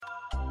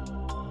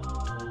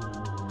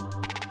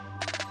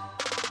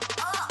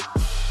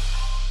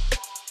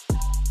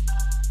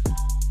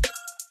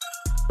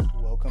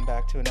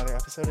to another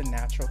episode of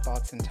Natural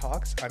Thoughts and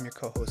Talks. I'm your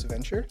co-host,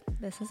 Venture.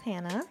 This is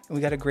Hannah. And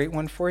we got a great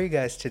one for you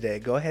guys today.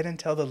 Go ahead and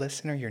tell the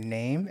listener your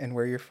name and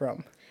where you're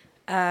from.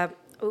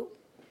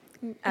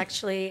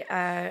 Actually,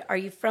 are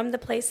you from the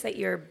place that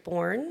you're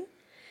born,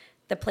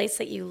 the place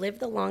that you lived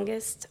the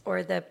longest,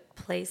 or the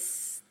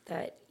place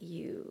that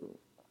you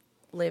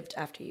lived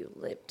after you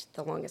lived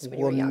the longest when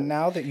you were young? Well,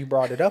 now that you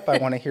brought it up, I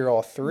want to hear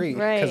all three.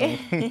 Right.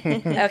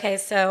 Okay,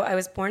 so I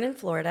was born in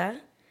Florida.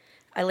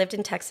 I lived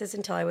in Texas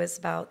until I was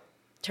about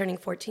turning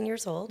 14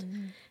 years old.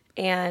 Mm-hmm.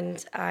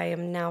 And I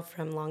am now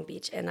from Long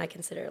Beach, and I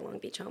consider Long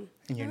Beach home.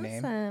 And your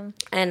name?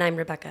 And I'm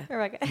Rebecca.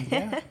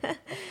 Yeah, of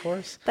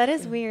course. That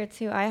is weird,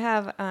 too. I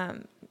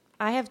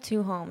have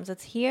two homes.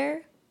 It's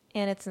here,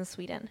 and it's in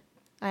Sweden.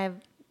 I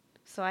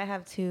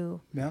have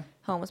two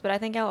homes. But I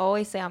think I'll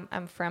always say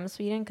I'm from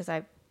Sweden because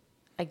I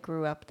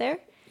grew up there.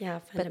 Yeah,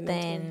 but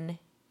then,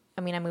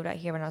 I moved out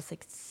here when I was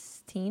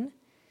 16.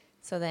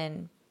 So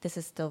then this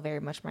is still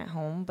very much my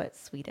home, but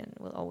Sweden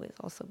will always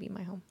also be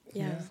my home.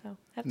 Yeah. So I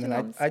have And two then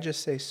homes. I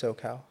just say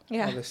SoCal.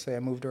 Yeah. I'll just say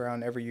I moved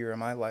around every year of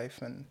my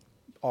life and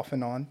off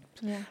and on.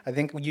 Yeah. I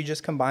think you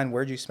just combined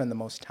where'd you spend the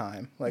most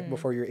time,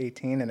 before you're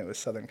 18, and it was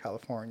Southern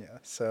California.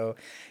 So,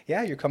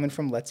 yeah, you're coming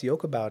from Let's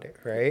Yolk About It,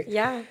 right?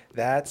 Yeah.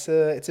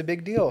 It's a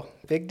big deal.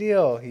 Big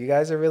deal. You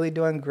guys are really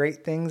doing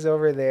great things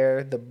over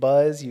there. The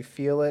buzz, you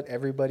feel it.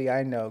 Everybody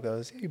I know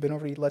goes, hey, you been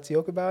over to Let's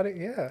Yolk About It?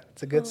 Yeah,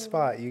 it's a good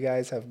spot. You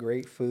guys have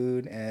great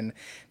food, and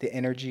the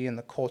energy and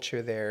the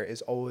culture there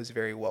is always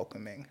very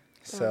welcoming.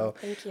 So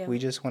thank you. we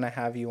just want to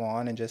have you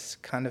on and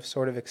just kind of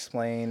sort of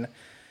explain,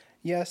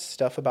 yes,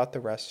 stuff about the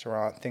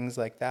restaurant, things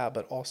like that,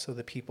 but also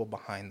the people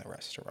behind the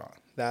restaurant.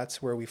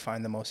 That's where we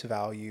find the most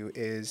value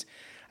is,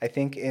 I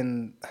think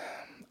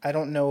I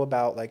don't know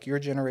about like your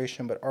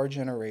generation, but our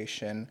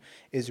generation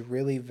is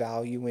really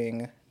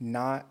valuing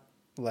not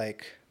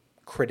like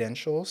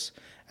credentials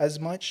as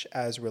much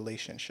as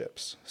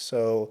relationships.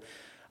 So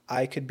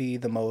I could be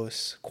the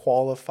most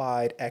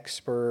qualified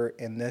expert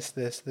in this,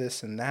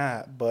 and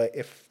that, but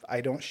if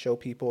I don't show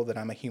people that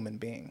I'm a human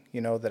being,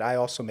 that I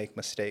also make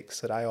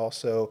mistakes, that I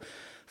also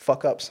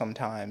fuck up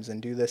sometimes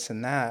and do this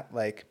and that,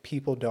 like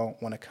people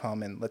don't want to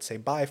come and let's say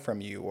buy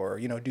from you or,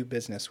 do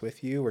business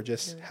with you or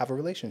just have a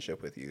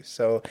relationship with you.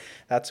 So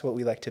that's what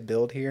we like to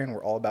build here, and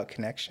we're all about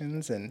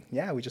connections. And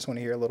yeah, we just want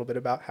to hear a little bit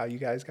about how you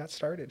guys got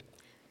started.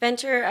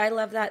 Venture, I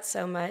love that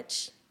so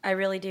much. I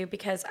really do,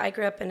 because I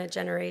grew up in a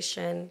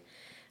generation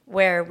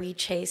where we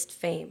chased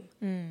fame.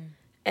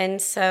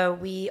 And so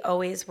we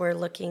always were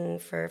looking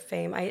for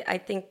fame. I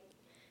think,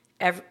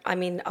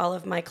 all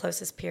of my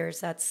closest peers,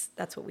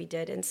 that's what we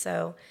did. And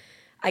so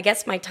I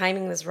guess my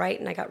timing was right,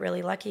 and I got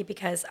really lucky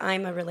because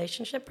I'm a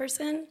relationship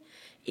person,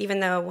 even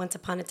though once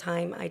upon a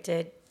time I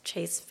did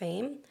chase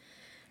fame.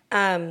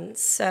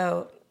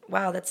 So,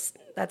 wow,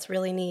 that's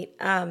really neat.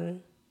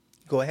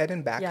 Go ahead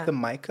and back the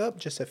mic up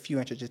just a few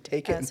inches. Just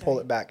take it and pull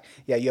it back.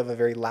 Yeah, you have a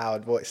very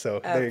loud voice, so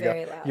there you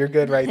go. Loud. You're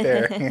good right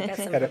there. Got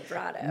some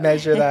vibrato.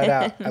 Measure that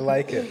out. I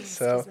like it.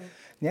 So,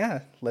 yeah,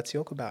 let's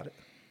yoke about it.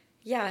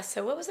 Yeah,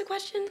 so what was the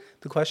question?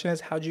 The question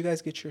is, how'd you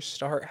guys get your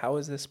start? How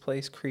was this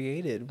place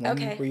created?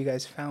 When were you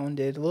guys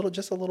founded?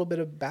 Just a little bit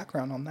of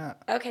background on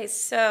that. Okay,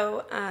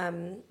 so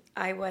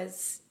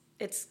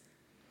it's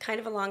kind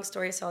of a long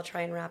story, so I'll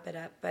try and wrap it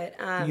up. But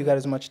you got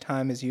as much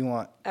time as you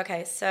want.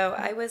 Okay, so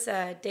I was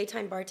a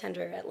daytime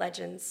bartender at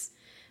Legends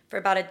for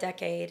about a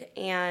decade,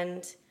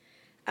 and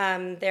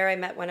there I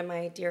met one of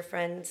my dear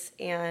friends,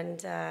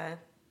 and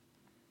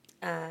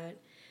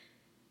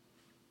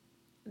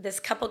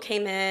this couple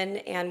came in,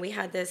 and we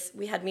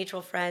had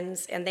mutual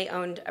friends, and they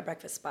owned a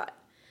breakfast spot.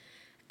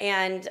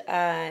 And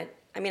I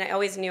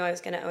always knew I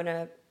was going to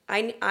own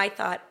I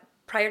thought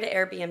prior to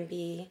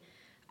Airbnb,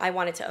 I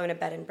wanted to own a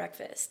bed and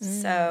breakfast.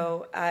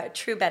 So a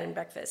true bed and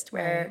breakfast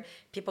where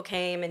people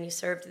came and you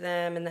served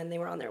them and then they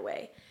were on their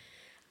way.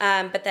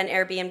 But then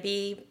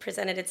Airbnb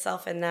presented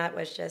itself, and that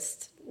was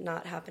just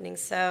not happening.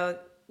 So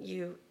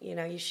you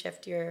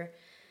shift your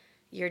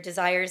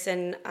desires,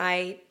 and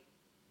I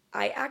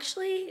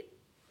actually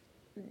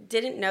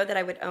didn't know that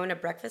I would own a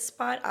breakfast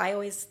spot. I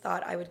always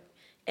thought I would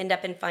end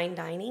up in fine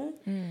dining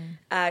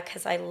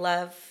because I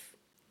love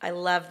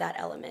that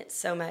element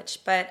so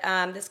much. But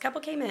this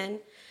couple came in,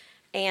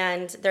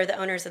 and they're the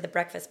owners of the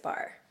breakfast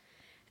bar.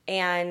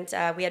 And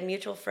we had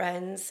mutual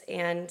friends,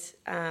 and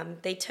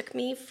they took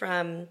me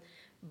from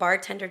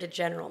bartender to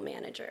general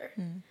manager.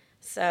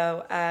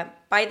 So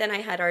by then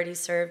I had already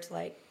served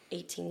like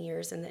 18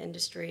 years in the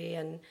industry,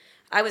 and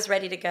I was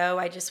ready to go.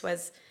 I just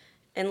was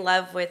in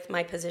love with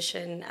my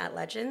position at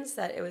Legends,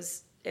 that it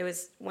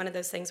was one of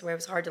those things where it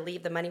was hard to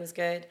leave. The money was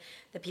good.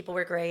 The people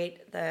were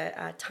great.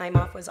 The time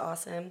off was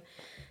awesome.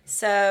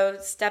 So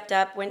stepped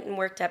up, went and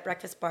worked at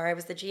Breakfast Bar. I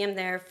was the GM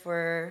there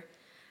for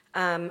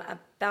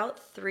about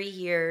 3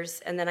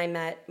 years, and then I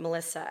met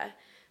Melissa,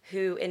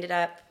 who ended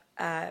up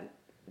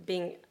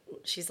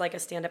she's like a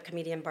stand-up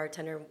comedian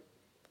bartender,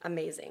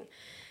 amazing.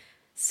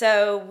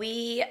 So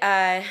we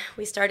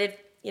started,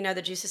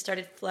 the juices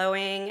started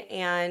flowing,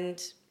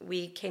 and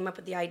we came up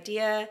with the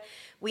idea.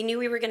 We knew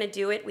we were going to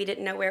do it. We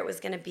didn't know where it was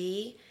going to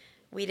be,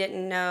 We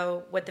didn't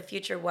know what the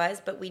future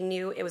was, but we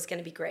knew it was going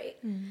to be great.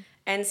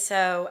 And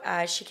so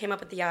she came up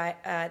with the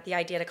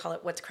idea to call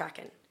it What's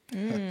Crackin'.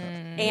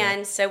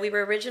 And so we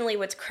were originally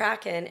What's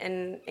Crackin',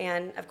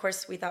 and of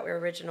course we thought we were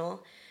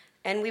original,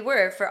 and we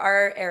were for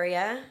our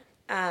area.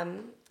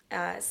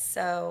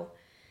 So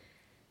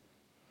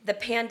the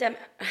pandemic,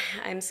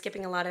 I'm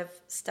skipping a lot of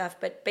stuff,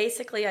 but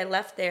basically I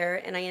left there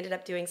and I ended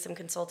up doing some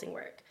consulting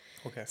work.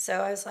 Okay.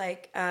 So I was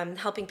like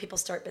helping people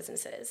start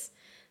businesses.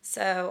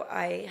 So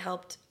I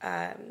helped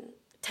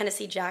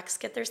Tennessee Jacks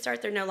get their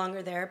start. They're no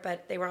longer there,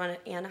 but they were on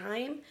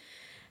Anaheim.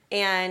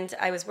 And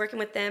I was working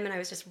with them and I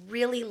was just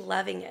really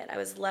loving it. I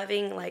was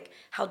loving like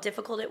how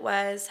difficult it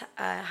was,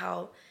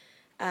 how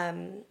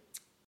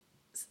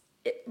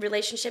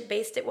relationship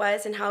based it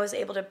was, and how I was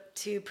able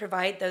to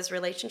provide those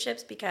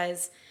relationships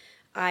because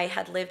I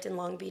had lived in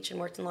Long Beach and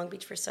worked in Long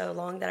Beach for so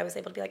long that I was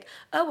able to be like,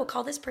 oh, well,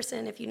 call this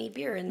person if you need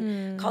beer,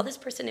 and call this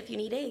person if you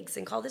need eggs,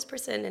 and call this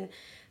person. And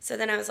so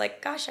then I was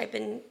like, gosh, I've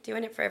been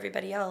doing it for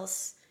everybody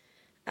else.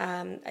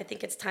 I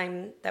think it's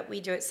time that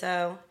we do it.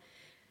 So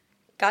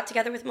got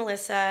together with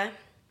Melissa.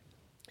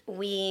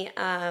 We,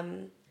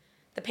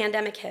 the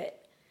pandemic hit,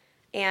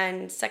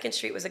 and 2nd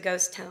Street was a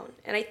ghost town.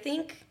 And I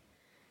think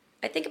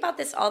about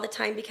this all the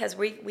time because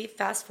we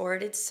fast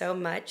forwarded so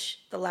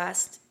much the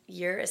last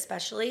year,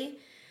 especially.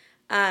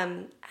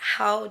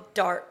 How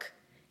dark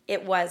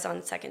it was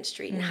on 2nd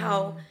Street and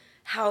how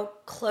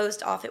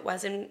closed off it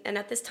was. And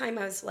at this time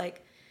I was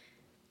like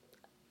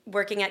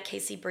working at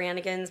Casey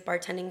Brannigan's,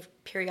 bartending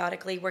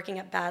periodically, working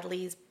at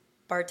Badley's,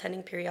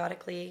 bartending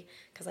periodically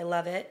because I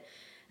love it.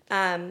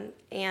 And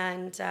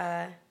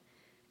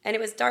it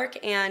was dark,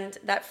 and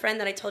that friend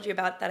that I told you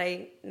about that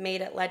I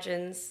made at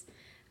Legends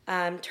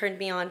turned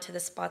me on to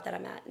the spot that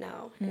I'm at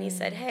now. And he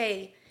said,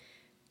 hey,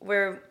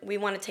 we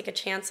want to take a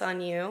chance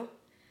on you.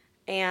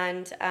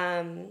 And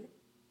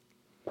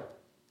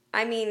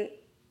I mean,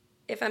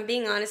 if I'm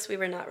being honest, we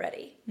were not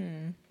ready.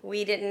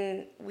 We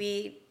didn't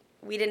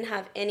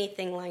have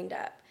anything lined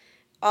up.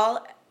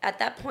 At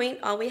that point,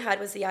 all we had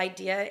was the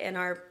idea and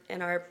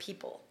our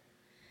people.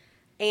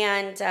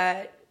 And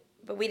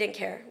but we didn't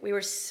care. We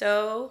were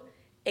so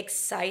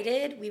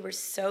excited. We were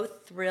so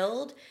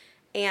thrilled.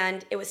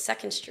 And it was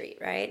 2nd Street,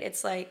 right?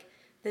 It's like,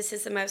 this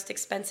is the most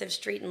expensive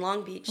street in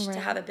Long Beach to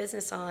have a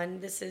business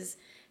on.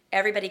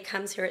 Everybody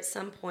comes here at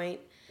some point.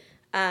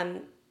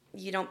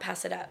 You don't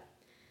pass it up.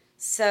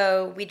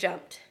 So we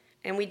jumped.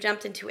 And we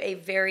jumped into a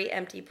very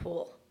empty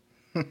pool.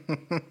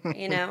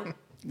 You know?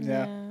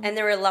 Yeah. And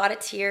there were a lot of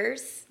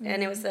tears.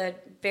 And it was a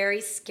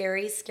very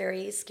scary,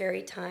 scary,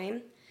 scary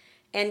time.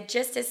 And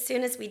just as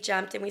soon as we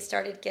jumped and we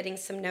started getting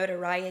some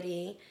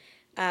notoriety,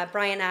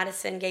 Brian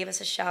Addison gave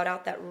us a shout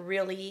out that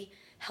really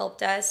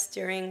helped us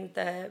during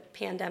the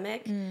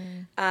pandemic.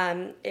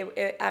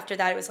 After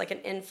that, it was like an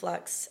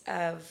influx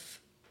of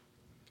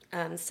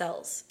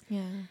cells.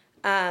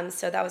 Yeah.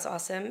 So that was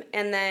awesome.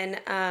 And then,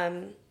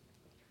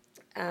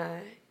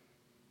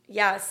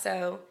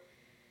 so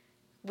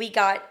we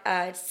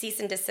got cease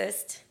and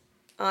desist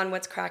on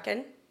What's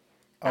Crackin'.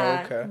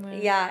 Oh, okay.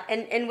 Yeah,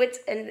 and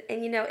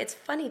you know, it's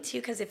funny too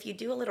because if you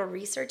do a little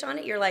research on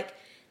it, you're like,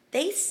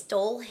 they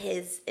stole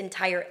his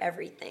entire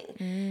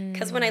everything.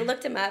 Because when I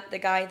looked him up, the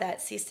guy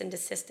that ceased and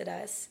desisted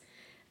us,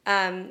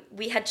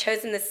 we had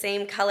chosen the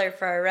same color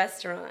for our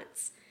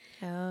restaurants.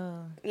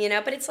 Oh. You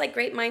know, but it's like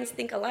great minds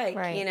think alike.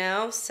 Right. You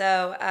know,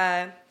 so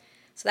that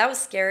was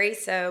scary.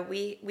 So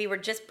we were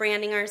just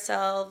branding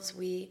ourselves.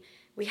 We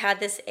had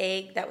this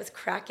egg that was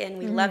cracking.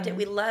 We loved it.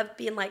 We loved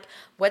being like,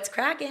 what's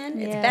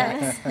cracking? It's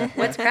Bex.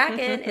 What's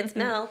cracking? It's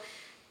Mel.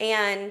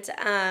 And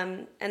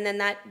then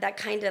that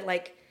kind of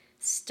like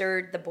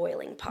stirred the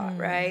boiling pot,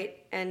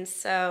 right? And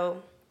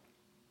so,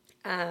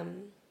 fast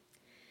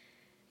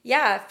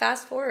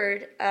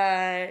forward,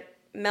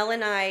 Mel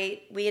and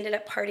we ended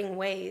up parting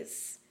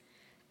ways.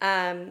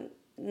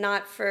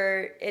 Not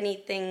for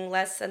anything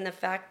less than the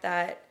fact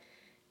that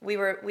we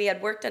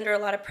had worked under a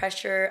lot of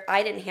pressure.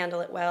 I didn't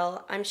handle it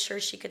well. I'm sure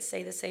she could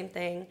say the same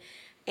thing.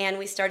 And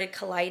we started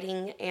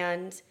colliding,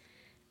 and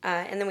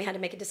then we had to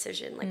make a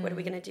decision, like, what are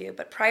we going to do?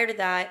 But prior to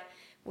that,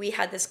 we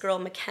had this girl,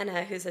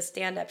 McKenna, who's a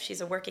stand-up.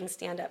 She's a working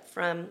stand-up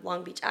from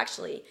Long Beach.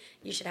 Actually,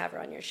 you should have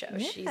her on your show.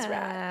 Yeah, she's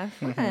rad.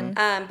 Fun.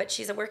 But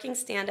she's a working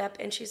stand-up,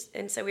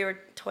 and so we were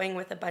toying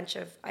with a bunch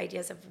of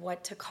ideas of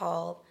what to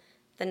call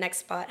the next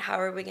spot. How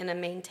are we going to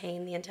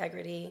maintain the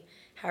integrity?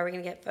 How are we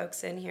going to get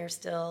folks in here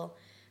still?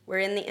 We're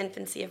in the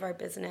infancy of our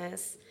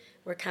business.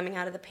 We're coming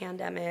out of the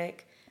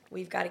pandemic.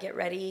 We've got to get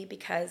ready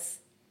because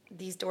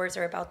these doors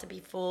are about to be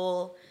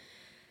full.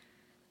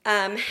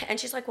 And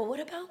she's like, well, what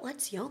about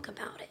let's Yolk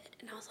about it?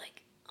 And I was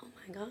like, oh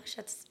my gosh,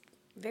 that's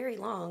very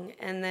long.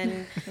 And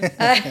then,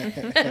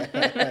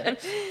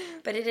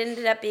 but it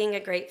ended up being a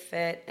great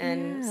fit.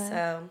 And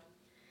so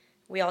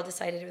we all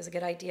decided it was a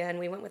good idea, and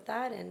we went with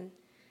that.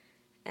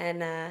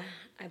 And I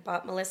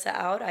bought Melissa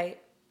out.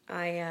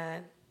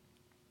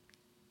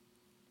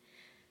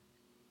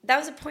 That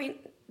was a point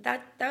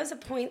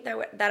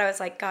that I was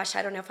like, gosh,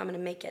 I don't know if I'm going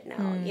to make it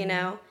now, you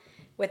know,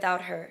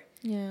 without her.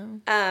 Yeah.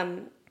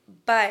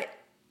 But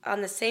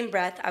on the same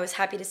breath, I was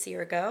happy to see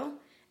her go,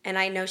 and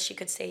I know she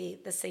could say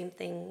the same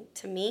thing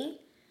to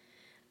me.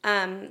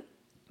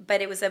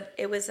 But it was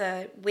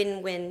a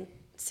win-win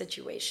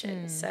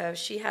situation. So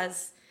she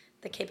has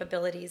the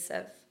capabilities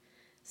of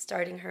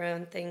starting her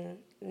own thing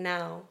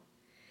now.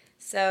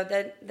 So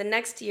the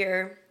next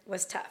year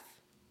was tough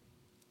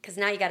because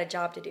now you got a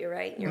job to do,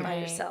 right? And you're by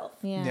yourself.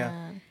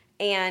 Yeah.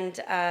 And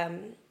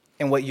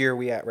what year are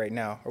we at right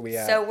now? Are we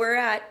at? So we're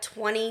at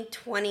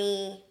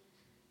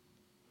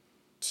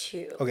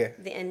 2022. Okay.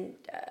 The end.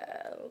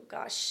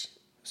 Gosh.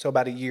 So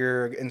about a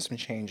year and some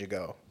change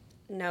ago.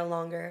 No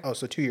longer. Oh,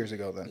 so 2 years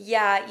ago then.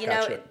 Yeah, you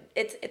Gotcha. know,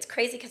 it's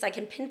crazy because I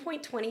can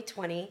pinpoint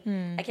 2020.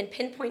 I can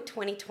pinpoint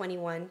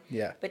 2021.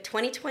 Yeah. But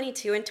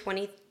 2022 and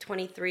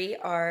 2023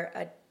 are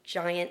a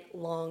giant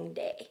long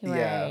day.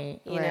 Right.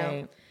 You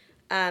know.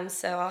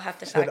 So I'll have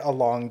to. Said a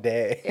long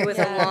day. It was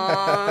a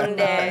long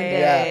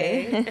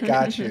day. Yeah.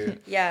 Got you.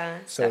 Yeah.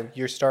 So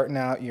you're starting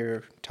out.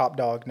 You're top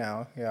dog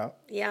now. Yeah.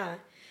 Yeah.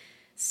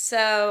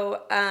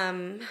 So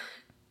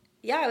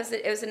yeah,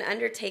 it was an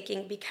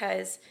undertaking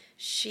because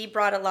she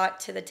brought a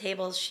lot to the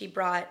table. She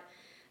brought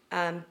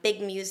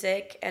big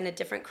music and a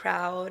different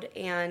crowd,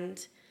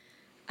 and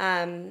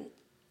I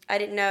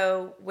didn't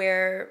know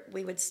where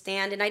we would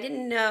stand, and I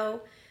didn't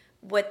know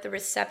what the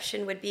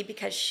reception would be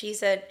because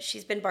she's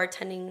been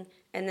bartending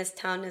in this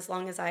town as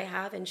long as I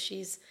have, and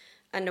she's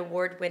an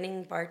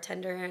award-winning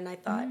bartender. And I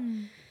thought,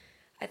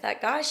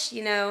 gosh,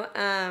 you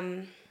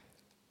know,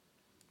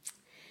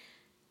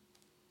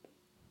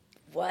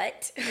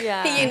 what?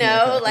 Yeah. You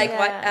know, like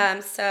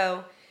what?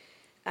 So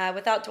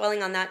without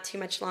dwelling on that too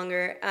much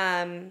longer,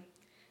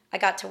 I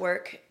got to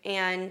work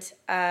and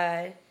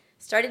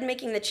started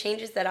making the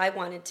changes that I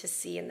wanted to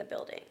see in the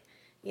building.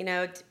 You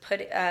know, to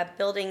put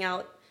building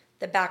out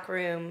the back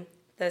room,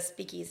 the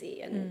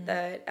speakeasy, and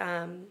the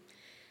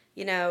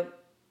you know,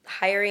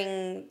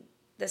 hiring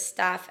the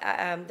staff.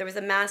 There was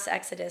a mass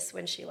exodus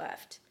when she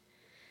left.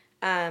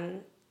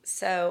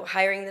 So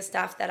hiring the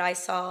staff that I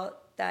saw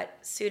that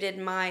suited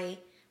my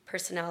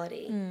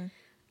personality.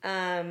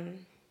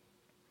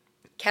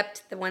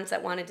 Kept the ones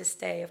that wanted to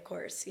stay, of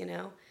course, you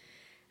know.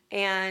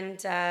 And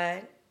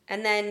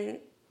then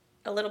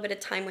a little bit of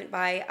time went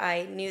by.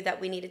 I knew that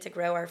we needed to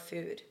grow our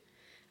food.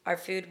 Our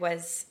food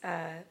was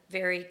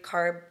very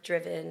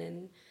carb-driven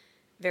and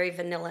very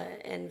vanilla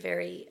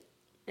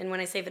and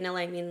when I say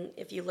vanilla, I mean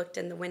if you looked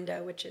in the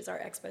window, which is our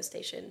expo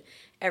station,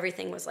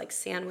 everything was like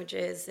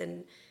sandwiches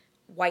and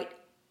white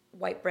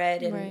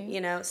bread and, you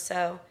know,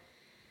 so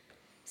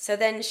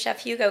then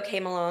Chef Hugo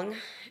came along,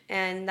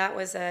 and that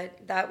was a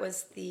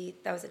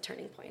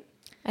turning point.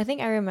 I think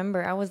I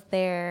remember I was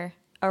there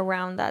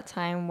around that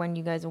time when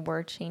you guys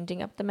were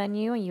changing up the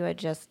menu, and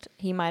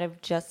he might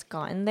have just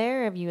gotten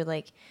there. If you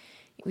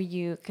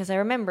because I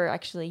remember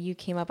actually you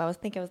came up. I was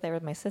there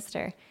with my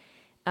sister,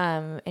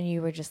 and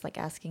you were just like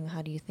asking,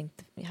 how do you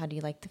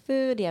like the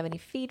food? Do you have any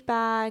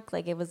feedback?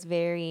 Like it was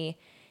I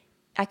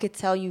could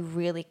tell you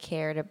really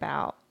cared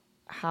about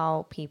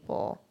how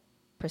people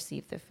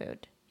perceive the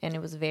food. And it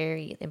was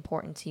very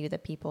important to you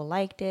that people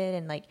liked it.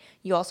 And like,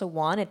 you also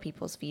wanted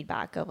people's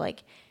feedback of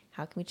like,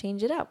 how can we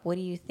change it up? What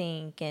do you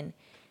think? And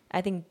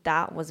I think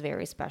that was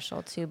very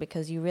special too,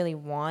 because you really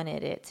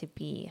wanted it to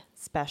be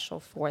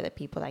special for the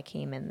people that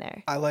came in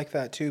there. I like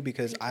that too,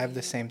 because I have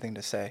the same thing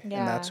to say. Yeah.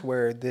 And that's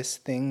where this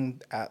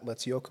thing at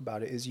Let's Yolk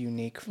About It is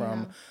unique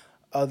from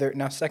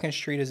now Second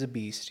Street is a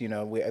beast, you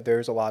know,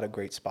 there's a lot of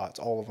great spots.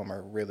 All of them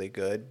are really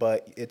good,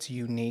 but it's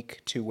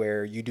unique to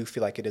where you do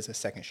feel like it is a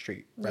Second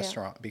Street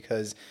restaurant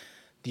because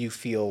you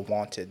feel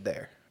wanted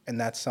there. And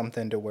that's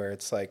something to where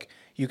it's like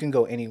you can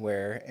go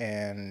anywhere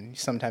and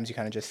sometimes you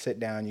kind of just sit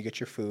down, you get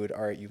your food,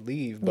 all right, you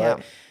leave.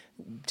 But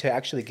to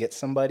actually get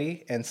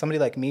somebody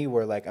like me,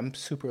 where like I'm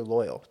super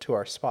loyal to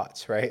our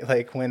spots, right?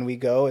 Like when we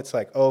go, it's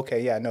like, oh,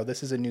 okay, yeah, no,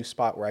 this is a new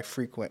spot where I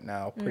frequent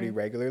now pretty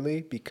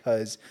regularly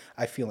because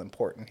I feel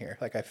important here.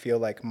 Like I feel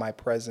like my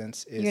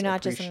presence is You're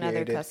not appreciated. just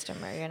another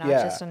customer. You're not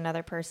just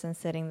another person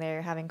sitting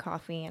there having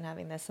coffee and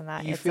having this and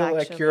that. You feel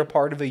like you're a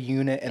part of a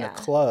unit and a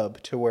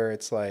club to where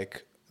it's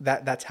like,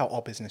 that's how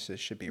all businesses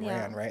should be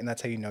ran, right? And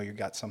that's how you know you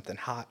got something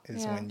hot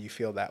is when you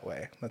feel that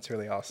way. That's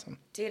really awesome.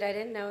 Dude, I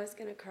didn't know I was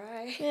going to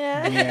cry.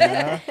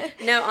 Yeah.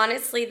 No,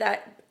 honestly,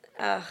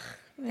 thank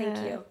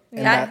you.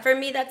 That for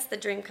me, that's the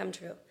dream come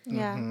true.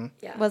 Yeah. Mm-hmm.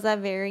 Yeah. Was that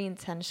very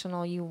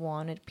intentional? You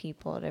wanted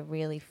people to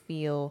really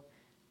feel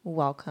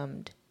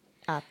welcomed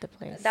at the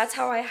place. That's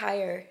how I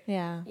hire.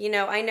 Yeah. You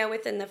know, I know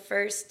within the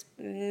first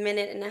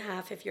minute and a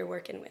half if you're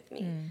working with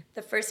me.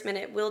 The first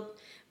minute we'll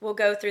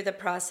go through the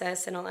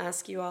process and I'll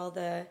ask you all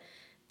the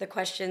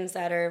questions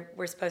that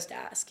we're supposed to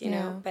ask, you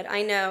know. But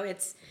I know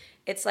it's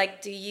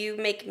like, do you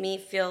make me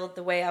feel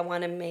the way I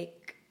want to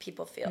make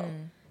people feel?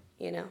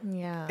 You know?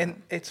 Yeah.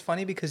 And it's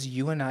funny because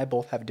you and I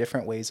both have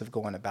different ways of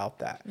going about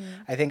that.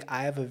 I think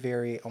I have a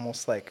very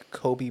almost like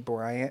Kobe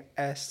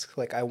Bryant-esque,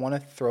 like I want to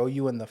throw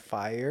you in the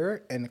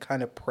fire and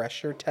kind of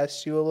pressure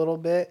test you a little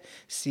bit,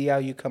 see how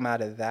you come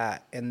out of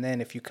that. And then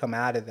if you come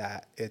out of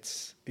that,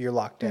 you're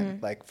locked in,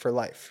 like for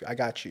life. I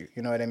got you.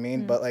 You know what I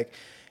mean? But like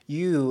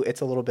You,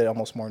 it's a little bit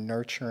almost more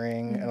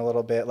nurturing and a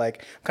little bit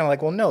like, kind of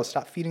like, well, no,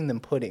 stop feeding them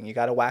pudding. You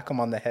got to whack them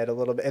on the head a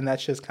little bit. And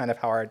that's just kind of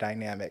how our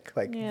dynamic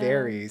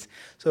varies.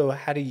 So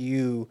how do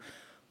you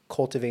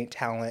cultivate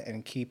talent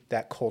and keep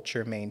that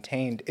culture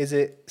maintained? Is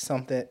it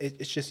something,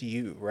 it's just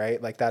you,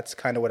 right? Like that's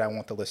kind of what I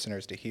want the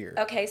listeners to hear.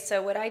 Okay,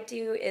 so what I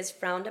do is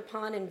frowned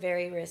upon and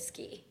very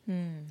risky.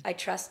 I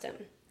trust them.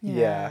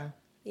 Yeah.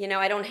 You know,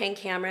 I don't hang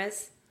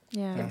cameras.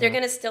 Yeah. If they're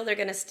going to steal, they're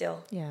going to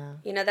steal. Yeah.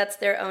 You know, that's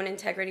their own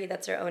integrity.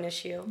 That's their own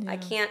issue.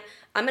 Yeah.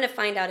 I'm going to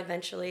find out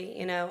eventually.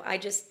 You know, I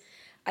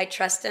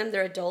trust them.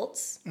 They're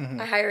adults.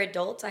 I hire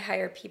adults. I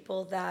hire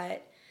people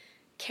that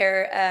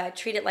care,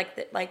 treat it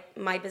like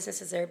my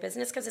business is their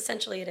business, because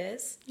essentially it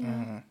is.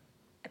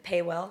 I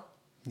pay well.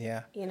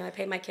 Yeah. You know, I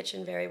pay my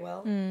kitchen very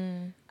well.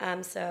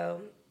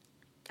 So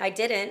I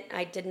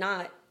did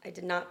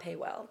not pay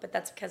well, but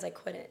that's because I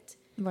couldn't.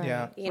 Right.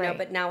 Yeah. You know,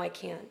 but now I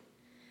can.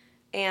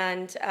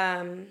 And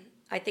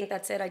I think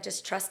that's it. I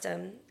just trust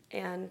them.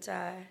 And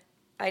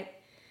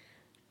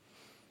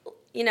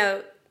you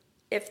know,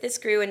 if this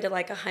grew into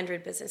like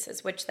 100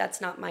 businesses, which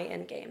that's not my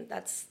end game,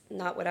 that's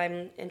not what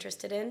I'm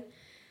interested in.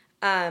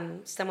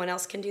 Someone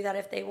else can do that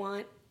if they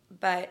want,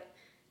 but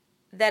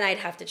then I'd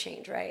have to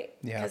change, right?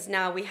 Yeah. Because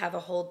now we have a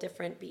whole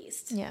different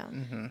beast. Yeah.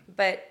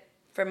 But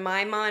for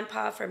my mom and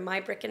pop, for my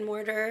brick and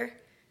mortar,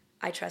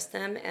 I trust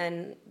them,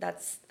 and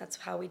that's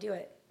how we do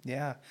it.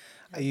 Yeah.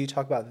 You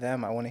talk about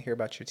them. I want to hear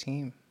about your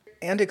team.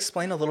 And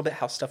explain a little bit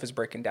how stuff is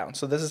breaking down.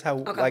 So this is how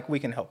like we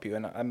can help you,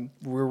 and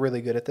we're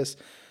really good at this.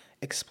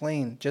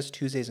 Explain just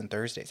Tuesdays and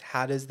Thursdays.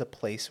 How does the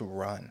place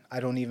run? I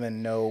don't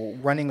even know,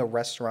 running a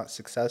restaurant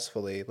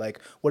successfully. Like,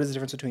 what is the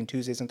difference between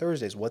Tuesdays and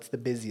Thursdays? What's the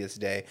busiest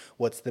day?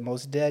 What's the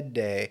most dead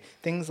day?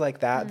 Things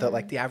like that that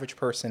like the average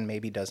person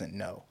maybe doesn't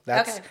know.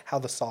 That's how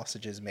the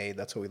sausage is made.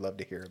 That's what we love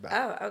to hear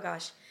about. Oh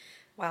gosh.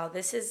 Wow,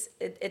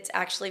 it's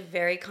actually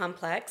very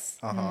complex.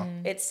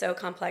 It's so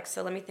complex.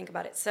 So let me think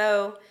about it.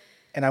 So,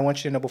 and I want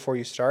you to know before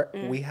you start,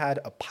 we had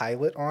a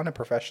pilot on, a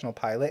professional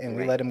pilot, and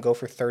we let him go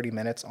for 30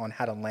 minutes on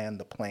how to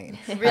land the plane.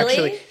 Really?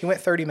 Actually, he went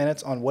 30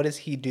 minutes on what does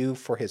he do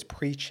for his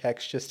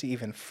pre-checks just to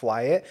even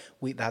fly it.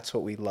 That's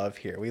what we love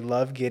here. We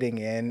love getting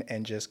in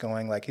and just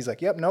going like, he's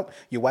like, yep, nope,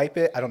 you wipe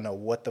it. I don't know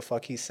what the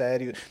fuck he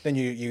said. Then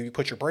you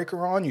put your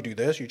breaker on, you do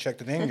this, you check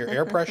the thing, your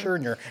air pressure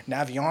and your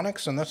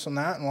navionics and this and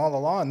that and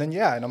la. And then,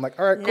 and I'm like,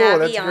 all right, cool.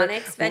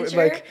 Navionics, that's Venture?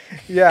 like,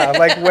 yeah,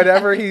 like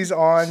whatever he's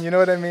on, you know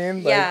what I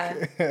mean?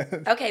 Yeah.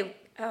 Like, okay.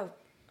 Oh,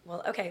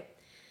 well, okay.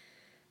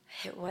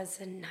 It was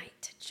a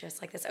night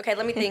just like this. Okay,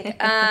 let me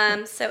think.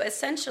 So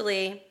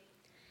essentially,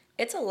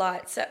 it's a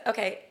lot. So,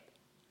 okay.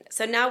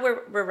 So now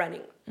we're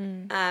running.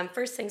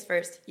 First things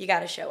first, you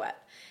got to show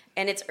up.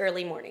 And it's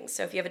early morning.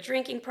 So if you have a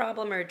drinking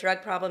problem or a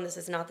drug problem, this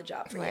is not the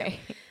job for you.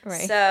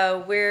 Right.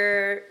 So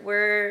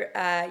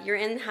you're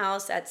in the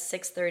house at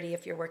 6:30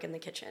 if you're working the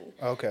kitchen.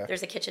 Okay.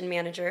 There's a kitchen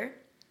manager.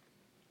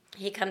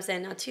 He comes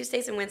in. Now,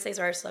 Tuesdays and Wednesdays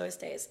are our slowest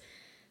days.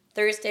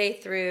 Thursday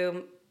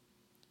through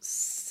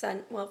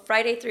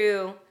Friday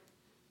through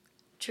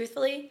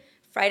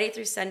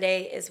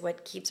Sunday is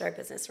what keeps our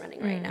business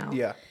running right now.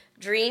 Yeah.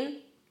 Dream,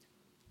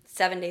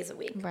 7 days a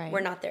week. Right. We're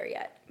not there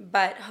yet,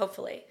 but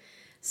hopefully.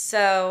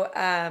 So,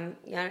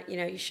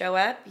 you show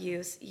up,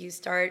 you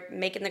start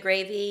making the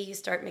gravy, you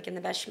start making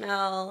the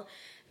bechamel,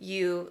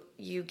 you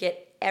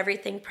get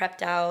everything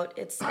prepped out.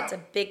 It's a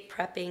big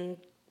prepping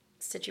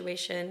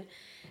situation.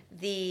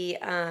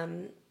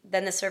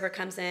 Then the server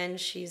comes in,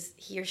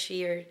 he or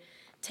she are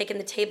taking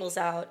the tables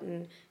out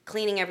and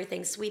cleaning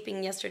everything,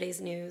 sweeping yesterday's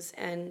news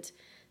and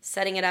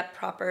setting it up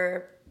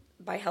proper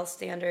by health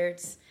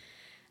standards.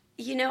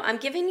 You know, I'm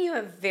giving you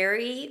a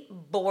very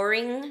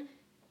boring,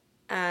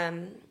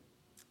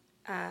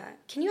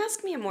 can you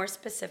ask me a more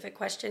specific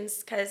questions?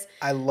 Because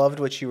I loved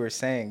what you were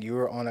saying. You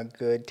were on a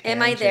good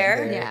tangent. Am I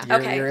there?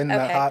 Yeah. You're in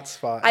the hot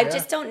spot. I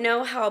just don't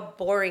know how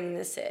boring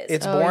this is.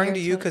 It's boring to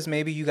you because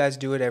maybe you guys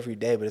do it every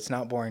day, but it's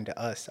not boring to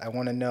us. I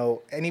want to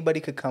know, anybody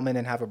could come in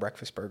and have a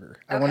breakfast burger.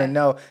 I want to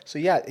know. So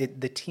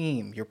the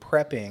team, you're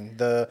prepping,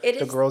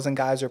 the girls and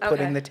guys are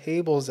putting the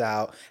tables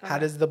out. How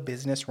does the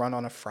business run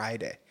on a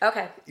Friday?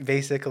 Okay.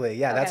 Basically,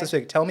 that's a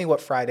big. Tell me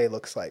what Friday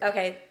looks like.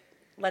 Okay.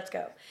 Let's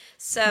go.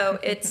 So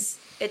it's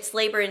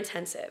labor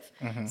intensive.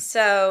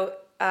 So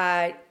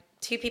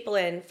 2 people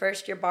in.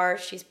 First, your bar.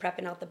 She's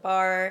prepping out the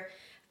bar.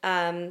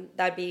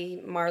 That'd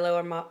be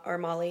Marlo or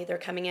Molly. They're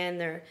coming in.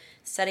 They're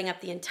setting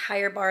up the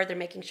entire bar. They're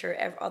making sure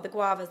all the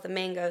guavas, the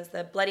mangoes,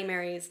 the Bloody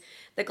Marys,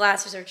 the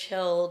glasses are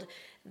chilled.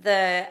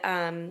 The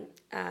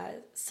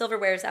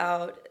silverware's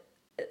out.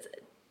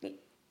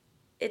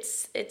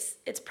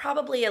 It's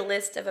probably a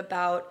list of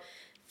about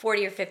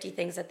 40 or 50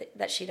 things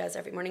that she does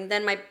every morning.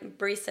 Then my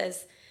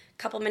barista's a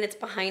couple minutes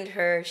behind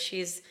her.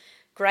 She's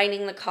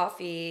grinding the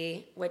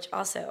coffee, which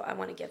also I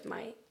want to give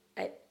my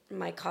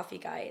coffee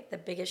guy the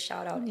biggest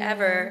shout out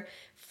ever.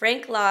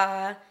 Frank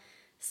Law,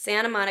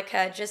 Santa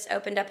Monica, just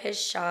opened up his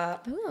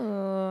shop.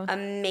 Ooh.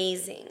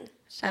 Amazing.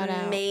 Shout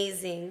out.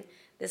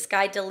 This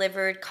guy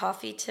delivered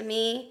coffee to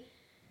me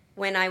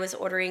when I was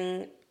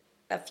ordering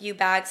a few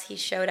bags he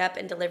showed up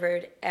and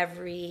delivered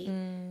every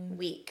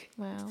week.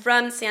 Wow.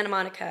 From Santa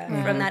Monica,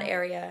 from that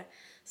area.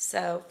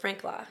 So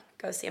Frank Law,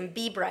 go see him.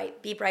 Be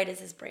Bright. Be Bright is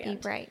his brand. Be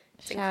Bright.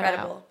 It's Shout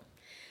incredible.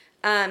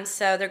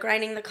 So they're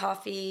grinding the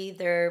coffee.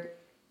 They're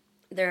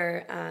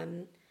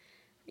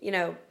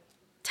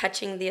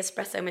touching the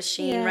espresso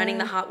machine, running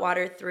the hot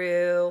water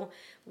through,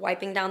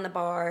 wiping down the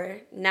bar.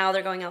 Now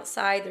they're going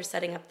outside. They're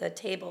setting up the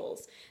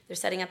tables. They're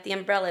setting up the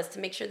umbrellas to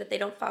make sure that they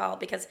don't fall,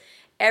 because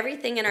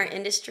everything in our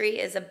industry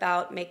is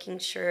about making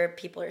sure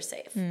people are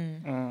safe.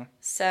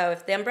 So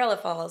if the umbrella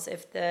falls,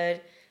 if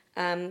the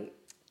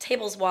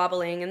table's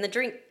wobbling and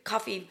the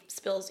coffee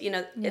spills,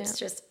 it's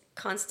just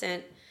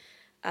constant.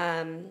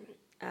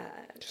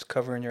 Just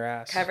covering your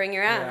ass. Covering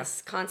your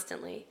ass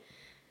constantly.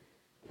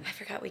 I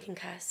forgot we can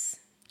cuss.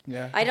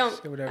 Yeah. I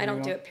don't do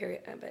it,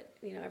 period, but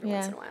every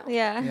once in a while.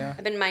 Yeah.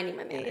 I've been minding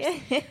my manners.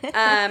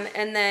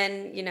 And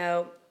then,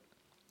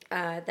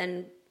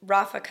 then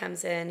Rafa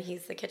comes in,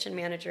 he's the kitchen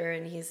manager,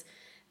 and he's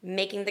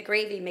making the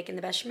gravy, making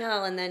the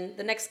bechamel, and then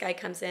the next guy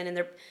comes in and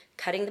they're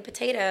cutting the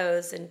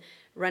potatoes and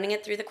running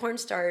it through the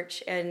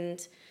cornstarch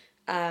and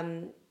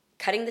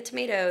cutting the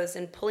tomatoes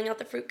and pulling out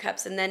the fruit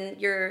cups, and then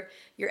your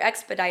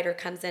expediter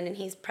comes in and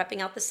he's prepping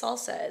out the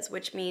salsas,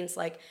 which means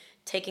like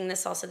taking the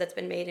salsa that's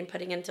been made and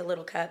putting it into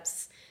little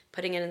cups,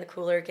 putting it in the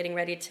cooler, getting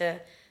ready to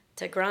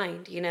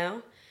grind,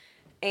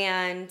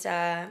 and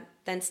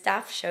then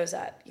staff shows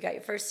up. You got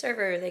your first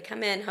server, they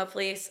come in,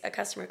 hopefully a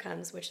customer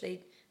comes, which they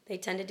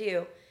tend to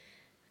do.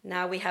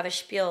 Now we have a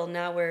spiel.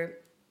 Now we're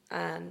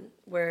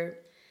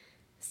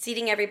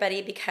seating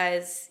everybody,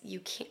 because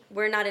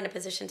we're not in a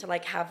position to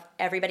like have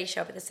everybody show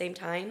up at the same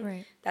time.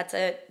 Right.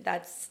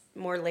 That's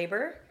more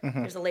labor.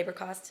 There's a labor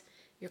cost.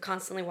 You're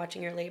constantly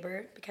watching your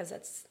labor, because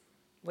that's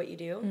what you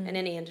do in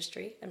any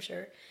industry, I'm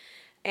sure.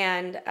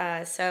 And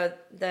so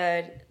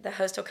the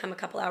host will come a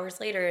couple hours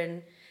later,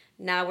 and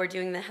now we're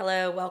doing the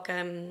hello,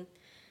 welcome,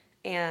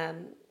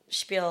 and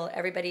spiel.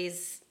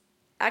 Everybody's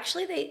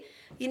actually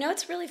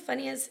what's really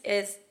funny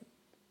is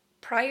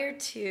prior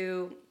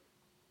to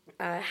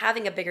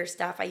having a bigger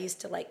staff, I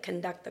used to like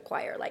conduct the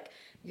choir, like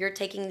you're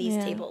taking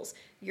these tables,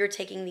 you're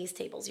taking these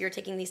tables, you're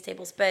taking these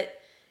tables.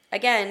 But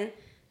again,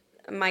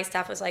 my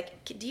staff was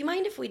like, do you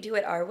mind if we do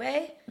it our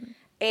way?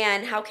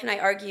 And how can I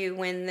argue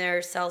when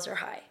their sales are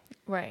high?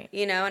 Right.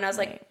 And I was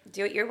like,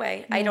 do it your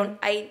way.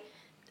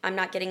 I'm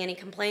not getting any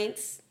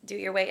complaints. Do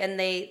it your way. And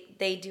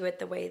they do it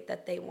the way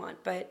that they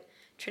want. But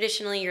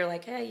traditionally you're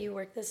like, hey, you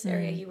work this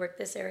area, you work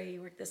this area, you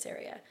work this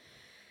area.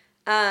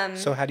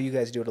 So how do you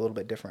guys do it a little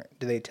bit different?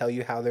 Do they tell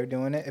you how they're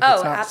doing it? If Oh,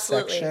 it's not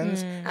absolutely.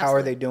 sections, how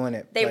are they doing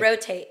it? They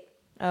rotate.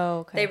 Oh,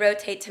 okay. They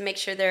rotate to make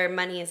sure their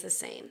money is the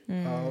same.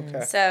 Oh,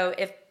 okay. So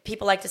if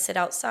people like to sit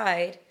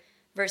outside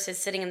versus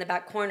sitting in the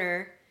back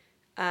corner,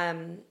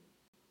 it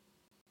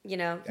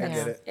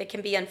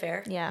can be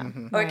unfair. Yeah.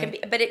 Or it can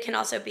be, but it can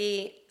also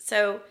be,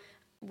 so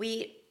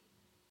we,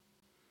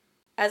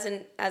 as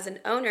an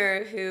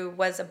owner who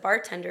was a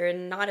bartender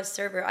and not a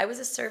server, I was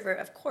a server,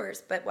 of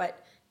course, but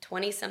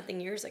 20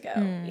 something years ago,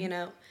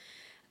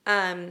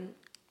 I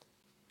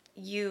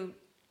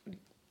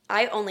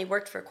only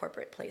worked for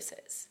corporate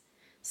places.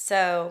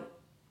 So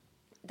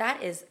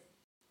that is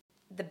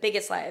the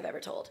biggest lie I've ever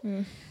told.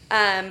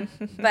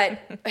 But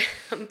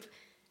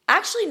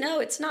actually, no,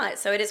 it's not.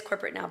 So it is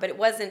corporate now, but it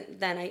wasn't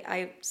then.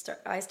 I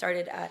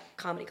started at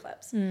comedy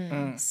clubs.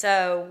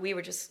 So we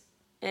were just,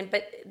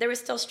 but there was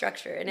still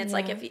structure. And it's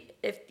like,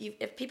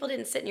 if people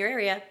didn't sit in your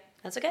area,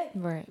 that's okay.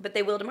 Right. But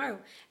they will tomorrow.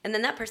 And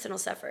then that person will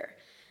suffer.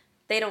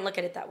 They don't look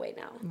at it that way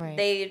now. Right.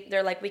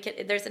 They're like,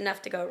 there's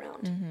enough to go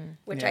around,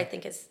 which I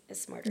think is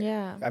smarter.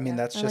 Yeah. I mean,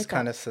 that's just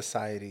kind of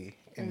society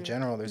in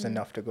general. There's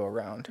enough to go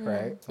around,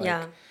 right?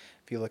 Like,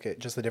 if you look at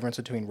just the difference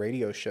between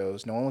radio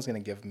shows, no one was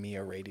going to give me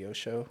a radio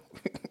show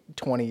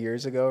 20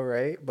 years ago,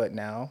 right? But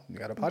now you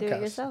got a podcast. Do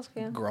it yourself,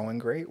 yeah. Growing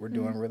great. We're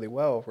doing really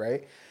well,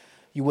 right?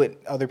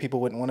 Other people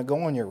wouldn't want to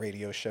go on your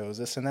radio shows,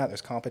 this and that. There's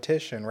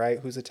competition, right?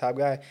 Who's the top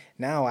guy?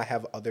 Now I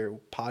have other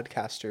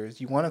podcasters.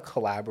 You want to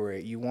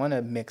collaborate. You want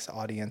to mix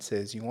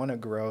audiences. You want to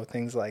grow,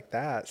 things like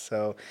that.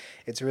 So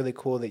it's really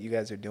cool that you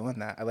guys are doing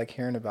that. I like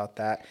hearing about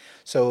that.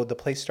 So the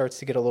place starts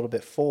to get a little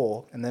bit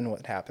full, and then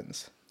what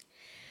happens?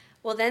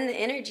 Well, then the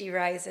energy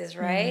rises,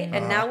 right?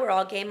 And now we're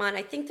all game on.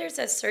 I think there's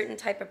a certain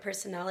type of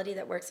personality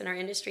that works in our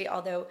industry,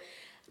 although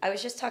I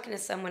was just talking to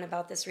someone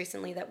about this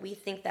recently, that we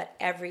think that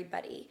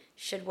everybody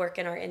should work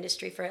in our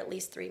industry for at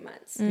least 3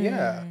 months.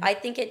 Yeah. I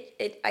think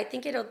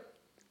it'll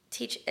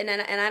teach, and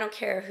I don't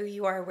care who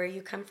you are or where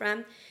you come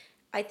from.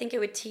 I think it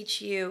would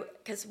teach you,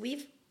 because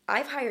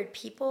I've hired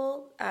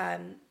people.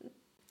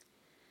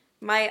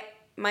 My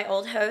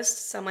old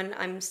host, someone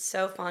I'm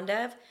so fond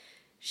of,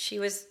 she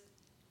was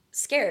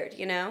scared,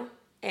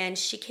 and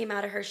she came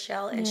out of her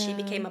shell and she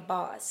became a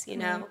boss,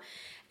 And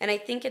I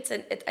think it's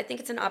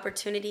an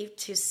opportunity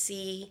to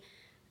see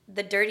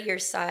the dirtier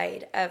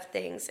side of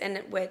things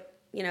and what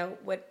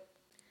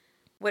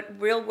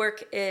real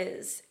work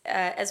is,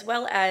 as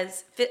well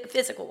as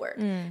physical work,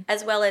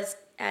 as well as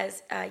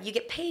you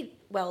get paid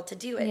well to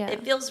do it. Yeah.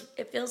 It feels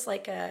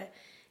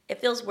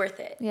worth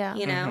it.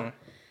 Yeah.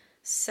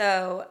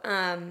 So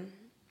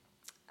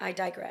I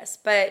digress,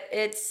 but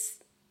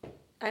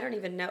I don't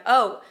even know.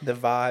 Oh, the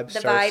vibe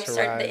starts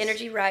to rise. The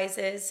energy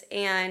rises,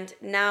 and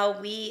now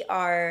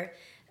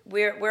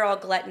we're all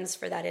gluttons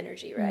for that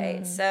energy,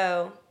 right?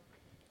 So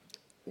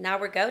now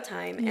we're go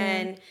time,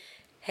 and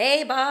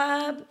hey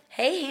Bob,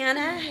 hey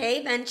Hannah,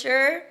 hey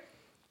Venture,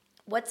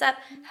 what's up?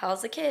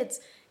 How's the kids?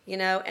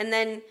 And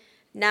then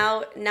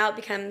now it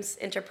becomes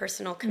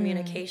interpersonal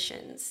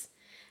communications,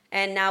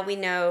 and now we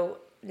know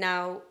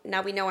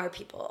our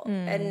people,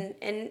 and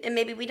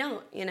maybe we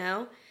don't,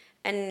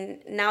 and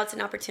now it's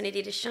an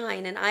opportunity to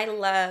shine. And I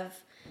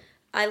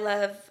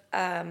love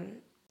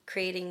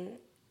creating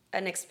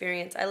an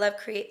experience.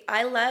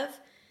 I love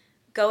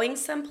going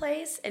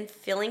someplace and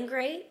feeling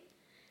great,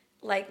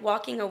 like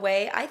walking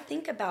away. I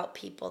think about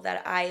people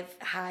that I've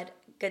had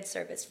good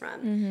service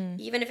from,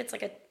 even if it's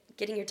like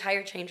getting your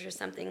tire changed or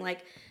something.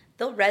 Like,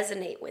 they'll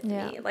resonate with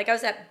me. Like, I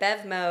was at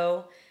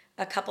Bevmo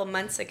a couple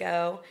months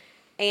ago,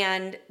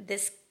 and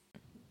this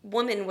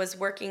woman was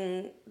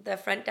working the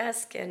front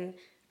desk, and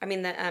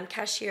the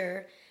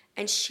cashier,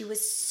 and she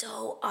was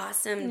so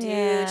awesome, dude.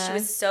 Yeah. She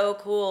was so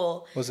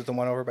cool. Was it the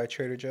one over by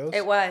Trader Joe's?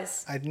 It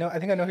was. I think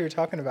I know who you're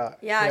talking about.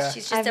 Yeah.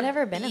 She's just I've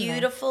never been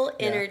beautiful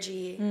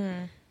energy.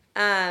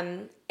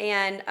 And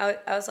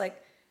I was like,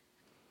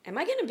 am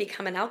I going to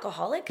become an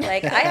alcoholic?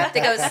 Like, I have to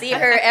go see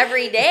her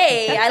every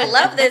day. I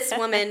love this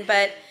woman,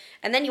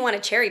 and then you want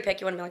to cherry pick.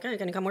 You want to be like, oh, you're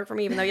going to come work for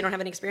me even though you don't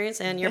have any experience,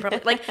 and you're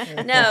probably like,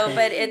 no,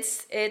 but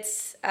it's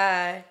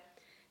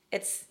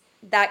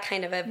that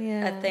kind of a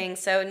thing.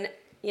 So, and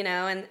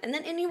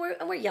then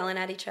we're yelling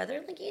at each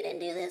other, like, you didn't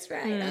do this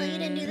right. Oh, you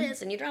didn't do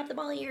this, and you dropped the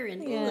ball here,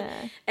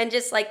 and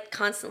just like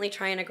constantly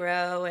trying to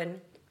grow. And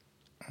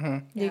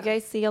do you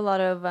guys see a lot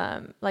of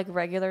like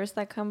regulars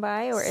that come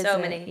by, or is so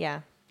it many?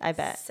 Yeah, I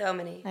bet. So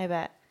many. I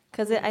bet.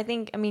 Because I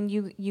think,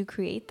 you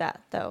create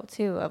that though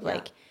too, of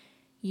like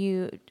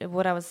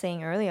what I was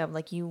saying earlier, of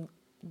like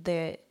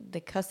the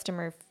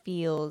customer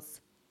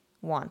feels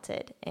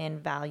wanted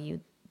and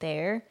valued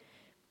there.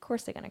 Of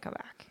course they're gonna come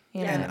back.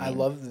 And I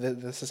love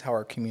that this is how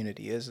our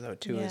community is, though,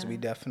 too, is we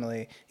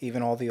definitely,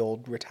 even all the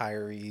old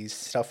retirees,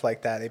 stuff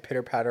like that, they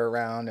pitter-patter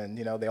around, and,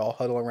 they all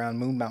huddle around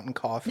Moon Mountain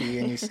Coffee,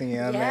 and you see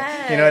them.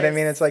 And, you know what I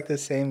mean? It's like the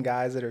same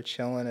guys that are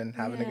chilling and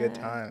having a good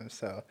time.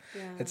 So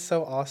it's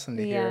so awesome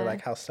to hear, like,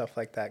 how stuff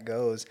like that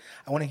goes.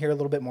 I want to hear a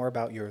little bit more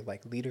about your,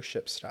 like,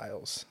 leadership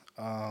styles.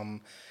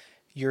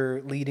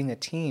 You're leading a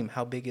team.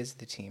 How big is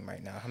the team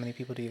right now? How many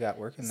people do you got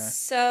working there?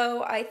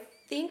 So I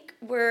think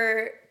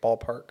we're...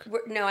 Ballpark?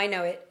 No, I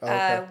know it. Oh,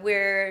 okay.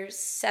 We're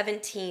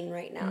 17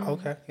 right now.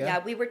 Okay,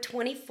 yeah. We were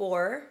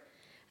 24,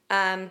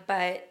 but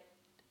I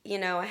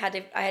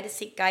had to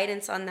seek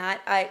guidance on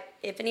that.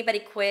 If anybody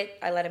quit,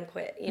 I let him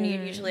quit.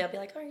 Usually I'll be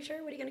like, oh, are you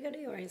sure? What are you gonna go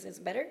do? Or is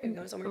it better? You're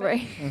going somewhere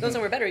better. Right. Go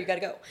somewhere better. You gotta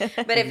go.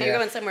 But if you're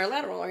going somewhere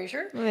lateral, are you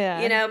sure?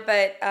 Yeah.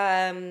 But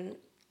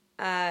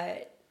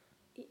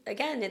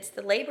again, it's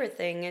the labor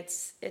thing.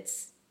 It's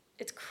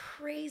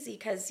crazy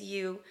because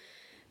you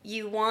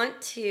want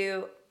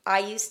to. I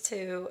used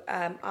to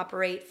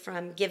operate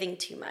from giving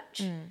too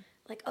much,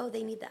 like, oh,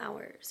 they need the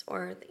hours,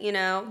 or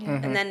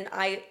and then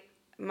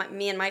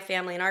me and my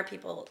family and our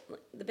people,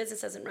 the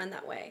business doesn't run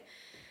that way.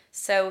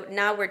 So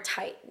now we're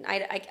tight.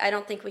 I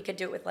don't think we could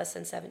do it with less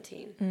than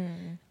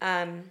 17.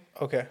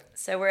 Okay.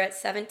 So we're at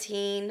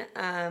 17.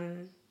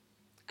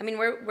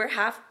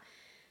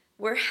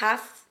 We're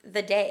half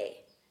the day,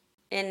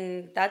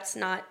 and that's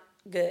not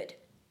good.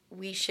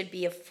 We should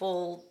be a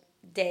full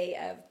day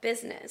of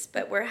business,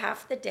 but we're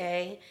half the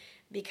day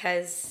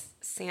because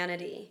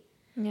sanity.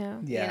 Yeah.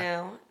 Do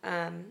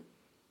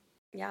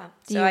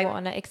you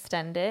want to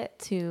extend it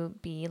to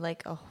be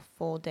like a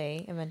full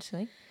day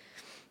eventually?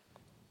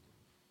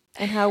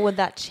 And how would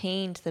that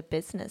change the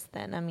business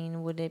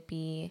then? Would it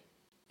be,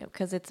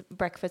 because it's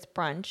breakfast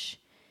brunch,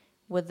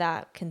 would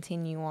that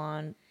continue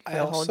on for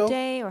the whole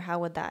day, or how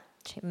would that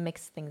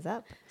mix things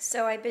up?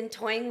 So I've been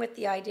toying with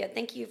the idea.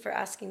 Thank you for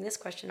asking this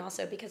question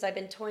also, because I've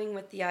been toying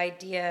with the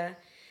idea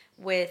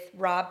with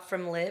Rob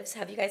from Lives.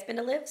 Have you guys been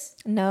to Lives?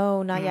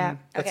 No, not yet.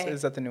 Okay.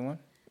 Is that the new one?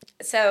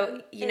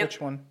 So,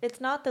 Which one? It's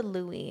not the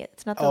Louis.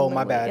 It's not the Louis.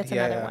 My bad. It's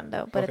another one,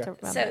 though. But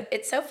so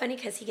it's so funny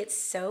because he gets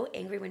so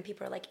angry when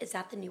people are like, is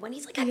that the new one?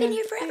 He's like, I've been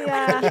here forever.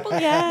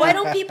 Why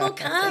don't people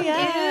come,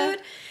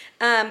 dude?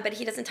 But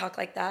he doesn't talk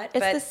like that.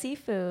 It's the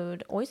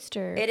seafood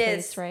oyster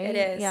place, right? It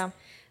is. Yeah.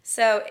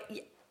 So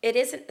it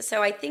isn't.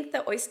 So I think the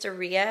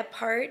oysteria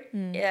part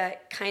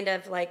kind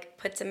of like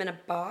puts him in a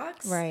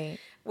box. Right.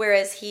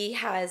 Whereas he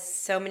has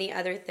so many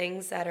other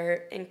things that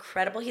are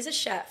incredible. He's a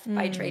chef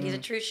by trade. He's a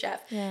true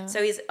chef. Yeah.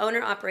 So he's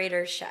owner,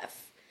 operator,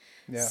 chef.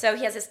 Yeah. So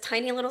he has this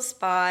tiny little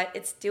spot.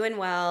 It's doing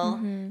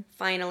well,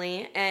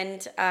 finally.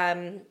 And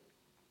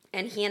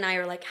he and I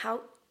are like,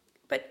 how?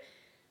 But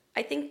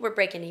I think we're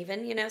breaking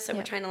even, So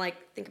we're trying to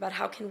like think about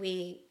how can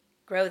we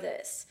grow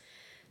this.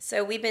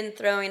 So we've been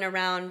throwing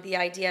around the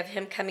idea of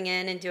him coming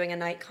in and doing a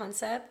night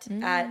concept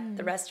at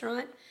the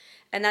restaurant.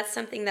 And that's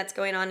something that's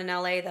going on in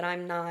LA that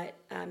I'm not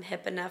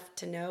hip enough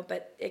to know,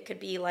 but it could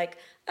be like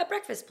a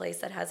breakfast place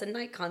that has a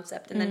night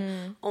concept, and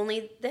then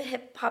only the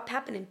hip hop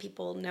happening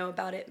people know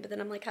about it. But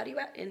then I'm like, how do you,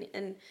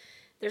 and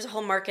there's a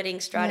whole marketing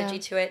strategy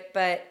to it,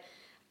 but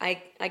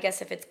I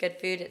guess if it's good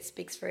food, it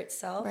speaks for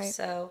itself. Right.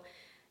 So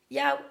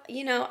yeah,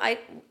 I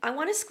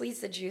want to squeeze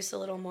the juice a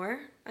little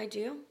more. I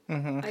do.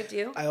 I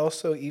do. I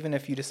also, even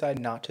if you decide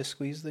not to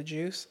squeeze the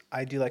juice,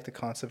 I do like the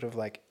concept of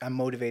like, I'm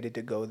motivated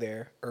to go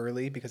there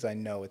early because I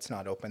know it's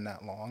not open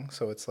that long.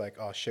 So it's like,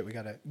 oh shit, we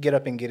got to get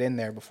up and get in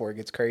there before it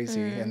gets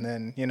crazy. And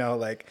then,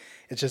 like,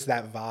 it's just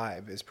that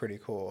vibe is pretty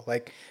cool.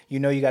 Like, you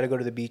got to go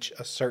to the beach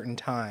a certain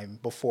time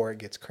before it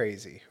gets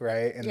crazy,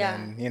 right? And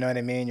then, you know what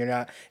I mean? You're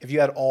not, if you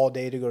had all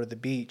day to go to the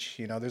beach,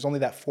 there's only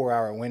that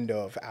 4-hour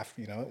window of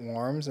after, it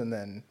warms, and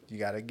then you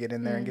got to get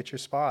in there and get your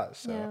spot.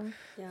 So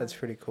that's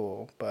pretty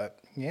cool. But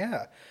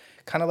yeah,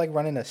 kind of like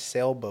running a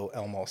sailboat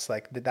almost.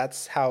 Like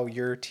that's how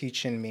you're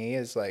teaching me,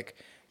 is like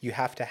you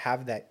have to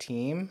have that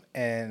team,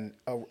 and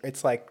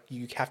it's like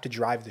you have to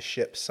drive the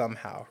ship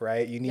somehow,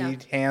 right? You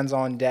need hands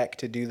on deck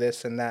to do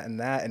this and that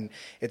and that. And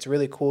it's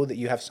really cool that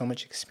you have so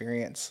much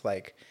experience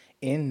like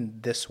in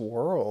this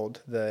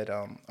world that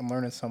I'm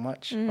learning so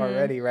much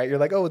already, right? You're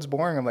like, oh, it's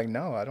boring. I'm like,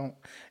 no, I don't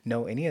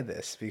know any of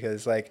this,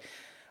 because like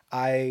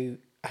I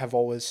have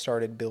always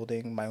started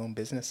building my own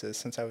businesses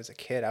since I was a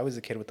kid. I was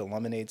a kid with the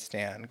lemonade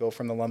stand, go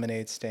from the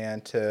lemonade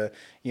stand to,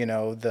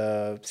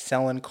 the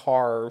selling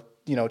car,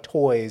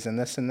 toys and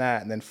this and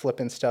that, and then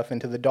flipping stuff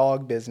into the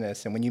dog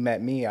business. And when you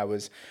met me, I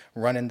was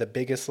running the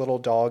biggest little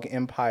dog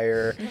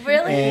empire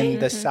in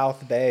the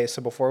South Bay. So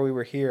before we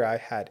were here, I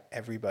had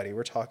everybody.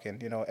 We're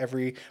talking,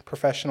 every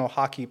professional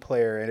hockey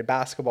player and a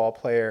basketball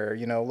player,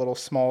 little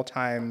small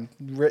time.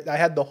 I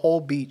had the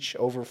whole beach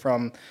over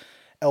from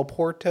El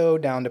Porto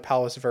down to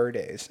Palos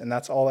Verdes, and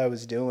that's all I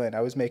was doing. I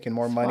was making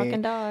more money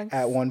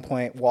at one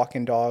point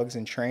walking dogs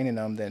and training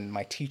them than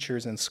my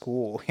teachers in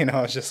school.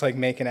 I was just like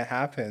making it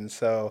happen.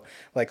 So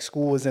like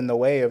school was in the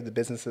way of the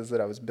businesses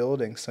that I was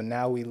building. So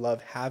now we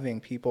love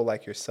having people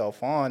like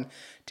yourself on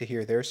to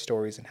hear their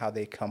stories and how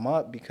they come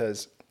up,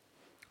 because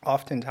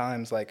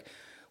oftentimes, like,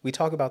 we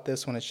talk about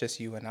this when it's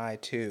just you and I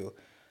too.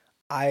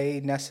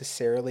 I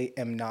necessarily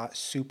am not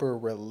super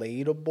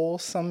relatable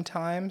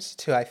sometimes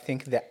to, I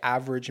think, the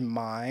average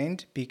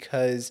mind,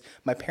 because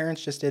my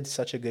parents just did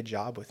such a good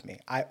job with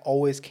me. I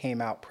always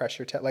came out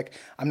pressure like,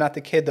 I'm not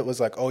the kid that was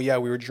like, oh yeah,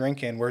 we were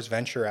drinking, where's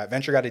Venture at?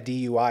 Venture got a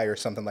DUI or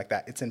something like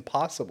that. It's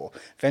impossible.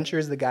 Venture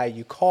is the guy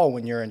you call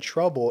when you're in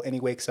trouble, and he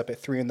wakes up at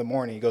 3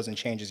 a.m, he goes and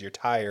changes your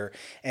tire,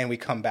 and we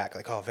come back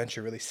like, oh,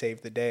 Venture really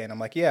saved the day. And I'm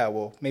like, yeah,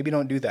 well, maybe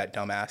don't do that,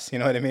 dumbass. You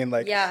know what I mean?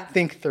 Like,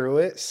 think through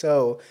it.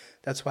 So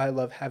that's why I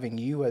love having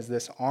you as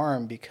this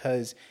arm,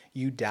 because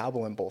you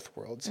dabble in both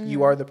worlds.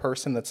 You are the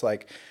person that's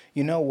like,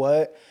 you know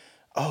what?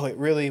 Oh, it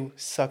really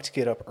sucked to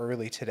get up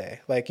early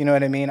today. Like, you know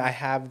what I mean? I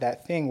have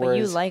that thing where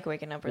you like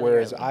waking up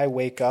early. I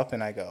wake up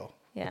and I go,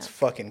 let's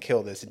fucking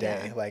kill this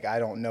day. Yeah. Like, I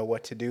don't know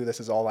what to do. This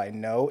is all I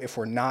know. If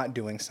we're not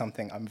doing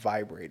something, I'm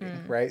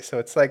vibrating, right? So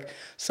it's like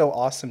so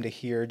awesome to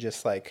hear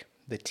just like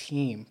the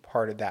team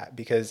part of that,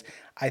 because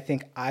I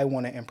think I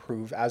want to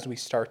improve as we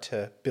start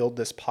to build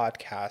this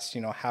podcast,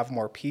 have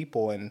more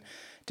people and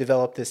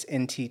develop this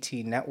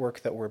NTT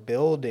network that we're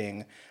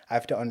building. I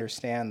have to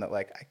understand that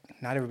like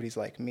not everybody's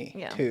like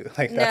me too.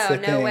 Like that's the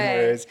thing.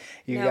 Whereas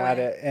you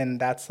gotta, and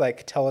that's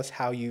like, tell us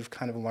how you've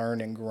kind of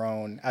learned and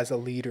grown as a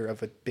leader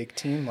of a big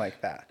team like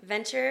that.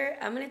 Venture,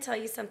 I'm going to tell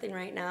you something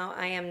right now.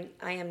 I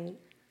am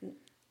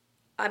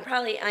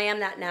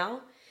that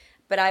now.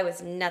 But I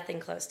was nothing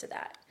close to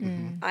that.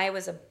 I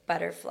was a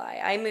butterfly.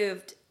 I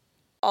moved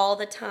all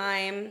the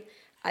time.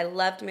 I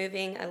loved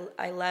moving.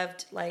 I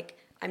loved, like,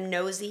 I'm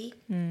nosy.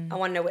 I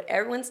want to know what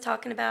everyone's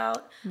talking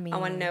about. I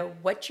want to know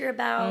what you're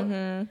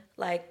about.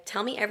 Like,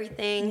 tell me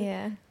everything.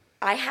 Yeah.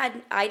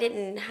 I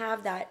didn't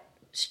have that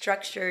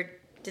structured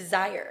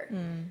desire.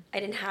 I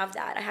didn't have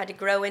that. I had to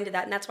grow into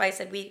that. And that's why I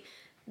said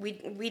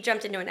we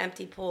jumped into an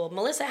empty pool.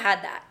 Melissa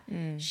had that.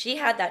 She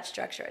had that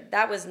structure.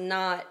 That was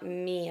not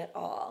me at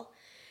all.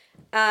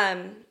 Now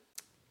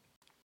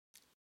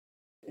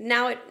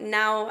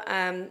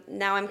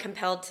I'm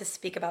compelled to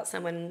speak about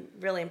someone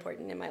really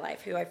important in my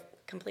life who I've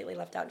completely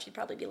left out, and she'd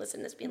probably be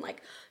listening to this being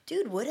like,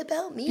 dude, what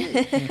about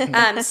me?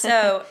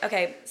 So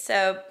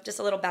just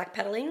a little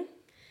backpedaling.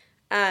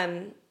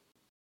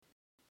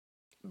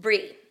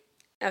 Bree.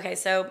 Okay,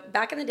 so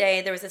back in the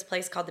day, there was this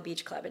place called the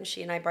Beach Club, and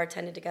she and I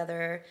bartended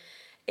together.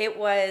 It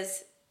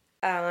was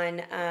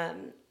on,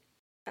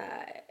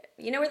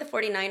 you know where the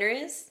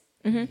 49er is?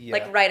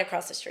 Like right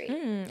across the street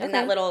in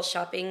that little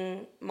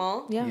shopping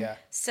mall. Yeah.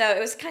 So it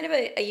was kind of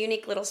a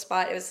unique little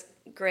spot. It was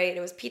great.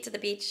 It was Pizza the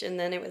Beach, and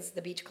then it was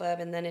the Beach Club,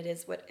 and then it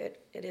is what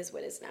it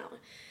is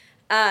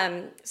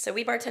now. So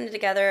we bartended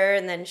together,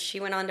 and then she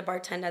went on to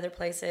bartend other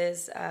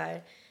places,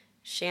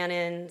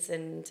 Shannon's,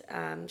 and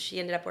she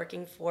ended up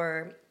working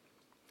for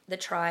the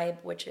Tribe,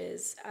 which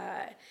is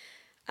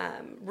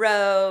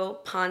Roe,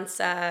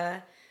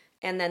 Ponsa.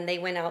 And then they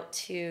went out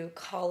to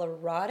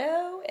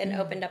Colorado and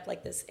opened up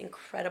like this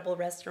incredible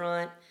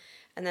restaurant.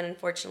 And then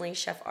unfortunately,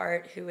 Chef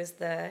Art, who was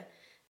the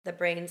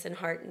brains and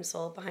heart and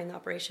soul behind the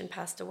operation,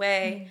 passed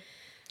away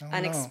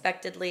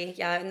unexpectedly. No.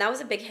 Yeah, and that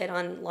was a big hit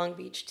on Long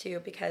Beach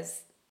too,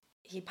 because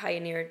he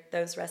pioneered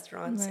those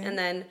restaurants. Right. And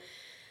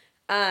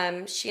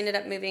then she ended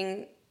up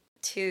moving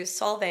to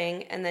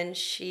Solvang, and then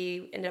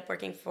she ended up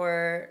working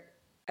for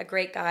a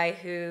great guy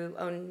who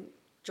owned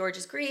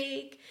George's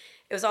Greek.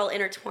 It was all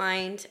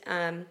intertwined.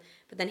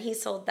 But then he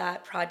sold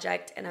that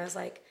project, and I was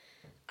like,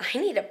 I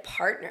need a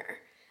partner.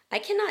 I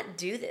cannot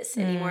do this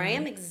anymore. I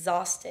am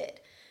exhausted.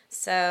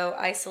 So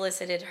I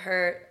solicited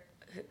her,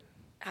 who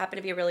happened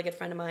to be a really good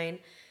friend of mine,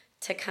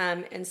 to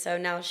come. And so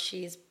now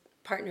she's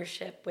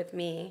partnership with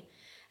me.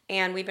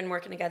 And we've been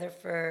working together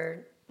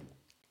for,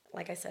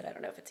 like I said, I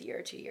don't know if it's a year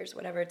or 2 years,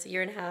 whatever. It's a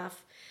year and a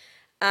half.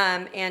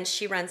 And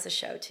she runs the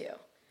show too.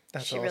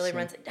 She awesome. Really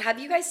runs it. Have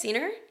you guys seen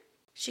her?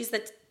 She's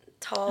the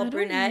tall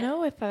brunette. I don't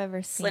know if I've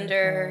ever seen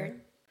slender.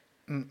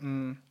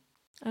 Her.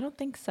 I don't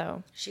think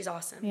so. She's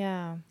awesome.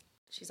 Yeah.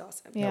 She's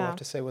awesome. Yeah. We'll have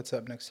to say what's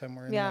up next time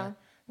we're in there.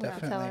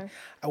 Definitely.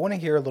 I want to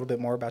hear a little bit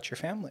more about your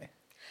family.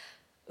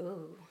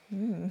 Ooh.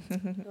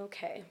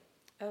 Okay.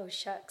 Oh,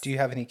 shucks. Do you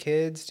have any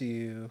kids?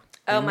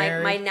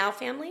 My now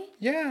family?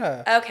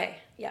 Yeah. Okay.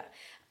 Yeah.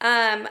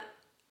 I'm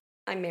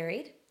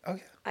married. Oh,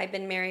 yeah. I've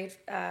been married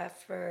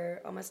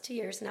for almost 2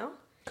 years now.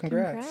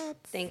 Congrats.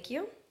 Thank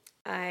you.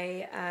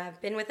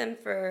 I've been with him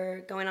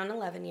for going on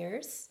 11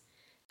 years.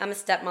 I'm a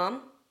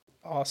stepmom.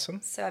 Awesome.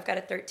 So I've got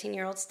a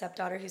 13-year-old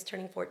stepdaughter who's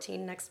turning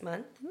 14 next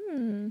month.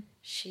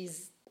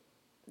 She's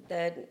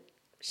the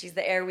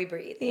air we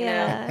breathe. You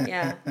know?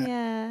 Yeah.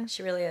 Yeah.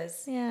 She really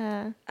is.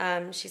 Yeah.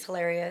 She's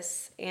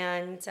hilarious.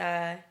 And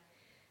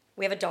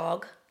we have a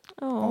dog.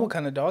 Oh, what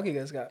kind of dog you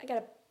guys got? I got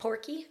a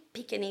Porky,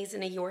 Pekingese,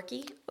 and a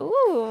Yorkie.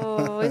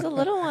 Ooh, he's a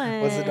little one.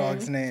 What's the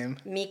dog's name?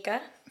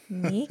 Mika.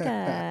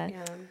 Yeah.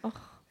 Oh.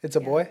 It's a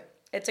boy?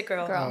 It's a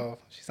girl. Oh,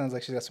 she sounds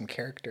like she's got some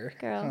character.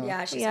 Girl.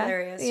 Yeah, she's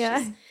hilarious.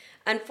 Yeah.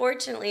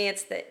 Unfortunately,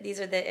 these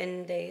are the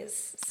end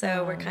days,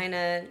 so we're kind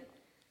of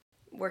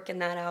working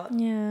that out.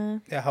 Yeah.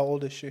 Yeah, how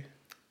old is she?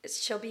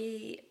 She'll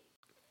be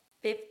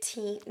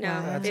 15.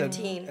 No,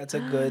 15. That's a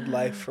good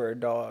life for a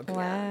dog.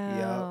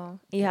 Wow.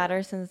 Yep. You had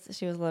her since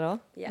she was little?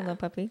 Yeah. A little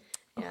puppy?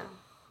 Yeah.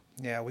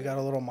 Yeah, we got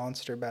a little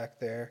monster back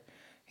there.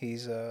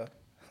 He's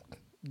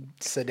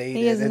sedated.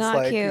 He is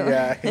not cute.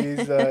 Yeah,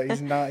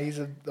 he's not. He's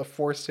a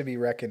force to be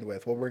reckoned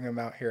with. We'll bring him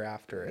out here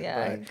after it.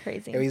 Yeah,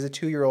 crazy. Yeah, he's a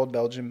 2-year-old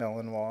Belgian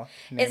Malinois.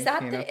 Is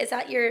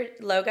that your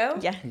logo?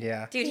 Yeah.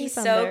 Yeah. Dude, he's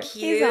so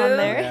cute. He's on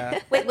there. Yeah.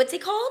 Wait, what's he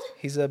called?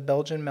 He's a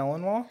Belgian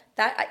Malinois.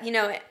 That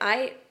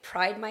I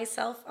pride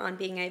myself on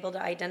being able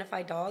to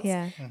identify dogs.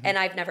 Yeah. And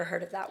I've never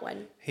heard of that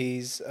one.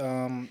 He's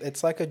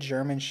it's like a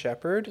German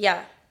Shepherd.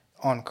 Yeah.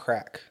 On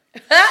crack.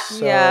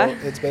 So yeah.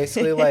 It's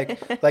basically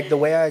like the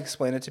way I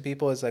explain it to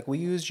people is like we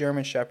use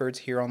German Shepherds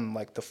here on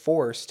like the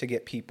force to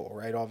get people,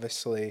 right?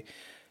 Obviously,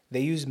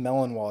 they use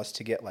Malinois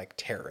to get like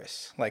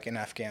terrorists, like in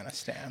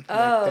Afghanistan.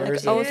 Oh, like,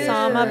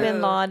 Osama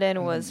bin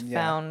Laden was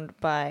found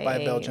by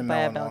a Belgian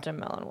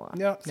Malinois.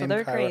 Yeah, so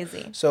they're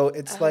crazy. So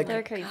it's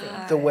they're crazy.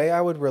 The way I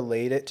would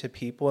relate it to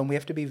people, and we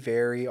have to be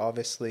very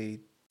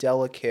obviously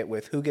delicate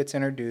with who gets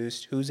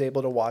introduced, who's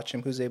able to watch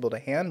him, who's able to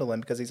handle him,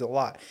 because he's a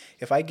lot.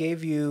 If I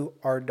gave you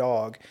our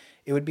dog,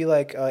 it would be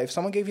like if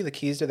someone gave you the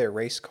keys to their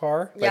race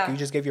car, like you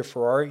just gave your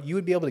Ferrari, you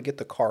would be able to get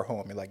the car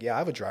home. You're like, yeah, I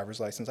have a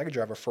driver's license. I could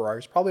drive a Ferrari.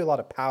 It's probably a lot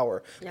of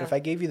power. Yeah. But if I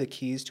gave you the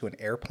keys to an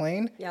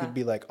airplane, you'd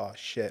be like, oh,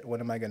 shit,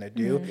 what am I going to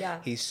do? Mm-hmm. Yeah.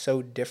 He's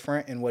so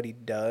different in what he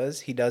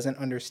does. He doesn't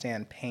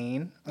understand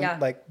pain,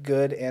 like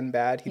good and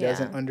bad. He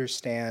doesn't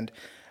understand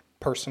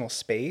personal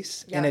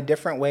space in a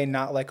different way,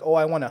 not like, oh,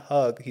 I want a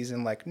hug. He's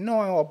in like, no,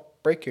 I'll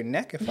break your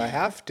neck if I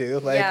have to.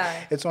 Like,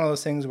 it's one of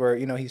those things where,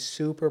 he's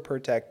super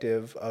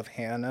protective of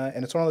Hannah.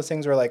 And it's one of those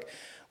things where, like,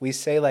 we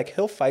say, like,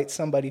 he'll fight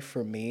somebody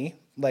for me.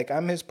 Like,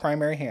 I'm his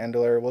primary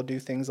handler. We'll do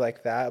things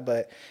like that,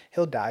 but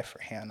he'll die for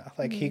Hannah.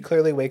 Like, he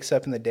clearly wakes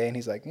up in the day and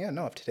he's like, yeah,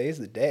 no, if today's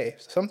the day,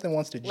 if something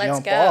wants to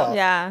jump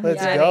off,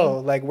 let's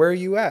go. Like, where are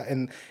you at?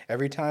 And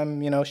every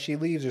time, she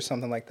leaves or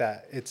something like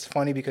that, it's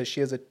funny because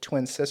she has a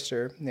twin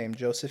sister named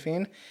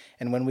Josephine.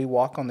 And when we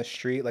walk on the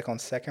street, like on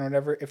 2nd or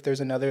whatever, if there's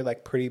another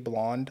like pretty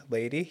blonde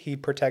lady, he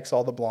protects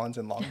all the blondes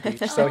in Long Beach.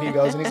 So he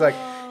goes and he's like,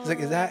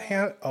 is that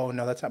Hannah? Oh,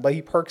 no, that's not. But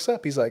he perks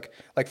up. He's like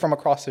from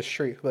across the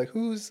street. Like,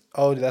 who's?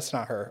 Oh, that's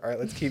not her. All right,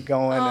 let's keep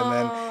going. And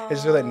then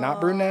it's really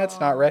not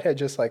brunettes, not redhead,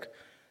 just like,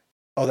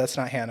 oh, that's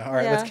not Hannah. All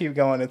right, let's keep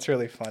going. It's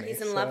really funny.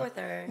 He's in love with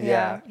her.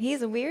 Yeah.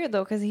 He's weird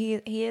though, because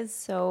he is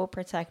so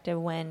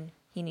protective when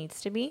he needs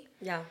to be.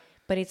 Yeah.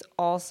 But he's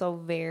also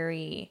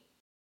very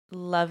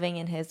loving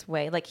in his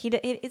way. Like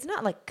it's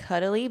not like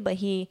cuddly, but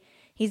he's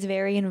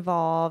very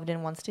involved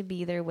and wants to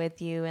be there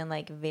with you and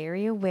like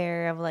very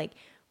aware of like,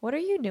 what are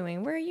you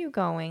doing? Where are you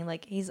going?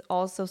 Like he's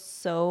also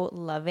so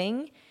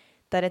loving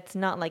that it's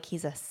not like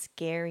he's a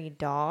scary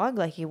dog.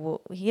 Like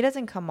he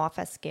doesn't come off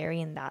as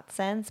scary in that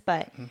sense,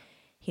 but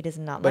he does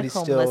not like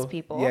homeless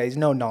people. Yeah, he's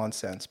no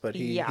nonsense, but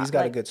he's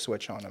got a good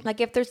switch on him.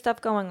 Like if there's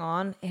stuff going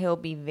on, he'll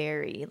be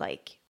very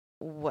like,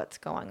 what's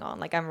going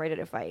on? Like I'm ready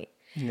to fight.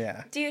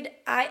 Yeah. Dude,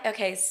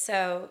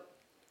 so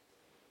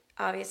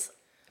obviously,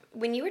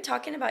 when you were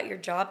talking about your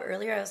job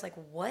earlier, I was like,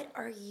 what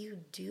are you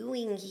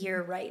doing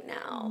here right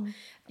now?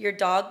 Your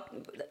dog,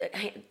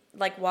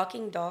 like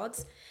walking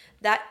dogs,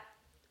 that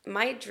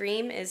my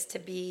dream is to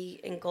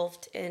be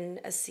engulfed in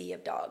a sea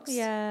of dogs.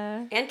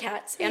 Yeah. And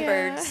cats and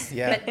birds,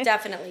 but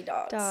definitely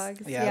dogs.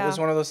 Dogs. Yeah, it was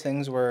one of those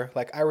things where,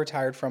 like, I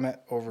retired from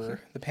it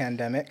over the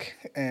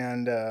pandemic,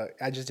 and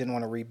I just didn't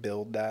want to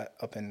rebuild that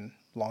up in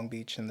Long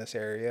Beach in this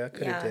area.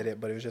 Could have did it,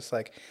 but it was just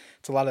like,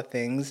 it's a lot of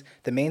things.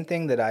 The main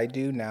thing that I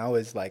do now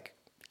is like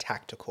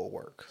tactical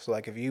work. So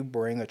like if you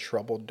bring a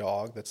troubled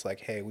dog that's like,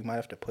 hey, we might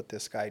have to put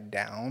this guy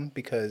down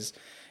because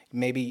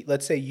maybe,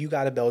 let's say you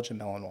got a Belgian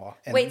Malinois.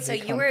 And wait, so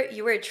you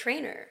were a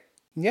trainer?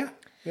 Yeah.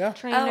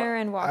 Trainer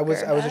and walker.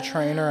 I was a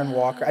trainer and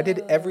walker. I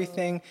did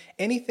anything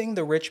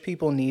the rich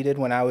people needed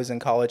when I was in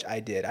college, I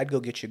did. I'd go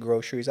get you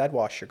groceries. I'd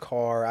wash your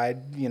car.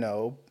 I'd,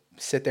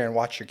 sit there and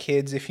watch your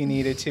kids if you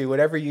needed to.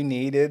 Whatever you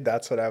needed,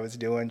 that's what I was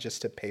doing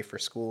just to pay for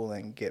school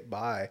and get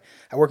by.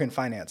 I work in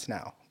finance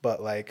now,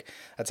 but like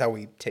that's how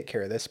we take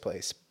care of this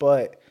place.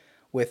 But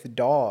with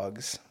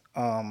dogs,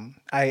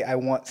 I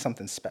want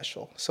something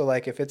special. So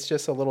like if it's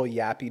just a little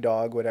yappy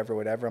dog,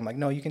 whatever, I'm like,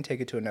 no, you can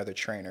take it to another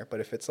trainer. But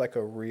if it's like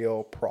a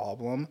real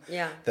problem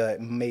that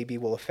maybe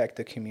will affect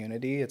the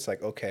community, it's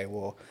like, okay,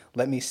 well,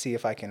 let me see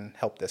if I can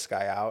help this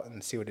guy out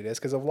and see what it is.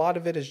 Because a lot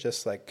of it is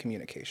just like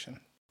communication.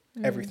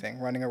 Everything,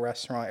 running a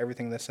restaurant,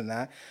 everything, this and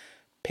that.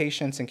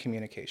 Patience and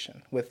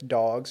communication. With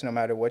dogs, no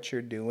matter what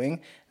you're doing,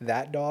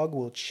 that dog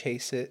will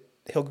chase it.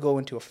 He'll go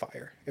into a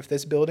fire. If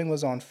this building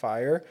was on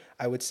fire,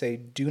 I would say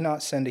do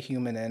not send a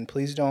human in.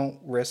 Please don't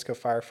risk a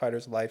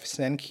firefighter's life.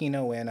 Send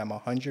Kino in. I'm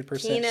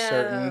 100%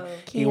 certain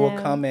he will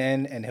come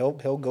in and he'll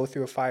go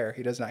through a fire.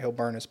 He does not. He'll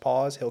burn his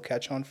paws. He'll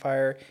catch on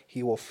fire.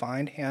 He will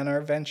find Hanna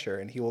or Venture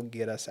and he will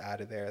get us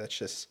out of there. That's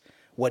just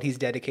what he's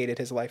dedicated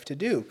his life to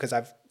do because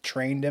I've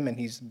trained him and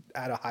he's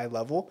at a high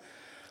level.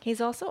 He's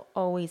also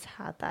always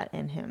had that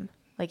in him.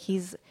 Like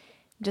he's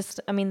just,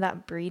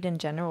 that breed in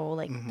general,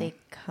 like they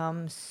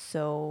come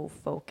so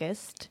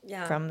focused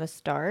from the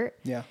start.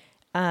 Yeah.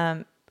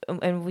 And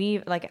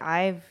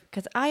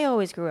because I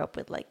always grew up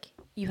with like,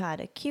 you had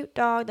a cute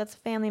dog, that's a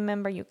family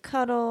member, you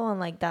cuddle and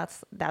like,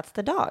 that's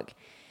the dog.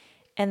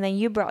 And then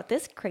you brought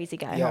this crazy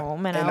guy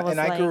home, and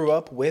I grew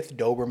up with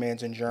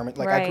Dobermans in Germany.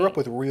 Like I grew up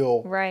with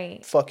real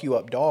fuck you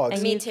up dogs.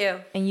 And me too.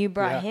 And you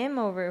brought him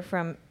over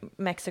from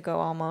Mexico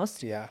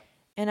almost. Yeah.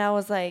 And I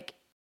was like,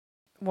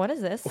 what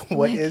is this?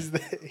 What is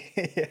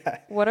this?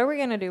 What are we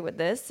gonna do with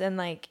this? And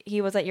like he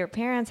was at your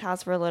parents'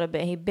 house for a little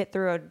bit. He bit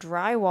through a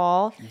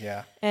drywall.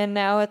 Yeah. And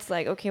now it's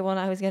like, okay, well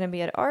now he's gonna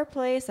be at our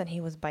place, and he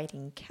was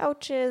biting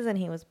couches and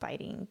he was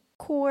biting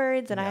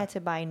cords, and I had to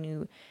buy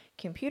new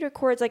computer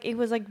cords. Like it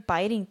was like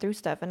biting through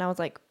stuff, and I was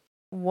like,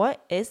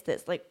 what is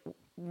this? Like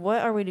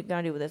what are we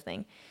gonna do with this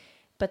thing?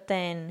 But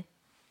then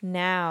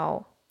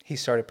now he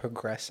started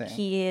progressing.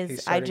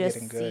 I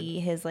just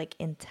see his like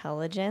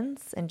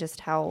intelligence and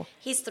just how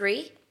he's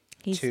 3.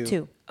 He's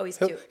 2. Oh, he's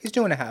 2. He's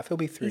 2.5. He'll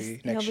be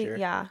 3 next year.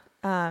 Yeah.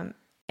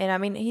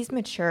 And he's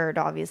matured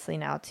obviously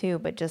now too,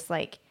 but just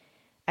like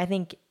I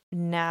think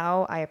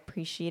now I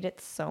appreciate it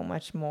so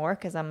much more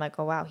because I'm like,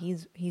 oh wow,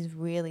 he's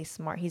really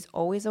smart. He's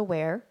always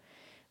aware.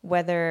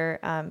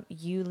 Whether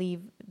you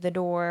leave the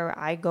door,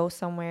 I go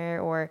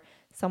somewhere, or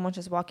someone's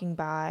just walking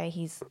by,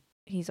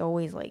 he's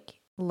always like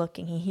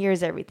looking. He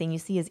hears everything. You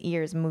see his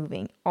ears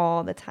moving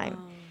all the time.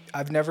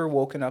 I've never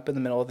woken up in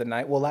the middle of the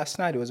night. Well, last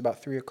night it was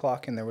about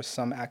 3:00 and there was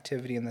some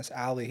activity in this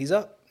alley. He's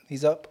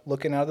up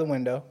looking out of the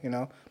window,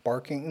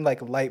 barking,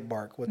 like light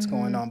bark, what's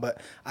going on.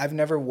 But I've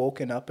never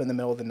woken up in the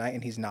middle of the night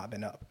and he's not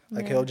been up.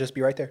 Like he'll just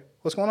be right there.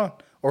 What's going on?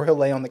 Or he'll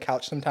lay on the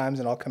couch sometimes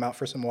and I'll come out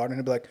for some water and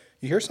he'll be like,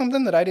 you hear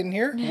something that I didn't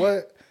hear?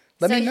 What?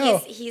 Let me know.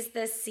 He's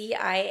the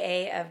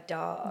CIA of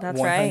dogs. That's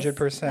 100%.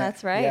 100%.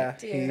 That's right. Yeah,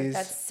 dude,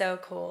 that's so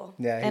cool.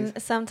 Yeah.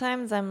 And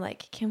sometimes I'm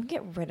like, can we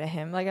get rid of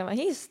him? Like, I'm like,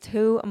 he's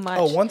too much.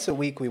 Oh, once a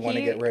week we want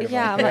to get rid of him.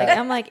 Yeah,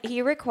 I'm like,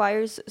 he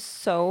requires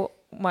so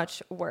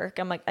much work.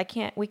 I'm like,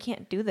 we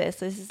can't do this.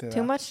 This is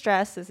too much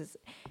stress.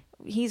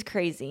 He's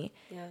crazy.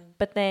 Yeah.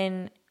 But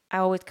then I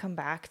always come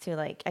back to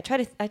like,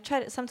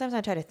 sometimes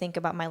I try to think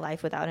about my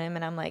life without him,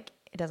 and I'm like,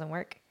 it doesn't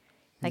work.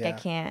 Like I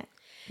can't.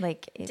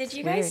 Like, did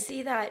you guys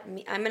see that?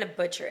 I'm gonna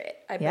butcher it.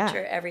 I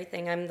butcher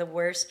everything. I'm the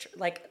worst.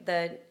 Like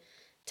the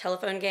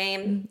telephone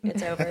game,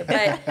 it's over.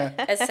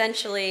 But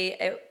essentially,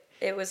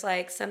 it was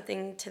like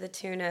something to the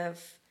tune of,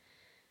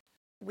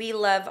 we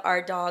love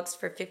our dogs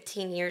for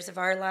 15 years of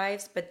our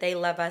lives, but they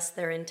love us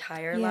their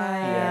entire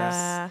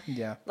lives. Yes.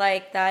 Yeah.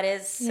 Like that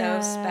is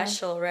so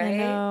special, right? I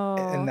know.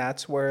 And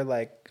that's where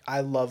like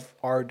I love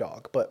our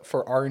dog, but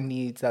for our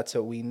needs, that's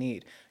what we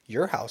need.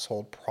 Your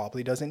household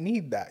probably doesn't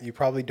need that. You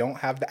probably don't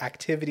have the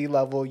activity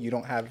level. You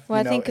don't have,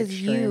 I think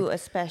because you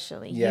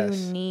especially, you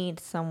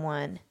need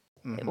someone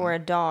or a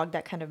dog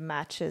that kind of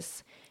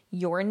matches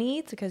your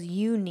needs, because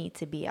you need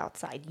to be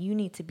outside. You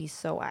need to be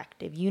so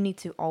active. You need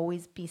to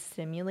always be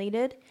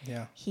stimulated.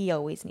 Yeah. He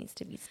always needs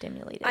to be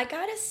stimulated. I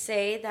gotta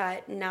say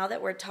that now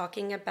that we're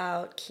talking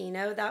about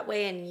Kino that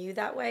way and you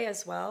that way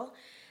as well,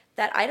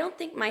 that I don't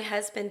think my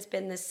husband's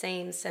been the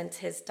same since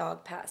his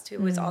dog passed, who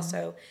was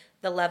also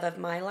the love of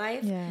my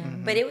life. Yeah.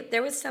 But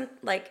there was some,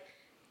 like,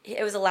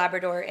 it was a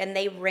Labrador, and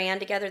they ran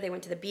together. They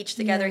went to the beach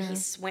together. Yeah.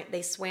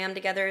 They swam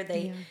together.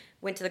 They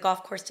went to the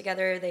golf course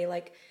together. They,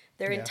 like,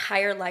 their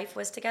entire life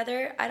was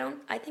together.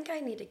 I think I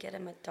need to get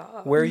him a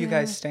dog. Where are you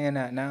guys staying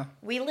at now?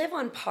 We live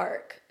on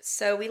Park,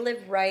 so we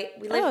live right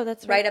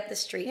that's right up the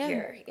street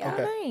here. Yeah.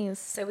 Okay. Oh, nice.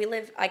 So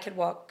I could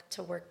walk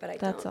to work, but I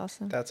don't. That's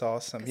awesome. That's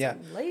awesome. Yeah.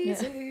 I'm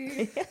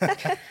lazy.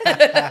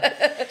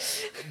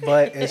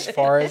 But as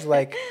far as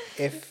like,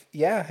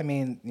 I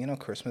mean, you know,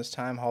 Christmas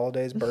time,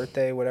 holidays,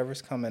 birthday,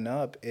 whatever's coming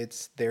up,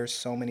 there's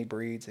so many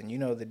breeds and you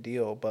know the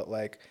deal. But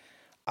like,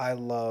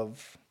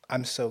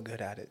 I'm so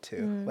good at it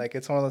too. Like,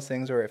 it's one of those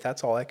things where if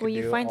that's all I could do, Well,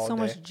 you find all so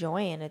day, much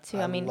joy in it too.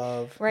 I mean,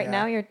 right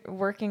now you're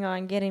working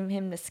on getting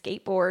him to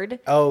skateboard.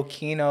 Oh,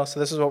 Kino.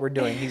 So this is what we're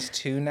doing. He's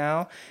 2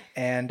 now,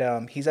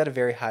 and he's at a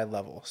very high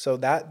level. So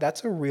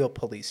that's a real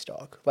police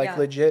dog. Like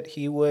legit,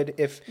 he would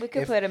we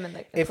could put him in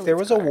the if there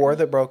was a war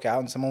that broke out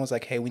and someone was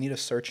like, "Hey, we need a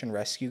search and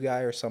rescue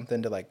guy or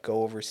something to like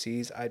go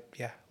overseas,"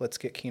 let's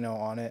get Kino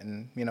on it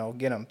and you know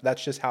get him.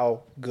 That's just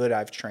how good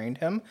I've trained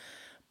him.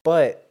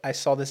 But I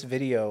saw this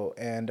video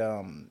and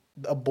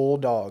a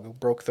bulldog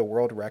broke the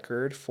world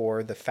record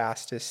for the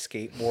fastest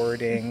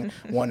skateboarding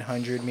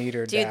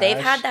 100-meter dash. Dude,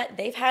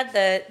 they've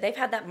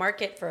had that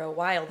market for a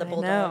while, the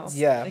bulldogs.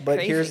 Yeah,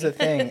 but here's the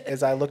thing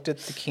is I looked at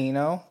the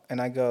Kino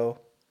and I go,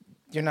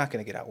 you're not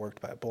going to get outworked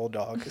by a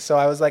bulldog. So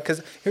I was like,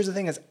 because here's the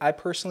thing is I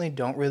personally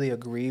don't really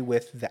agree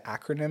with the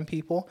acronym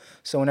people.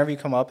 So whenever you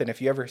come up and if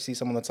you ever see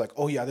someone that's like,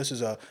 oh yeah, this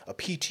is a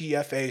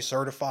PTFA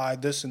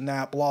certified, this and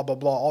that, blah, blah,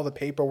 blah, all the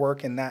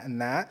paperwork and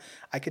that,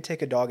 I could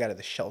take a dog out of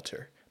the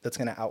shelter that's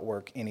going to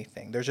outwork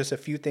anything. There's just a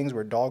few things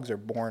where dogs are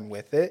born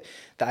with it.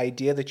 The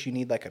idea that you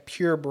need like a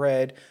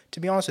purebred, to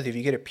be honest with you, if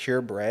you get a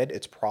purebred,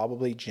 it's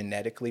probably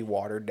genetically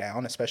watered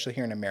down, especially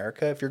here in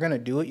America. If you're going to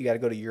do it, you got to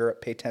go to Europe,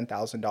 pay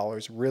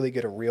 $10,000, really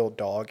get a real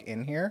dog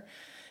in here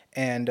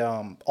and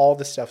all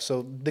the stuff.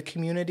 So the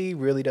community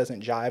really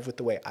doesn't jive with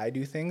the way I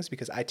do things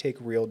because I take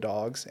real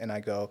dogs and I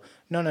go,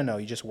 no,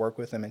 you just work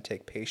with them and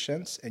take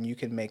patience and you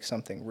can make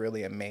something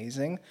really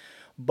amazing.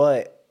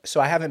 But so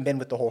I haven't been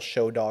with the whole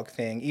show dog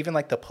thing, even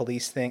like the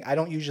police thing. I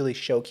don't usually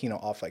show Kino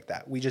off like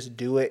that. We just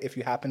do it. If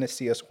you happen to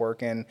see us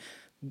working,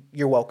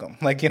 you're welcome.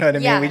 Like, you know what I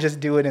mean? We just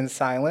do it in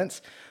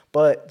silence.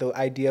 But the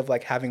idea of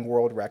like having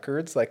world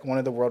records, like one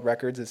of the world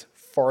records is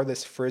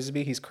farthest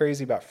frisbee. He's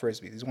crazy about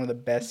frisbee. He's one of the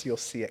best you'll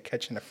see at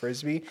catching a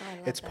frisbee.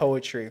 It's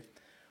poetry.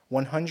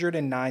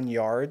 109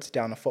 yards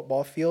down a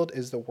football field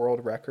is the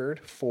world record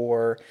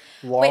for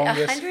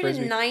longest frisbee.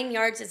 109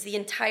 yards is the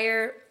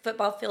entire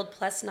football field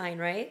plus 9,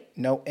 right?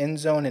 No, end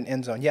zone and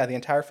end zone. Yeah, the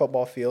entire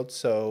football field.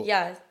 So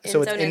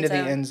so it's into the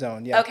end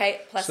zone. Yeah. Okay,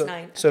 plus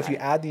 9. So if you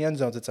add the end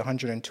zones, it's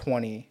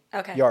 120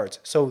 yards.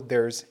 So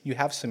you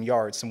have some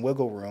yards, some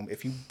wiggle room.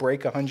 If you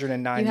break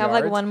 109 yards. You have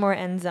like one more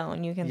end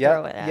zone you can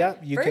throw it at.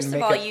 Yeah, First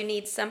of all, you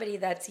need somebody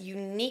that's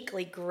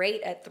uniquely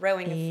great at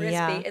throwing a frisbee.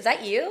 Yeah. Is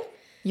that you?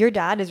 Your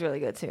dad is really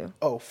good too.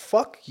 Oh,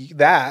 fuck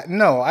that.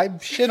 No, I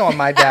shit on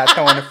my dad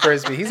throwing a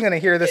frisbee. He's going to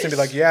hear this and be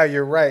like, yeah,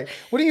 you're right.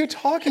 What are you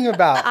talking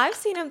about? I've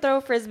seen him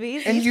throw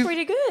frisbees. He's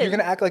pretty good. You're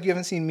going to act like you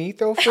haven't seen me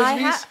throw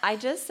frisbees? I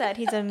just said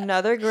he's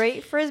another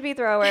great frisbee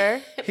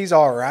thrower. He's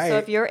all right. So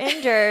if you're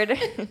injured,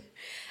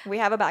 we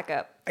have a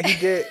backup. He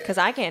did. Because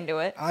I can't do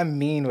it. I'm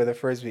mean with a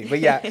frisbee. But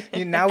yeah,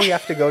 now we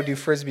have to go do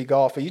frisbee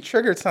golf. But you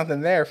triggered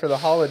something there for the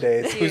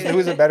holidays.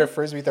 Who's a better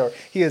frisbee thrower?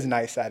 He is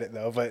nice at it,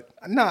 though. But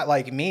not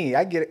like me.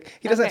 I get it.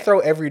 He doesn't throw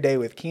every day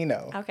with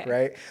Kino.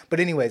 Right? But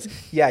anyways,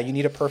 yeah, you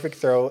need a perfect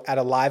throw at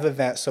a live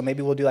event. So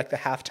maybe we'll do like the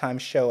halftime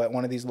show at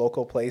one of these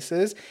local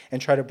places and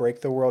try to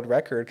break the world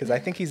record. Because I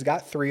think he's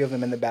got 3 of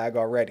them in the bag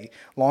already.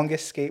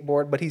 Longest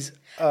skateboard. But he's...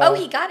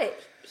 he got it.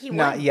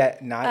 Not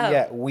yet.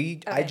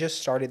 I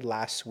just started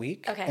last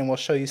week, and we'll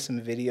show you some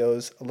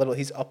videos.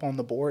 He's up on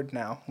the board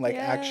now,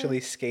 actually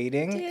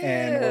skating,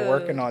 and we're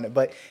working on it.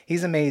 But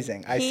he's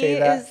amazing.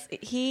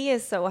 He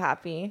is so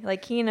happy.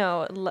 Like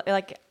Kino,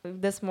 like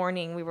this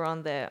morning we were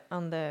on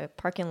the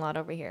parking lot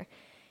over here.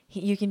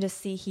 You can just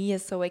see he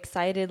is so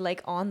excited,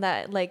 like on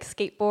that like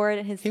skateboard,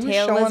 and his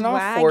tail was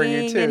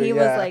wagging, and he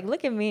was like,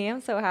 "Look at me, I'm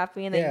so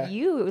happy," and then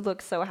you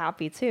look so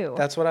happy too.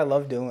 That's what I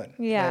love doing.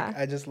 Yeah, like,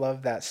 I just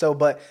love that. So,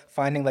 but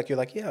finding like you're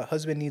like, yeah,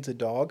 husband needs a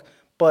dog,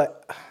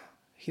 but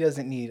he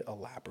doesn't need a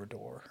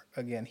Labrador.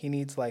 Again, he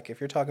needs like if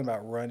you're talking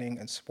about running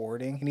and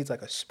sporting, he needs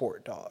like a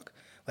sport dog.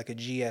 Like a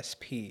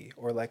GSP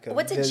or like a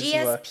What's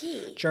Vizsla, a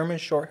GSP? German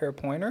short hair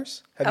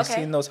pointers. Have you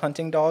seen those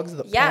hunting dogs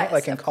that point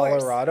like in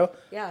Colorado? Course.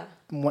 Yeah.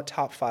 What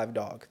top 5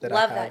 dog that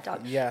Love I have. that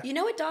dog. Yeah. You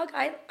know what dog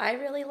I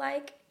really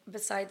like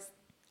besides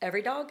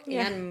every dog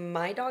and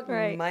my dog,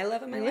 my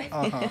love of my life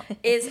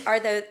are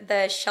the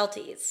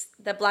Shelties,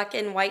 the black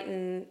and white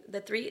and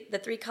the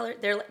three color.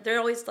 They're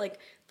always like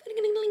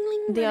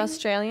the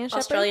Australian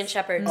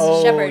Shepherds.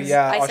 Oh, Shepherds.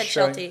 yeah. I said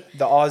Sheltie.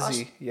 The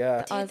Aussie.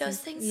 Yeah. Dude, those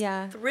things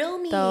thrill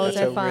me. Those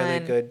That's are fun. Really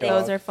good dog.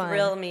 Those are fun.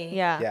 Thrill me.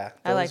 Yeah.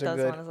 I like those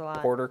ones a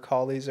lot. Border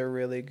Collies are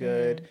really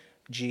good.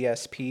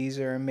 GSPs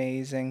are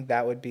amazing.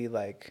 That would be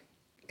like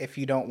if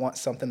you don't want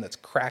something that's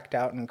cracked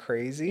out and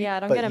crazy,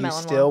 don't but get a you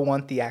Malinois. still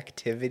want the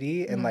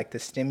activity and like the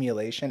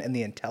stimulation and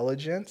the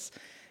intelligence,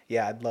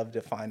 yeah, I'd love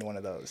to find one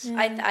of those.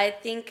 Yeah. I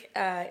think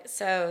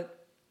so.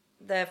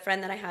 The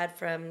friend that I had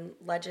from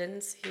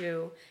Legends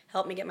who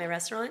helped me get my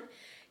restaurant,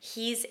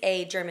 he's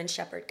a German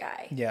Shepherd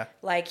guy. Yeah.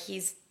 Like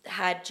he's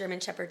had German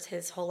Shepherds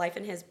his whole life,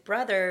 and his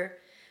brother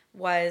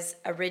was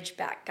a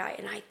Ridgeback guy,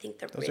 and I think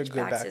the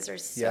Ridgebacks are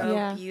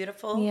so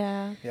beautiful.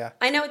 Yeah. Yeah.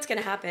 I know it's going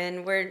to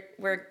happen.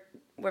 We're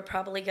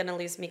probably going to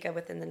lose Mika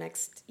within the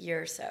next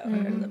year or so,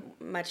 or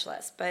much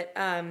less. But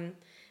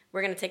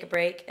we're going to take a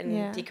break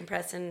and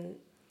decompress and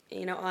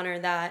honor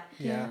that.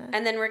 Yeah.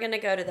 And then we're going to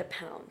go to the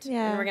pound.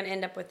 Yeah. And we're going to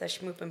end up with a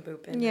schmoop and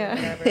boop and Yeah.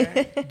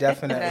 whatever.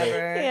 Definitely.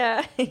 Whatever.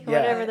 Yeah.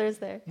 Whatever there's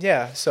there.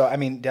 Yeah. So, I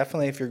mean,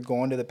 definitely if you're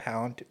going to the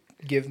pound,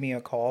 give me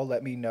a call,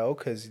 let me know,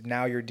 because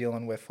now you're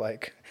dealing with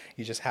like,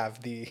 you just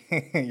have the,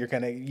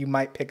 you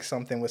might pick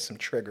something with some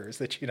triggers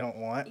that you don't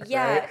want.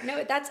 Yeah. Right?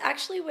 No, that's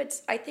actually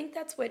I think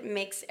that's what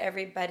makes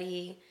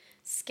everybody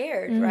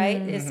scared, right?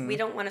 Is we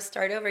don't want to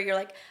start over. You're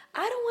like,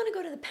 I don't want to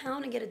go to the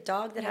pound and get a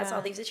dog that has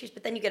all these issues,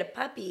 but then you get a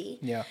puppy,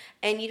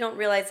 and you don't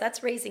realize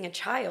that's raising a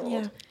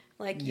child.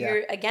 Like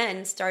you're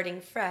again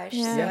starting fresh.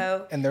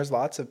 So and there's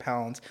lots of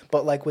pounds,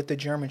 but like with the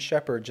German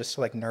Shepherd, just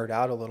to like nerd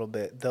out a little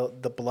bit, the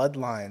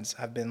bloodlines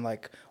have been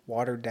like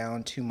watered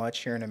down too much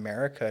here in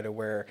America to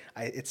where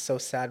it's so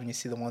sad when you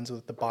see the ones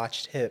with the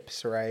botched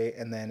hips, right?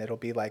 And then it'll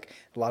be like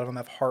a lot of them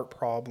have heart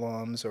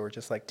problems or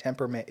just like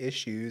temperament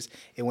issues.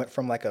 It went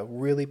from like a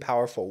really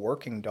powerful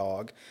working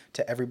dog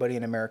to everybody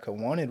in America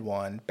wanted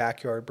one,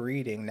 backyard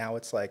breeding. Now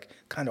it's like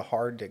kind of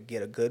hard to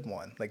get a good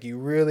one. Like you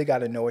really got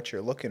to know what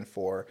you're looking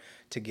for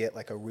to get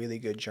like a really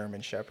good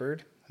German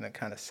Shepherd, and it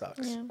kind of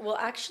sucks. Yeah. Well,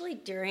 actually,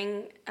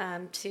 during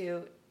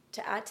to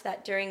add to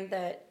that, during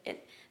the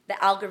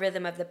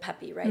algorithm of the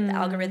puppy, right? The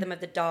algorithm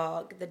of the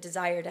dog, the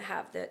desire to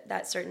have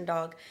that certain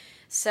dog.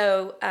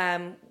 So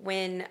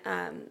when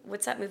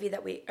what's that movie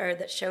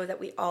that show that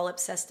we all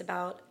obsessed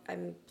about?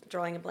 I'm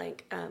drawing a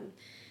blank.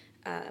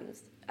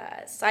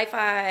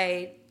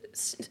 Sci-fi,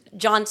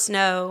 Jon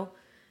Snow.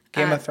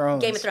 Game of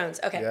Thrones. Game of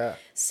Thrones. Okay. Yeah.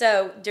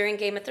 So during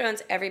Game of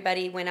Thrones,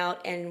 everybody went out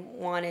and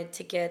wanted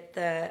to get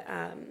the.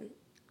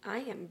 I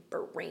am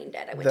brain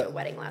dead. I went to a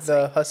wedding last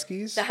night. The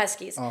Huskies? The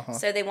Huskies.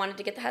 So they wanted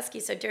to get the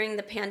Huskies. So during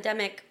the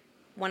pandemic,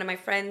 one of my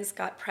friends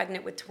got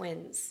pregnant with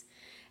twins,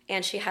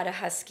 and she had a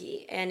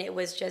Husky, and it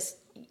was just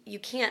you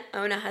can't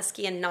own a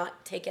Husky and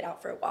not take it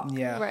out for a walk.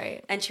 Yeah.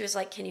 Right. And she was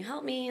like, "Can you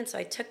help me?" And so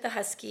I took the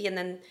Husky, and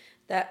then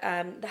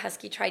the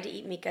Husky tried to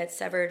eat Mika. It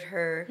severed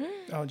her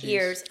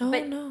ears. Oh,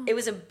 but no. it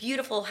was a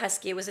beautiful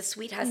Husky. It was a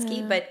sweet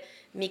Husky, but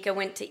Mika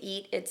went to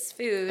eat its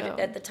food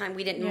at the time.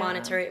 We didn't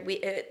monitor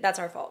it. That's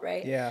our fault,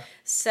 right? Yeah.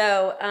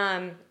 So,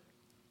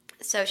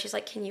 so she's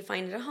like, "Can you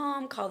find it a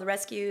home? Call the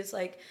rescues.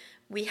 Like,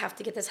 we have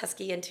to get this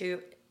Husky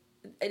into."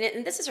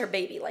 And this is her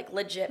baby, like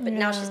legit. But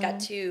now she's got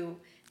two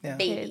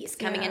babies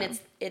coming in.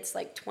 It's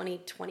like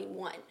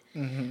 2021.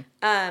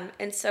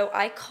 And so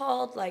I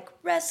called like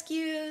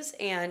rescues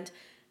and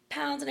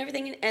pounds and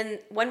everything. And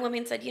one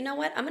woman said, "You know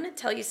what? I'm going to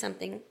tell you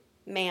something,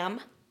 ma'am.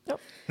 You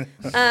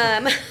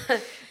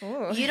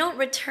don't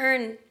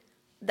return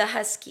the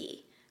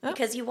Husky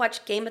because you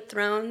watched Game of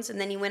Thrones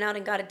and then you went out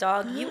and got a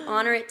dog. You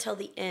honor it till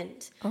the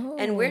end.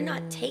 And we're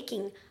not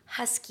taking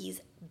Huskies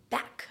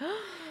back."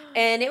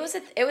 And it was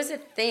a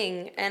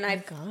thing. And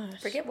I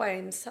forget why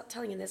I'm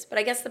telling you this, but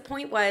I guess the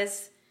point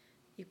was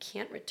you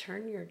can't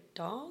return your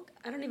dog.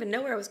 I don't even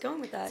know where I was going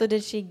with that. So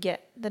did she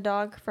get the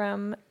dog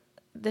from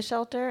the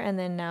shelter and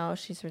then now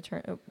she's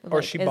returned? Like,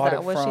 or she bought it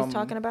from... Is that what she's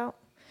talking about?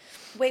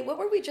 Wait, what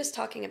were we just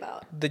talking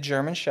about? The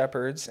German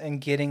Shepherds and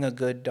getting a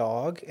good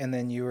dog. And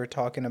then you were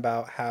talking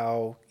about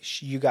how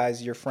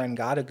your friend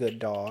got a good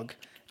dog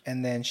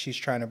and then she's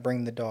trying to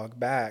bring the dog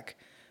back.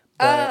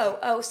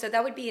 But... So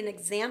that would be an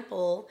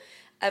example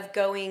of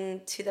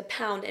going to the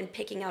pound and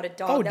picking out a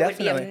dog. That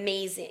definitely. would be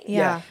amazing.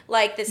 Yeah.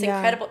 Like this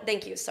incredible,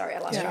 thank you, sorry, I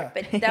lost track.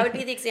 But that would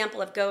be the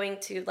example of going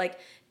to like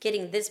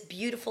getting this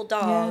beautiful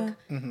dog.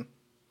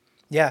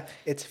 Yeah,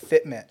 it's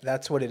fitment.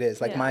 That's what it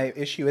is. Like my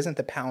issue isn't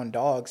the pound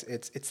dogs,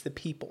 it's the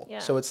people. Yeah.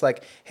 So it's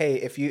like,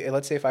 hey,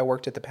 let's say if I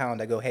worked at the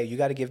pound, I go, hey, you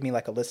got to give me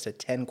like a list of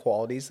 10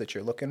 qualities that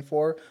you're looking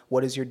for.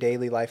 What does your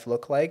daily life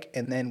look like?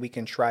 And then we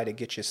can try to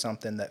get you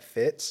something that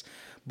fits.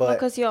 But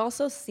because you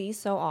also see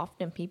so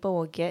often people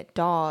will get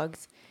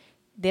dogs,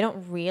 they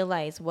don't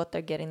realize what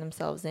they're getting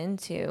themselves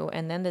into,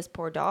 and then this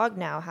poor dog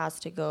now has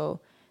to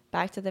go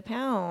back to the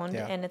pound,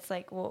 and it's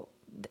like, well,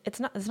 it's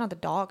not the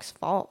dog's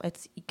fault.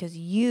 It's because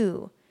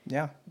you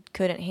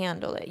couldn't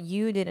handle it.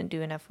 You didn't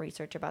do enough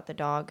research about the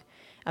dog.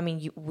 I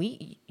mean,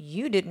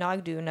 you did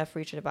not do enough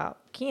research about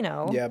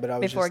Kino but I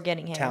was before just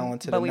getting him.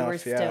 talented but we enough, were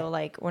still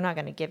like, we're not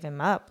going to give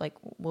him up. Like,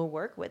 we'll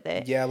work with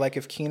it. Yeah, like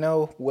if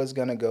Kino was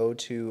going to go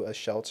to a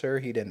shelter,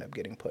 he'd end up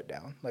getting put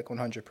down, like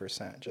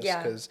 100%. Just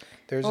because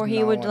there's or he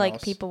no would one like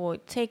else. people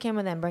would take him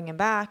and then bring him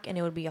back, and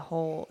it would be a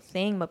whole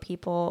thing. But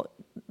people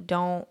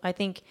don't. I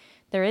think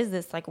there is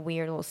this like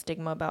weird little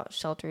stigma about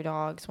shelter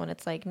dogs when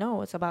it's like,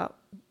 no, it's about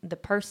the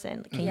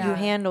person. Can you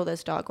handle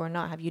this dog or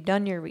not? Have you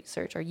done your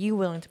research? Are you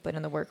willing to put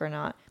in the work or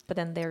not? But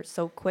then they're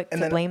so quick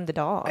to blame the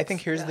dog. I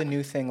think here's the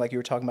new thing, like you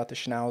were talking about the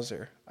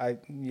Schnauzer.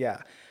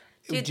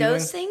 Dude,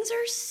 those things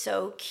are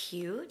so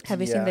cute. Have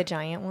you seen the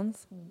giant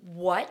ones?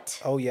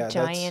 What? Oh, yeah.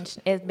 Giant.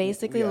 It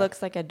basically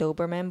looks like a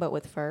Doberman, but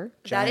with fur.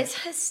 That is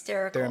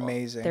hysterical. They're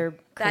amazing. They're crazy.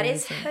 That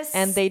is hysterical.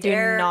 And they do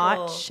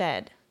not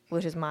shed,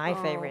 which is my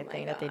favorite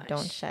thing, that they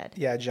don't shed.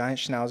 Yeah, giant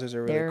Schnauzers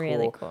are really They're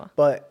really cool.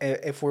 But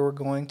if we were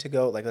going to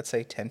go, like, let's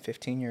say 10,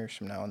 15 years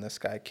from now, and this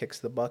guy kicks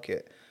the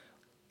bucket,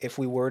 if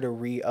we were to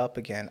re-up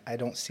again, I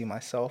don't see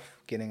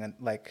myself getting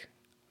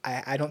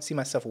I don't see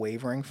myself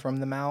wavering from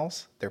the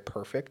Mals. They're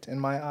perfect in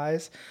my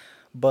eyes.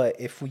 But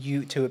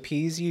to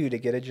appease you to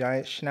get a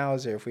giant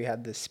Schnauzer, if we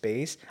had the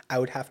space, I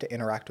would have to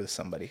interact with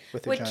somebody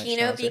with a giant Schnauzer. Would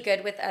Kino be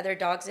good with other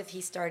dogs if he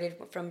started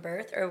from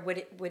birth, or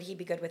would he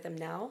be good with them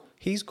now?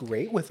 He's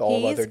great with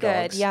all other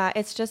dogs. He's good. Yeah,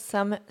 it's just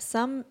some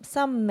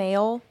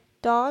male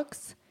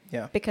dogs.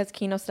 Yeah. Because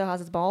Kino still has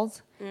his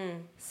balls.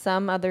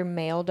 Some other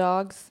male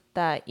dogs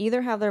that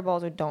either have their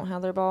balls or don't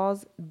have their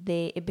balls,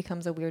 it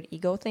becomes a weird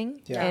ego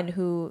thing. Yeah. And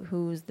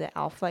who's the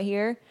alpha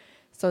here?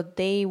 So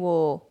they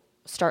will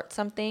start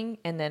something,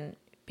 and then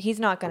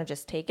he's not going to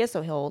just take it,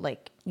 so he'll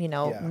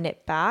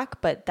nip back,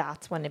 but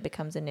that's when it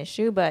becomes an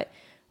issue. But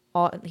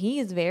he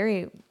is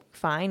very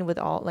fine with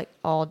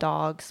all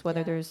dogs,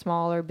 whether they're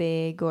small or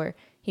big, or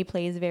he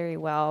plays very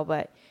well.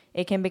 But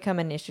it can become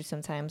an issue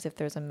sometimes if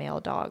there's a male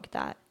dog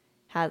that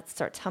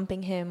starts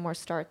humping him or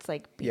starts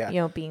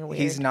being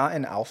weird. He's not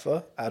an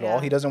alpha at all.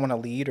 He doesn't want to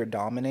lead or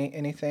dominate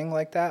anything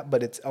like that.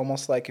 But it's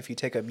almost like if you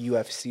take a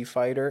UFC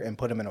fighter and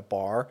put him in a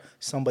bar,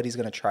 somebody's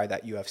going to try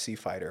that UFC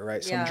fighter,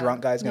 right? Some drunk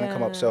guy's going to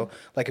come up. So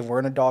like if we're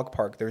in a dog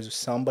park, there's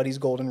somebody's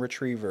golden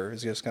retriever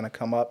is just going to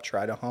come up,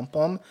 try to hump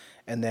him.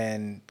 And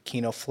then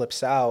Kino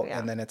flips out,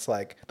 and then it's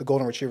like the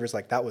golden retriever's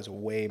like, that was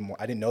way more.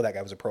 I didn't know that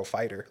guy was a pro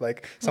fighter.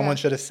 Like someone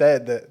should have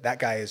said that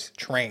guy is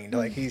trained.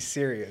 Like he's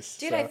serious.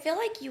 Dude, I feel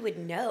like you would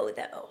know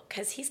though,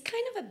 because he's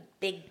kind of a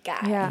big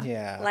guy.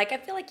 Yeah. Like I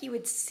feel like you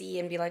would see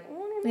and be like, oh,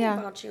 I don't know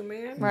about you,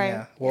 man. Right.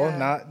 Yeah.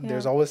 Well,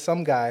 there's always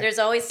some guy. There's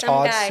always some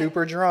Todd's guy.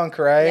 super drunk,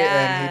 right?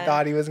 And he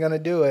thought he was gonna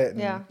do it.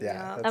 And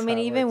I mean,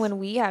 even when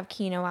we have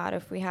Kino out,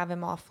 if we have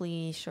him off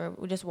leash or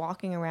we're just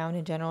walking around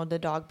in general, the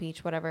dog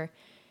beach, whatever.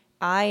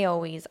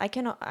 I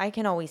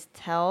can always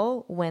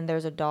tell when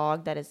there's a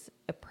dog that is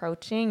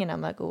approaching, and I'm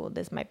like, oh,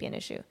 this might be an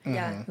issue.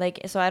 Yeah.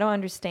 Like, so I don't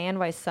understand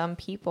why some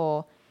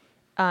people,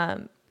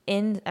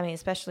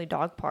 especially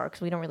dog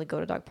parks. We don't really go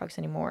to dog parks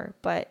anymore,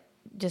 but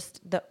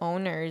just the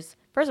owners.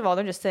 First of all,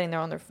 they're just sitting there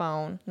on their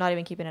phone, not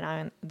even keeping an eye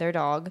on their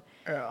dog.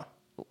 Yeah.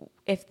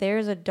 If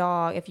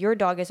your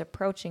dog is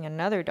approaching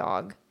another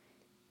dog,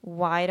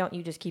 why don't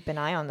you just keep an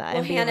eye on that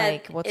and be Hannah,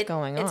 like, what's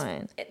going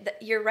on?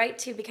 You're right,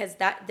 too, because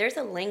there's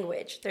a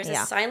language. There's a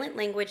silent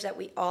language that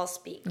we all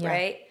speak,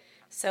 right?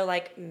 So,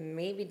 like,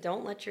 maybe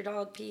don't let your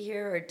dog pee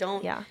here, or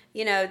don't,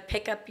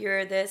 pick up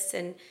your this,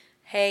 and,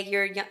 hey,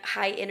 your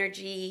high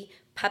energy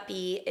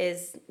puppy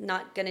is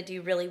not going to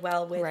do really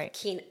well with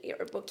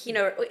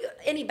Kino or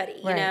anybody,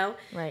 you know?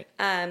 Right.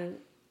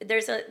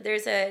 There's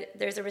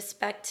a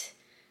respect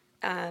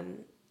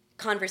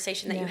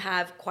conversation that you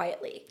have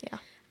quietly. Yeah.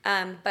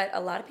 But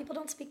a lot of people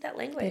don't speak that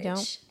language.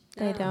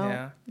 They don't.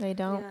 Yeah. They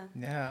don't.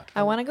 Yeah.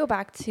 I want to go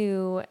back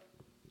to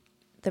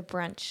the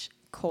brunch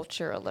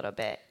culture a little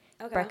bit.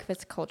 Okay.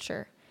 Breakfast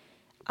culture.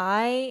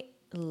 I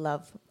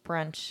love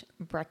brunch,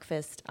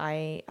 breakfast.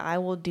 I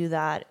will do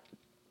that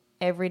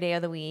every day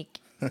of the week.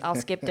 I'll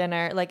skip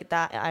dinner like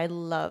that. I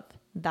love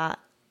that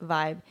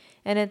vibe.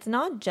 And it's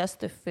not just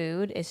the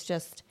food. It's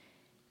just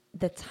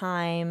the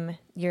time.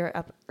 You're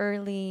up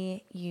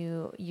early,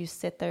 you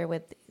sit there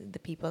with the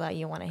people that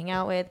you want to hang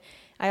out with.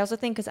 I also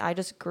think because I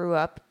just grew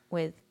up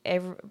with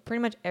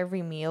pretty much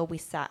every meal we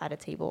sat at a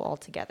table all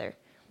together.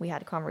 We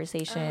had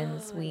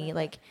conversations.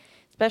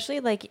 Especially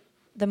like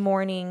the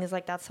mornings,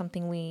 like that's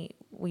something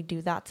we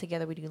do that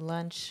together. We do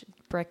lunch,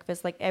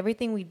 breakfast, like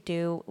everything we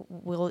do,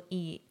 we'll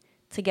eat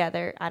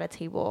together at a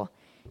table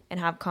and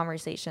have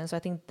conversations. So I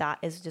think that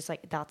is just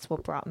like, that's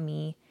what brought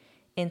me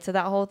into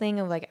that whole thing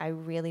of like, I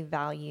really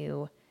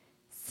value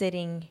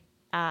sitting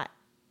at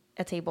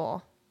a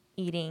table,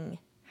 eating,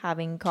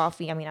 having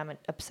coffee. I mean, I'm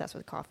obsessed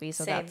with coffee,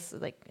 so that's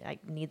like, I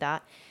need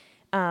that.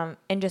 And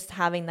just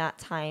having that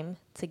time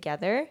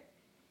together.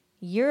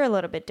 You're a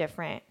little bit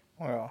different.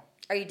 Well,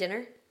 are you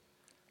dinner?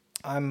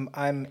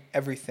 I'm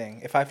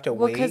everything. If I have to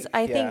wait, because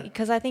I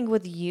think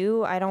with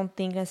you, I don't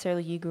think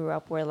necessarily you grew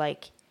up where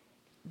like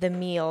the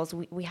meals,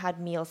 we had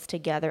meals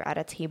together at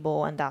a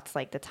table, and that's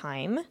like the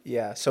time.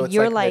 Yeah, so it's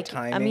you're like the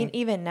timing. I mean,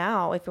 even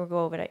now, if we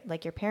go over to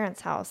like your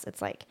parents' house,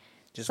 it's like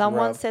just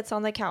someone sits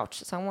on the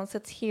couch, someone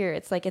sits here.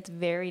 It's like, it's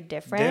very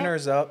different.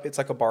 Dinner's up. It's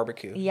like a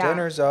barbecue. Yeah.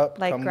 Dinner's up.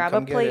 Like grab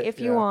a plate if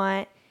you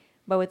want.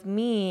 But with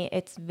me,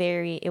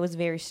 it was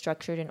very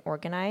structured and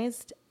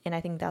organized. And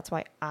I think that's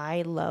why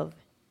I love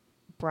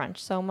brunch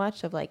so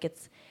much, of like,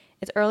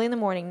 It's early in the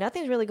morning.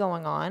 Nothing's really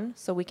going on,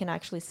 so we can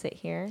actually sit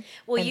here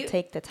and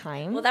take the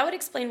time. Well, that would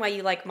explain why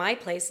you like my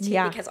place too,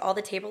 because all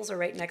the tables are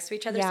right next to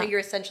each other. So you're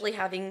essentially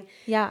having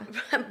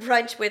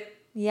brunch with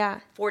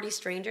 40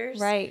 strangers.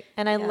 Right.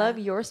 And I love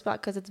your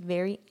spot because it's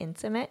very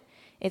intimate.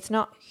 It's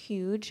not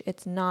huge.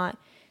 It's not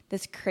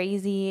this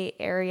crazy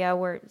area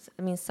where,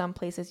 I mean, some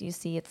places you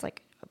see it's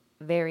like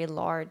a very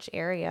large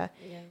area.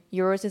 Yeah.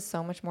 Yours is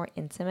so much more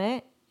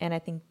intimate. And I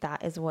think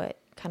that is what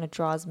kind of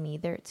draws me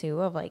there too,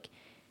 of like,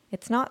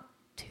 it's not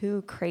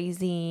too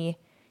crazy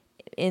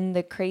in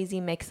the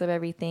crazy mix of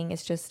everything.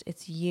 It's just,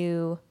 it's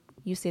you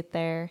sit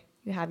there,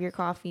 you have your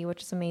coffee,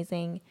 which is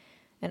amazing,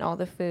 and all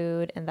the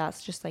food. And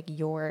that's just like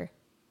your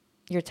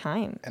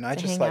time. And I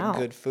just like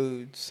good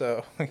food,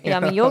 so I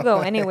mean, you'll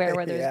go anywhere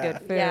where there's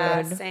good food.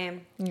 Yeah,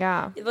 same.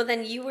 Yeah. Well,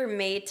 then you were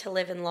made to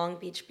live in Long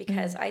Beach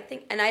because I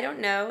think, and I don't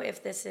know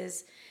if this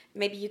is,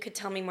 maybe you could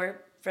tell me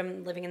more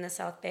from living in the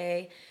South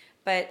Bay,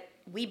 but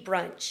we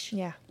brunch.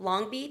 Yeah.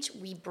 Long Beach,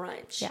 we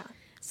brunch. Yeah.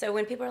 So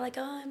when people are like,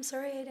 "Oh, I'm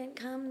sorry I didn't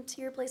come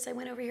to your place, I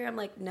went over here," I'm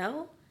like,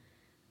 no,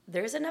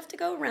 there's enough to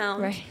go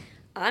around. Right.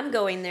 I'm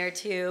going there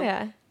too.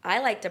 Yeah. I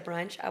like to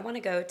brunch. I want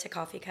to go to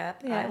Coffee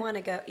Cup. Yeah. I want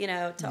to go,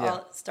 to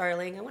all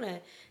Starling. I want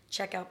to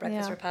check out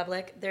Breakfast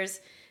Republic.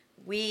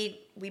 We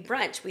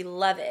brunch. We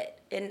love it.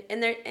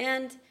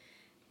 And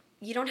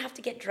you don't have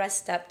to get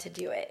dressed up to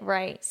do it.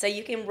 Right. So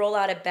you can roll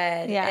out of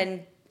bed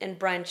and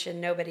brunch and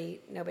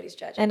nobody's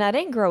judging. And I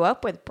didn't grow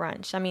up with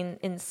brunch. I mean,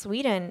 in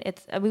Sweden,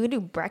 we would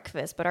do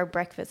breakfast, but our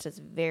breakfast is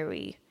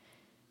very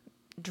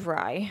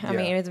dry. I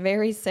mean, it's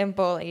very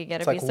simple. You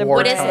get a piece of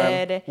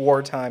bread.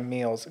 Wartime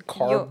meals,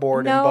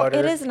 cardboard and butter. No,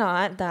 it is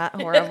not that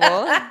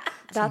horrible.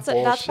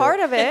 That's part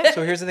of it.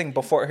 So here's the thing.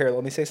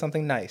 Let me say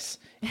something nice.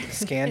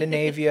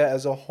 Scandinavia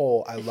as a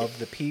whole, I love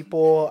the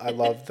people. I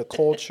love the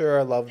culture.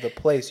 I love the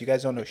place. You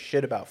guys don't know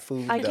shit about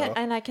food, though.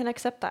 I can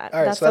accept that.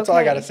 All right, so that's all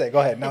I got to say. Go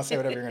ahead. Now say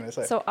whatever you're going to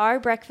say. So our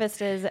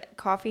breakfast is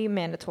coffee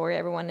mandatory.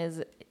 Everyone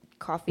is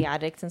coffee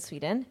addicts in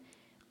Sweden.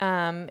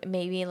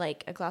 Maybe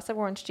like a glass of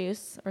orange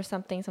juice or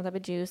something, some type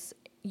of juice.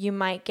 You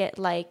might get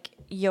like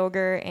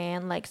yogurt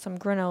and like some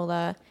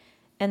granola.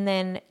 And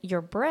then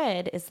your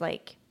bread is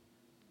like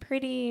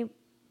pretty...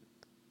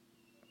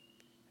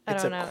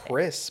 It's a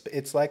crisp.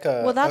 It's like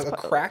a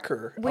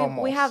cracker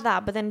almost. We have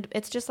that, but then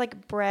it's just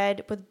like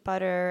bread with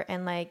butter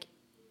and like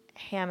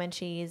ham and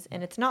cheese,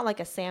 and it's not like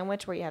a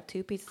sandwich where you have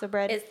two pieces of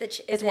bread.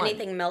 Is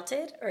anything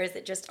melted, or is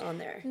it just on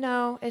there?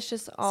 No, it's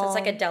just all. So it's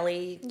like a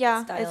deli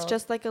style. It's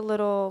just like a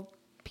little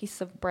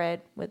piece of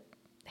bread with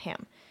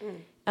ham.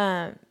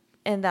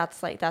 And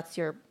that's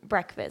your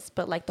breakfast.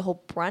 But like the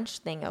whole brunch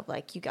thing of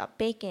like you got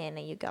bacon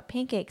and you got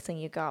pancakes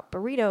and you got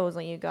burritos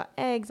and you got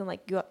eggs and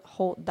like you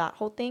got that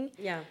whole thing.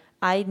 Yeah.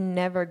 I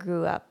never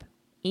grew up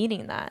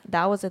eating that.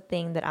 That was a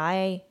thing that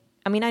I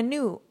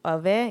knew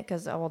of it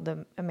because of all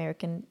the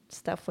American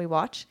stuff we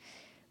watch.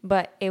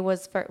 But it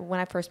was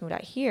when I first moved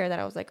out here that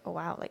I was like, oh,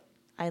 wow, like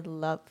I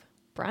love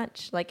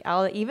brunch. Like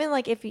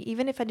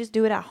even if I just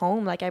do it at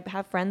home, like I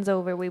have friends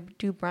over, we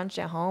do brunch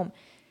at home.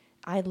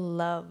 I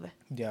love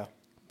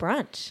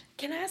brunch.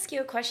 Can I ask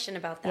you a question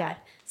about that? Yeah.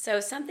 So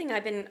something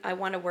I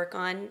want to work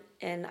on,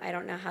 and I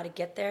don't know how to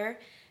get there,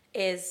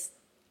 is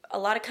a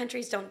lot of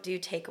countries don't do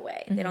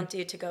takeaway. Mm-hmm. They don't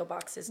do to-go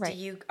boxes. Right.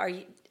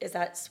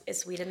 Is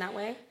Sweden that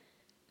way?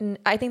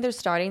 I think they're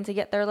starting to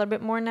get there a little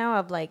bit more now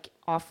of like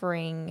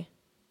offering,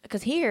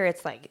 because here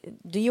it's like,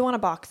 do you want a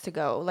box to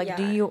go? Like,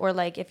 do you, or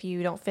like if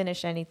you don't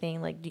finish anything,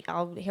 like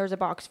here's a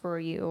box for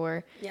you,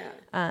 or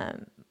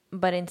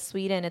but in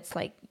Sweden it's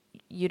like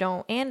you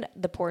don't, and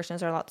the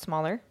portions are a lot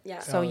smaller. Yeah.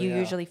 So you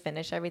usually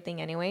finish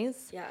everything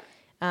anyways. Yeah.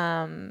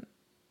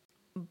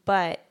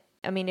 But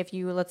I mean, if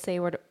you, let's say,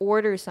 were to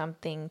order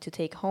something to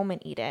take home and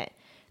eat it,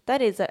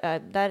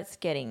 that's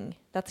getting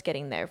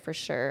there for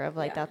sure. Of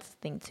like that's the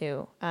thing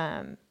too.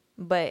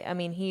 But I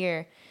mean,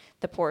 here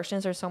the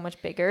portions are so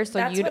much bigger,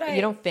 so you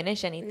don't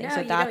finish anything. No,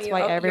 so that's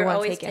why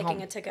everyone's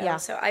taking it to go. Yeah.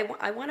 So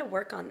I want to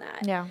work on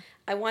that. Yeah.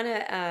 I want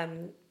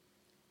to.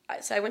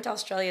 So I went to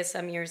Australia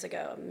some years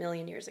ago, a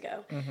million years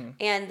ago,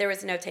 and there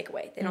was no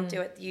takeaway. They don't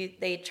do it.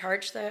 They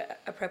charge the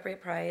appropriate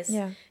price.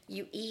 Yeah.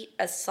 You eat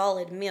a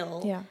solid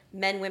meal,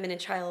 men, women, and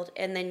child,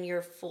 and then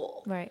you're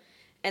full. Right.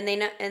 And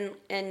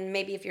and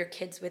maybe if your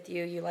kid's with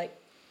you, you like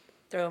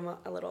throw them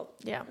a little,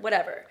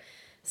 whatever.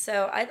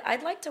 So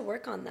I'd like to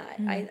work on that.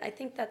 I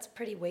think that's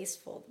pretty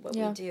wasteful what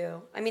we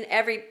do. I mean,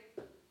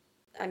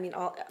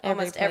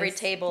 almost every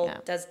table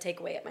does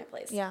takeaway at my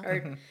place,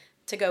 or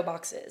to-go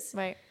boxes.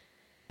 Right.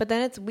 But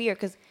then it's weird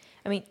because,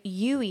 I mean,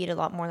 you eat a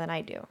lot more than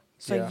I do.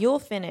 So you'll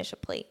finish a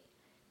plate,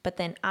 but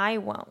then I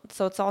won't.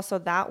 So it's also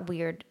that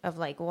weird of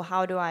like, well,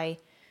 how do I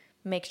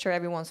make sure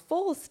everyone's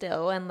full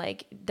still and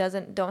like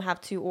don't have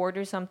to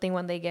order something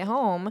when they get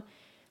home,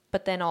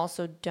 but then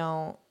also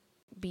don't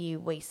be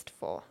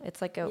wasteful.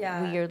 It's like a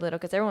weird little,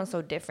 because everyone's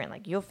so different.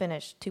 Like you'll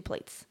finish 2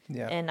 plates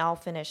and I'll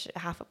finish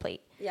half a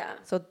plate. Yeah.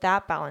 So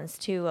that balance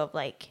too of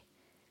like.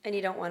 And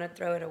you don't want to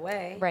throw it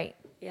away. Right.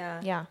 Yeah.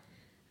 Yeah.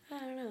 I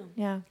don't know.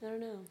 Yeah. I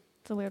don't know.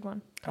 It's a weird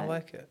one. I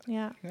like it.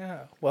 Yeah.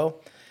 Yeah.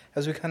 Well,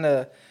 as we kind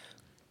of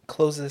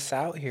close this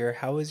out here,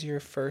 how was your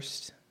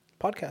first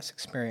podcast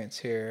experience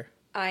here?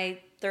 I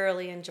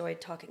thoroughly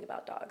enjoyed talking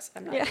about dogs.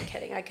 I'm not even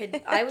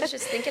kidding. I was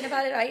just thinking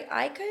about it.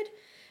 I could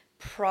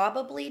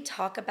probably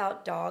talk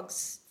about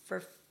dogs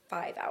for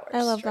 5 hours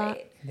I love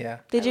straight. that. Yeah.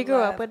 Did you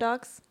grow up with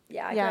dogs?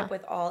 Yeah, I grew up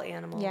with all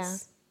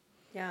animals.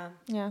 Yeah.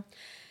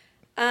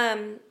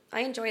 I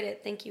enjoyed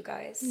it. Thank you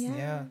guys.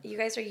 Yeah. You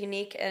guys are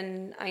unique,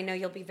 and I know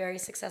you'll be very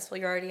successful.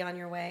 You're already on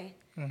your way.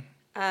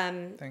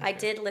 I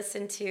did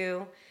listen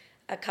to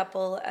a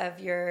couple of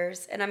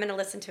yours, and I'm going to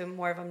listen to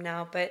more of them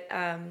now, but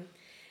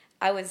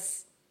I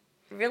was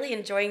really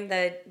enjoying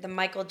the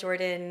Michael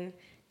Jordan,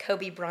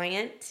 Kobe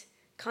Bryant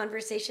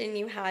conversation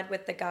you had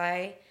with the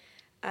guy.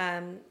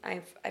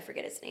 I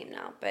forget his name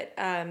now, but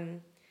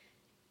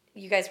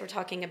you guys were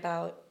talking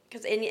about,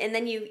 and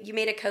then you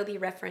made a Kobe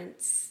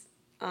reference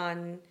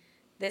on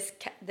this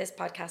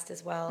podcast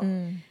as well.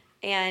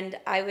 And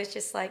I was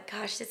just like,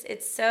 gosh,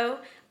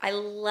 I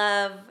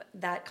love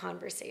that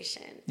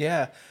conversation.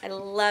 Yeah. I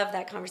love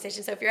that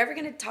conversation. So if you're ever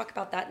going to talk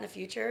about that in the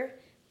future,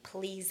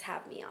 please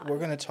have me on. We're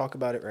going to talk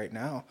about it right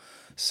now.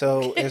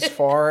 So as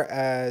far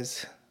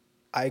as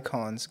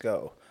icons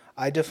go,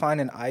 I define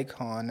an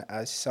icon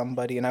as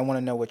somebody, and I want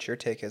to know what your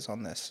take is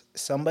on this,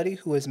 somebody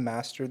who has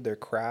mastered their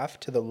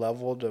craft to the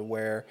level to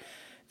where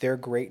their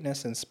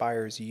greatness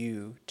inspires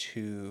you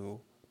to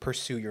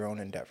pursue your own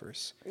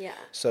endeavors. Yeah.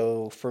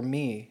 So for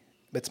me,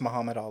 it's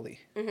Muhammad Ali.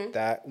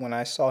 That when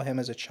I saw him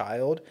as a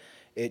child,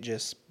 it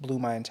just blew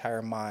my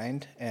entire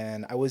mind,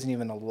 and I wasn't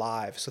even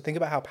alive. So think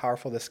about how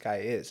powerful this guy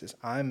is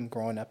I'm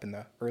growing up in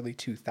the early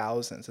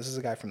 2000s. This is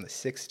a guy from the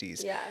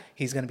 60s. Yeah.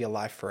 He's going to be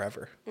alive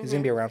forever. He's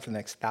going to be around for the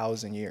next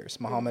 1,000 years.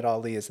 Muhammad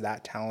Ali is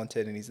that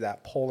talented, and he's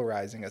that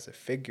polarizing as a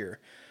figure.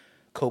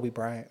 Kobe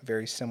Bryant,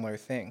 very similar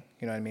thing.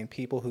 You know what I mean?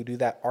 People who do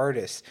that,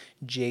 artists,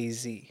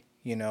 Jay-Z.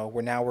 You know,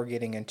 we're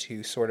getting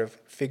into sort of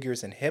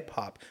figures in hip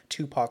hop,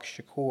 Tupac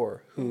Shakur,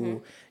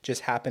 who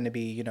just happen to be,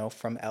 you know,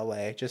 from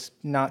LA, just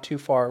not too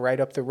far, right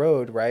up the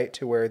road, right,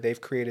 to where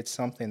they've created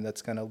something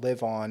that's going to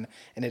live on,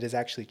 and it has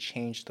actually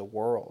changed the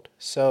world.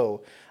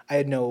 So I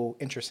had no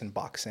interest in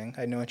boxing. I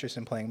had no interest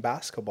in playing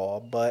basketball.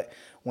 But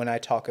when I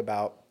talk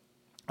about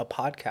a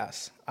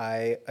podcast,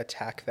 I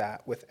attack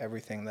that with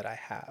everything that I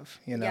have.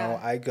 You know,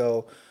 I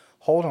go,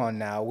 hold on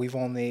now,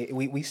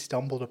 we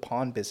stumbled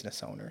upon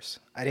business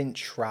owners. I didn't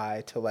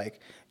try to like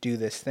do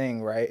this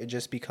thing, right? It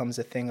just becomes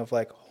a thing of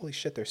like, holy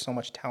shit, there's so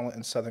much talent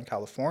in Southern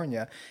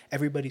California.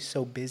 Everybody's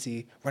so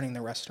busy running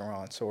the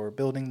restaurants or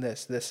building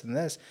this, and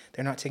this.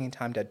 They're not taking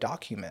time to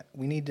document.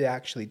 We need to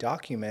actually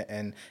document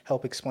and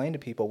help explain to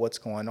people what's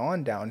going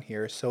on down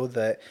here so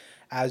that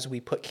as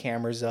we put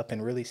cameras up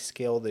and really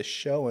scale this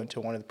show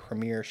into one of the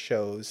premier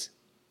shows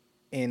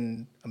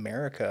in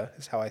America,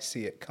 is how I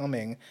see it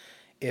coming,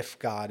 if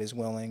God is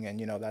willing, and,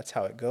 you know, that's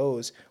how it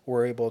goes,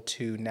 we're able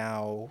to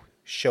now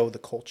show the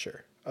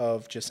culture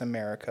of just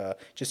America,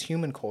 just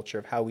human culture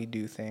of how we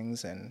do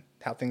things and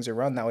how things are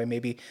run. That way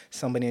maybe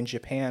somebody in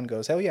Japan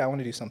goes, oh yeah, I want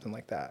to do something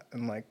like that.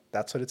 And like,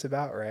 that's what it's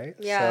about, right?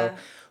 Yeah. So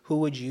who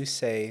would you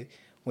say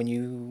when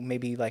you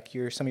maybe like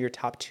some of your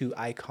top 2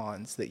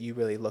 icons that you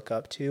really look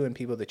up to and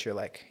people that you're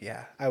like,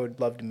 yeah, I would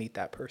love to meet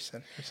that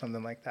person or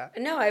something like that?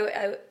 No,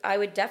 I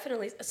would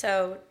definitely.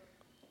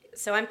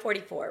 So I'm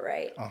 44,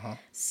 right?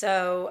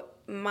 So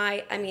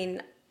I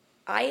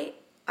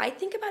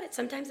think about it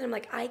sometimes and I'm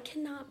like, I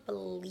cannot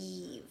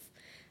believe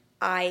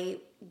I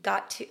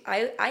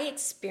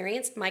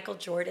experienced Michael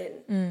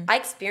Jordan. I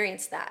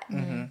experienced that.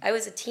 I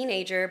was a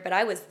teenager, but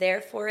I was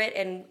there for it.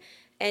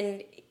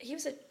 And he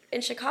was in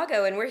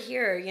Chicago and we're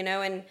here, you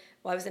know, and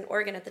well, I was in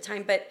Oregon at the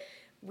time, but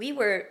we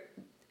were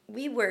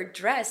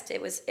dressed.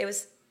 It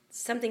was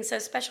something so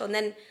special. And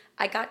then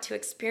I got to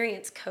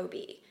experience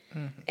Kobe.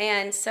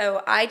 And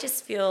so I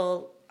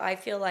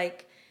feel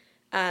like,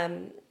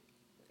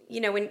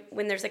 you know,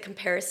 when there's a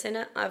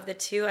comparison of the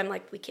two, I'm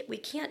like, we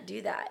can't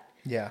do that.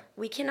 Yeah.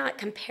 We cannot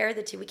compare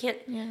the two. We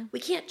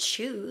can't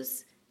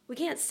choose. We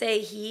can't say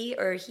he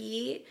or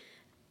he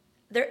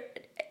there.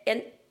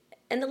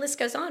 And the list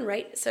goes on,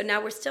 right? So now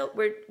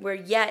we're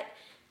yet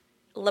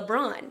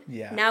LeBron.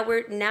 Yeah. Now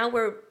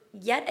we're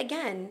yet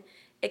again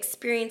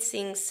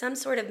experiencing some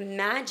sort of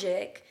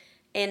magic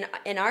in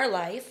our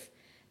life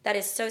that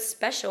is so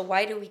special.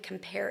 Why do we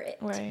compare it?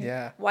 Right.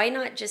 Yeah. Why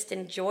not just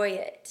enjoy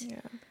it?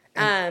 Yeah.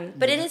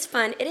 But it is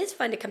fun. It is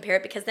fun to compare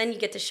it because then you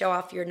get to show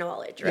off your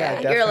knowledge, right? Yeah,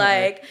 definitely. You're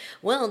like,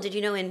 well, did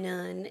you know in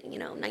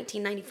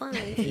 1995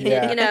 he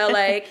did, you know,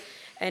 like,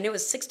 and it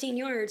was 16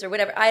 yards or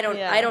whatever. I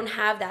don't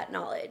have that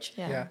knowledge.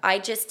 Yeah.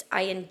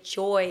 I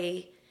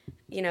enjoy,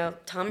 you know,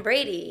 Tom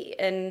Brady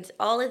and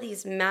all of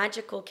these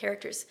magical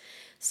characters.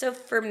 So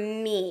for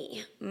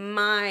me,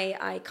 my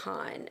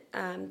icon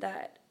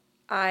that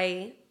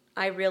I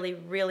really,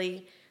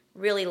 really,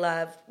 really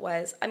love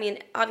was, I mean,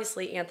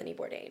 obviously Anthony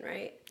Bourdain,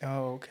 right?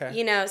 Oh, okay.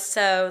 You know,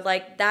 so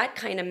like that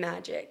kind of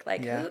magic.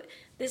 Like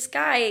this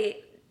guy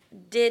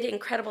did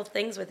incredible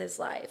things with his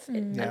life.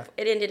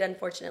 It ended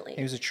unfortunately.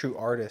 He was a true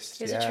artist.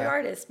 He was a true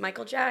artist.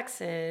 Michael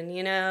Jackson,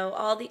 you know,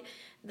 all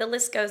the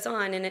list goes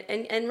on.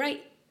 And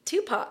right,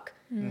 Tupac.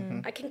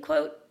 I can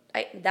quote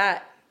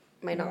that.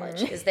 my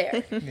knowledge is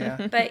there.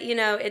 Yeah. But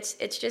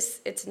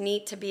it's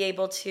neat to be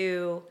able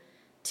to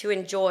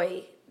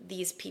enjoy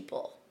these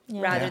people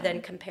rather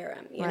than compare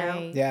them, you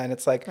know? Yeah, and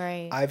it's like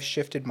I've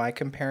shifted my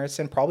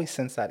comparison probably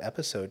since that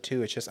episode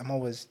too. It's just I'm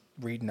always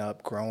reading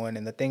up, growing,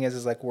 and the thing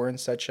is like we're in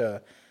such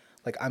a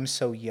like I'm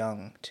so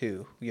young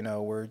too.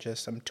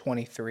 I'm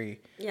 23.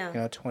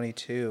 Yeah.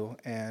 22,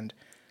 and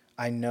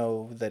I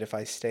know that if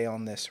I stay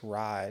on this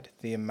ride,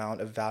 the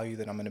amount of value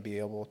that I'm going to be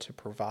able to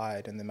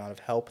provide and the amount of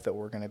help that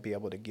we're going to be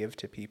able to give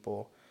to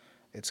people,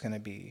 it's going to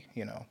be,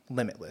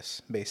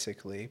 limitless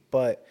basically.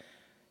 But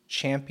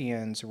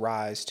champions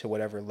rise to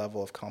whatever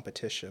level of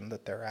competition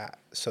that they're at.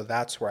 So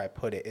that's where I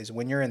put it, is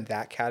when you're in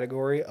that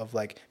category of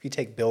like, if you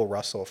take Bill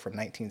Russell from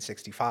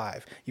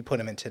 1965, you put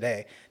him in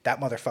today, that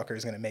motherfucker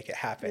is going to make it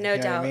happen. No you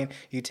know doubt. what I mean?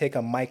 You take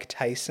a Mike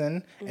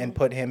Tyson and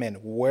put him in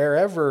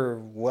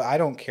wherever, I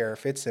don't care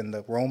if it's in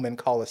the Roman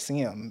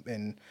Coliseum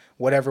in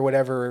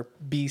whatever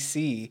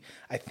BC,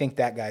 I think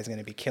that guy's going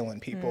to be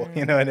killing people.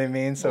 You know what I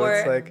mean? So or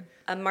it's like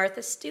a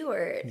Martha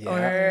Stewart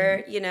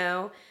or,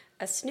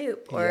 a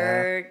Snoop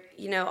or,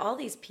 all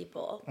these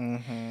people.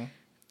 Mm-hmm.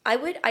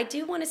 I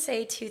do want to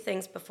say two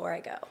things before I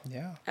go.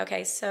 Yeah.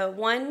 Okay. So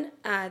one,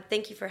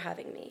 thank you for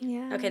having me.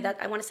 Yeah. Okay.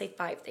 I want to say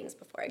 5 things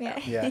before I go.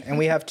 Yeah. And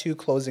we have 2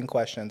 closing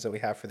questions that we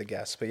have for the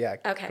guests, but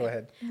Okay. Go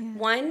ahead. Yeah.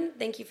 1,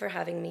 thank you for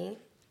having me.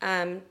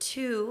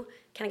 2,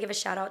 can I give a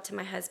shout out to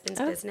my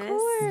husband's business? Of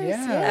course.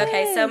 Yeah.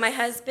 Okay, so my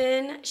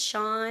husband,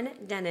 Sean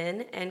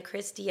Denon, and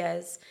Chris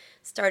Diaz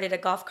started a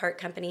golf cart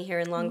company here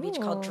in Long Beach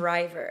called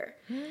Driver.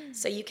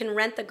 So you can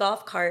rent the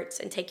golf carts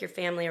and take your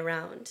family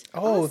around.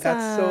 Oh,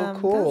 that's so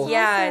cool.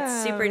 Yeah,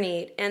 it's super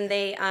neat. And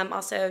they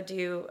also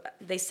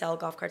they sell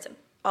golf carts,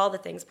 all the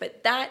things.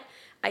 But that,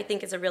 I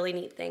think, is a really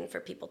neat thing for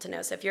people to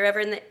know. So if you're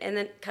ever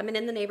coming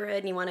in the neighborhood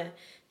and you want to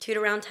toot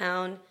around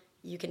town,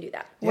 you can do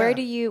that. Where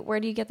do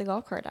you get the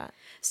golf cart at?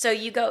 So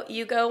you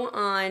go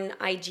on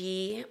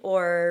IG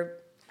or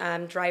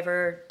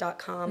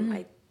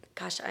driver.com.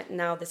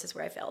 Now this is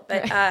where I failed.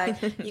 But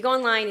you go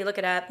online, you look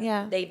it up.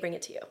 Yeah. They bring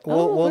it to you.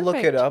 We'll look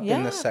it perfect. up in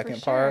Yeah, the for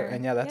second part, sure.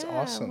 and that's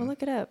awesome. We'll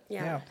look it up.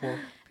 Yeah. Well,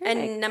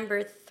 And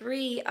number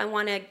 3, I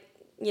want to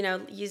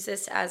use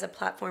this as a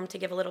platform to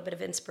give a little bit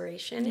of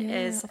inspiration. Yeah,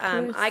 of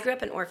course. I grew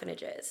up in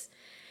orphanages,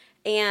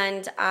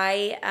 and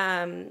I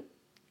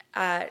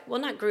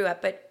not grew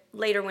up, but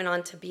later went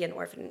on to be an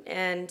orphan,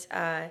 and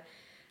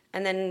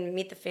then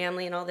meet the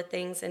family and all the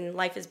things, and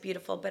life is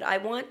beautiful. But I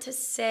want to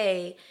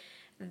say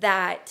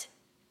that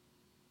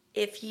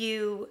if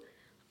you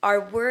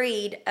are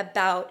worried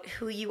about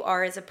who you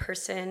are as a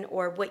person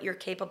or what you're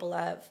capable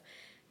of,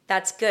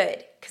 that's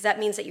good, because that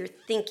means that you're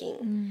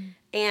thinking.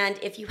 And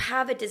if you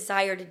have a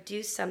desire to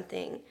do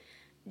something,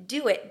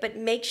 do it, but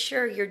make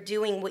sure you're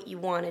doing what you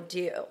want to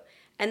do.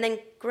 And then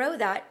grow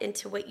that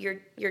into what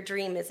your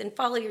dream is, and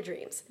follow your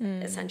dreams,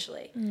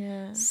 essentially.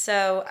 Yeah.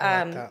 So,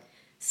 I like that.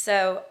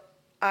 so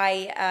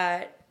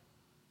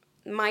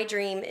my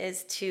dream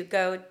is to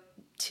go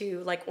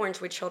to like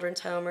Orangewood Children's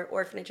Home or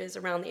orphanages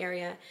around the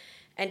area,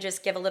 and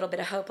just give a little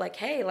bit of hope. Like,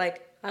 hey,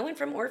 like I went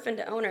from orphan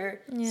to owner,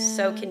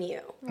 so can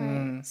you.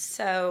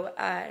 So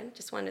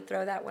just wanted to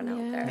throw that one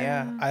out there.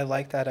 Yeah, I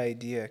like that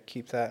idea.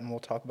 Keep that, and we'll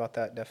talk about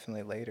that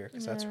definitely later,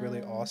 because that's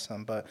really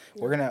awesome. But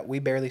we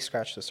barely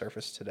scratched the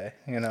surface today.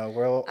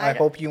 I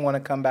hope you want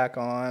to come back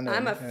on.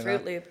 I'm a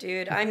Fruit Loop,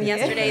 dude. I'm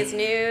yesterday's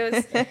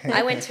news.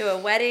 I went to a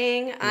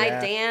wedding. I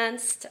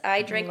danced.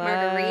 I drank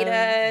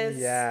margaritas.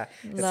 Yeah,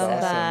 it's Love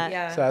awesome. that.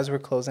 Yeah. So as we're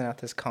closing out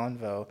this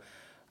convo,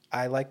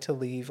 I like to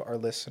leave our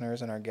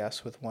listeners and our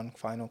guests with one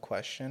final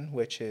question,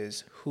 which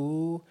is,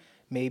 who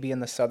maybe in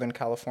the Southern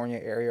California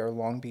area or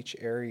Long Beach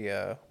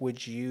area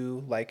would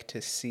you like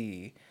to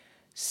see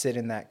sit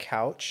in that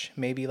couch?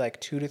 Maybe like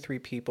 2 to 3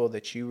 people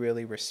that you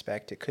really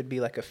respect. It could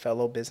be like a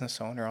fellow business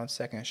owner on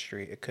 2nd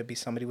Street. It could be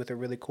somebody with a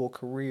really cool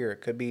career.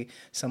 It could be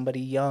somebody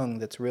young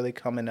that's really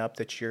coming up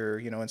that you're,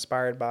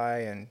 inspired by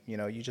and,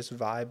 you just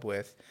vibe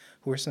with.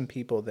 Who are some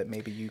people that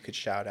maybe you could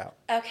shout out?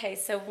 Okay,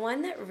 so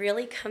one that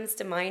really comes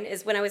to mind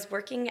is when I was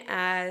working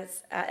at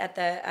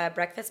the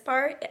breakfast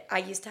bar. I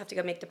used to have to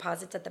go make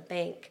deposits at the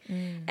bank,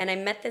 and I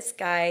met this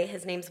guy.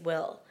 His name's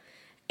Will,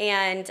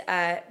 and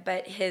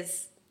but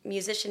his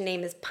musician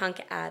name is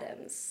Punk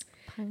Adams.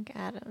 Punk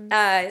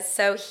Adams.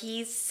 So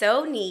he's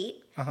so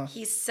neat.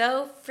 He's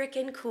so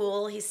freaking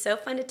cool. He's so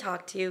fun to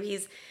talk to.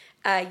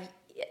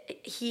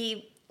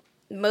 He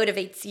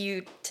motivates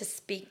you to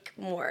speak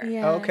more.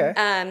 Yeah. Oh,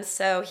 okay.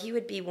 So he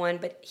would be one,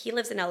 but he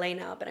lives in LA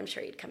now, but I'm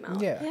sure he'd come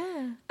out.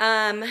 Yeah.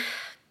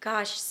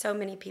 Gosh, so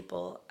many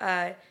people.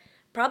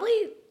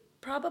 Probably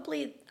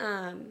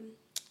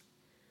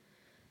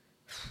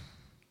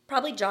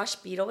Josh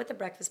Beadle with the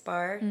Breakfast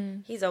Bar.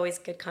 He's always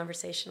a good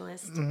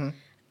conversationalist.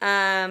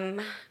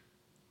 Frank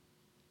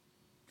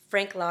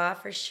Law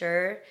for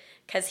sure,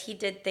 because he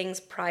did things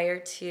prior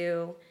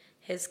to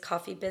his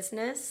coffee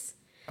business.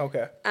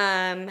 Okay.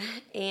 And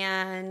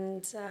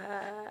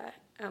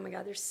oh my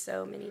God, there's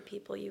so many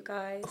people, you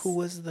guys. Who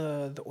was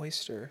the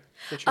oyster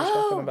that you were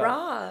talking about?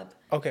 Rob.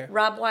 Okay.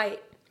 Rob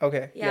White.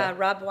 Okay. Yeah,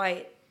 Rob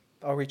White.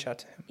 I'll reach out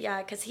to him. Yeah,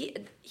 because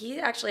he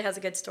actually has a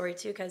good story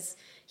too. Because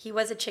he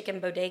was a chicken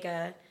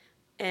bodega,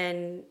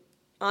 and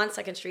on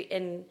 2nd Street,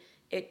 and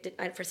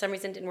for some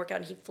reason didn't work out,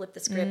 and he flipped the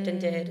script and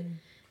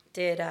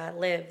did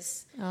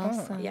Lives.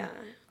 Awesome. Yeah,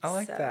 I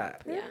like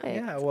that. Yeah.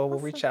 Yeah, well, we'll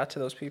reach out to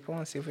those people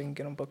and see if we can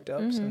get them booked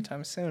up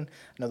sometime soon.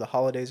 I know the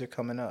holidays are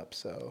coming up,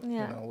 so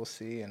we'll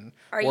see. And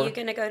are you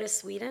gonna go to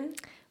Sweden?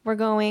 We're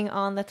going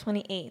on the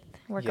 28th.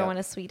 We're going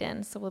to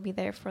Sweden, so we'll be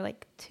there for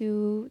like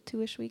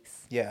two-ish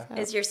weeks. Yeah. So.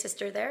 Is your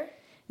sister there?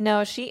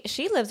 No, she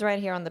lives right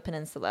here on the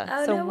peninsula,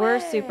 so no we're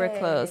way. super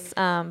close.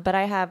 But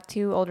I have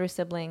 2 older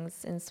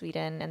siblings in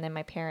Sweden, and then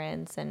my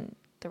parents and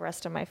the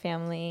rest of my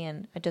family,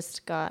 and I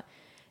just got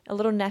a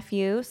little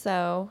nephew,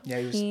 so yeah,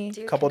 he was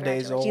a couple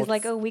days old. He's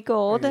like a week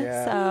old.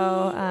 Yeah.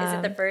 So is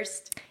it the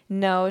first?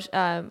 No,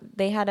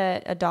 they had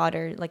a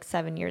daughter like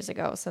 7 years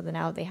ago, so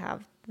now they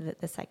have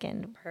the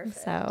second.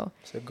 Perfect. So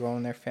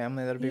growing their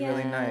family, that'll be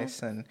really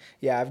nice. And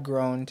I've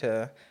grown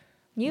to.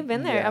 You've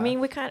been there. I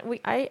mean,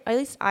 at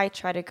least I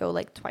try to go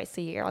like twice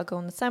a year. I'll go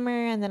in the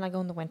summer and then I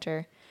go in the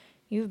winter.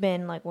 You've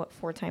been like what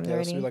 4 times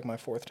already? This will be like my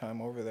 4th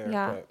time over there.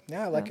 Yeah. But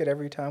I like it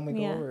every time we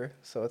go over.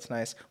 So it's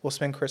nice. We'll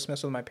spend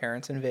Christmas with my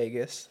parents in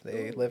Vegas.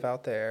 They live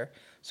out there.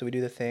 So we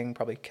do the thing,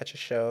 probably catch a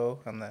show,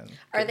 and then.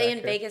 Are they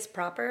in Vegas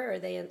proper, or are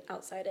they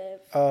outside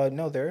of?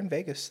 No, they're in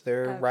Vegas.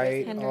 They're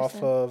right Henderson.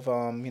 off of,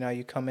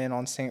 you come in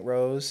on St.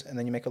 Rose, and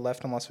then you make a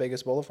left on Las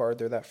Vegas Boulevard.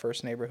 They're that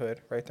first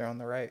neighborhood right there on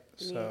the right.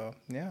 So,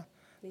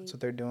 that's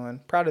what they're doing.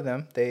 Proud of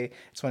them.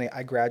 It's funny,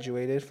 I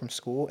graduated from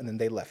school, and then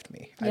they left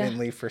me. I didn't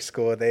leave for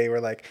school. They were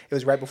like, it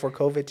was right before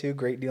COVID, too.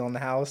 Great deal in the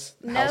house.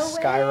 The house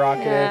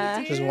skyrocketed. Yeah.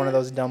 It was one of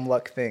those dumb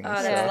luck things.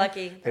 Oh, that's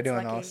lucky. They're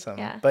doing awesome.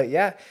 Yeah. But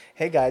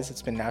hey guys,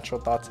 it's been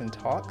Natural Thoughts and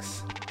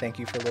Talks. Thank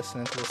you for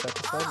listening to this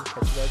episode. We'll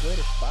catch you guys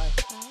later. Bye.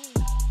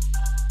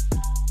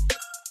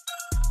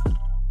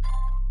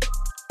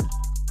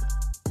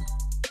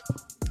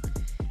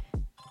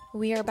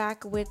 We are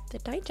back with the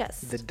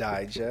digest. The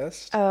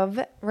digest of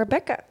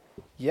Rebecca.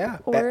 Yeah.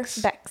 Or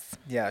Bex.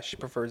 Yeah, she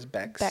prefers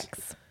Bex.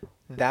 Bex.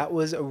 That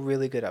was a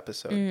really good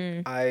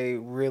episode. I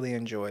really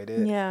enjoyed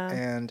it. Yeah.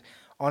 And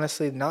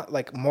honestly, not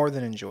like more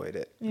than enjoyed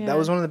it. Yeah. That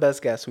was one of the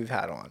best guests we've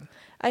had on.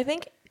 I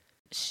think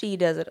she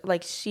does it.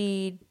 Like,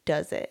 she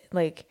does it.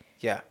 Like,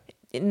 yeah.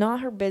 Not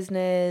her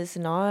business,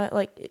 not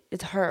like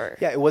it's her.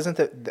 Yeah, it wasn't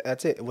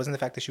that's it. It wasn't the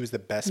fact that she was the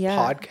best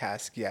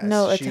podcast guest.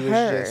 No, it's she was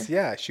her.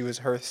 Just she was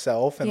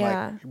herself and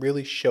like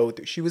really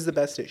showed she was the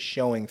best at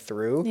showing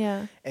through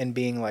and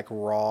being like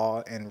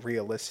raw and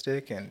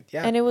realistic and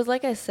And it was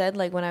like I said,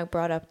 like when I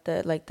brought up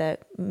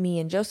that me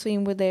and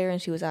Josephine were there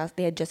and she was asked,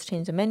 they had just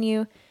changed the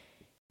menu.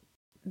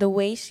 The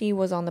way she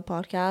was on the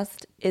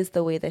podcast is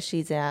the way that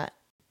she's at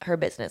her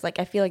business. Like,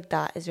 I feel like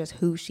that is just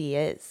who she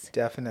is.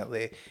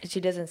 Definitely. She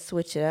doesn't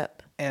switch it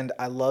up. And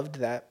I loved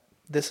that.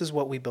 This is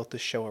what we built the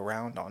show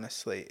around,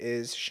 honestly,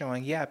 is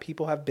showing,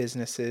 people have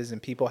businesses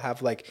and people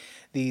have like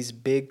these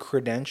big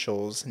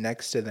credentials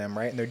next to them,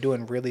 right? And they're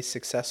doing really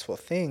successful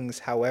things.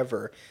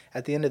 However,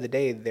 at the end of the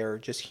day, they're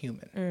just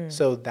human.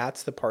 So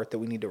that's the part that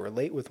we need to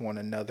relate with one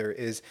another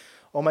is,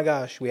 oh my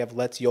gosh, we have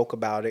Let's Yolk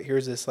about it.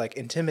 Here's this like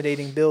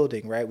intimidating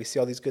building, right? We see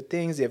all these good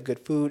things. They have good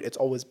food. It's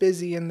always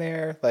busy in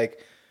there.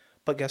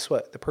 But guess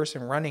what? The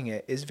person running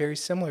it is very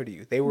similar to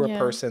you. They were a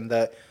person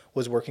that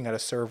was working at a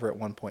server at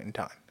one point in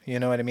time. You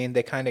know what I mean?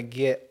 They kind of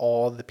get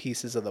all the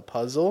pieces of the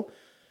puzzle,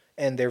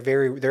 and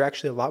they're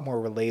actually a lot more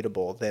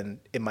relatable than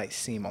it might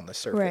seem on the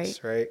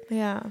surface, right?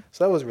 Yeah.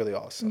 So that was really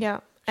awesome.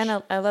 Yeah.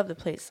 And I love the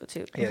place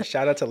too. Yeah,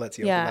 shout out to Let's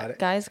Yolk about it.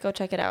 Guys, go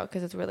check it out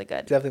because it's really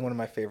good. Definitely one of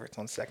my favorites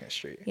on 2nd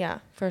Street. Yeah,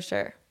 for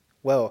sure.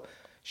 Well,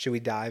 should we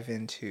dive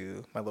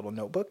into my little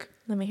notebook?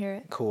 Let me hear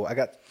it. Cool. I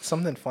got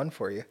something fun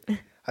for you.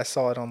 I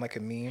saw it on like a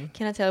meme.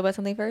 Can I tell you about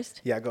something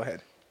first? Yeah, go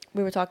ahead.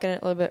 We were talking a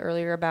little bit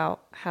earlier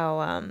about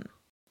how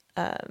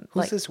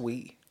Who's this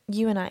we?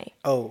 You and I.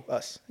 Oh,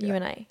 us. Yeah. You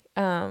and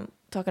I.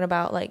 Talking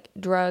about like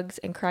drugs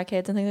and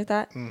crackheads and things like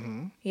that.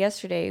 Mm-hmm.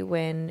 Yesterday,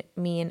 when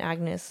me and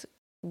Agnes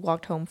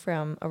walked home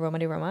from Aroma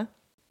de Roma,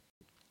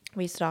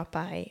 we stopped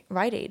by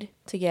Rite Aid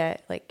to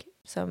get like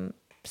some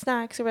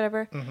snacks or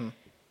whatever. Mm-hmm.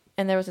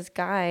 And there was this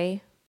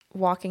guy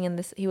walking in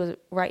this. He was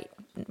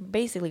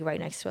basically right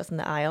next to us in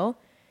the aisle.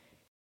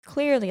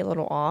 Clearly a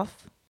little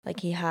off. Like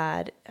he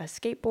had a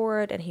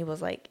skateboard and he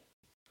was like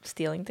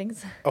stealing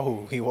things.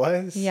 Oh, he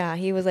was? Yeah,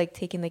 he was like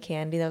taking the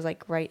candy that was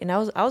like right. And I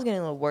was getting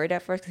a little worried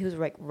at first because he was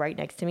like right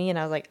next to me. And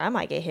I was like, I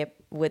might get hit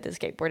with the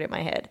skateboard in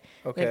my head.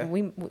 Okay.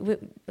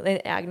 Like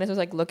and Agnes was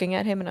like looking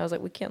at him and I was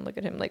like, we can't look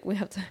at him. Like we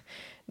have to,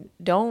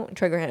 don't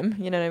trigger him.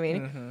 You know what I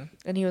mean? Mm-hmm.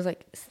 And he was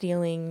like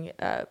stealing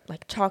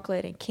like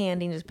chocolate and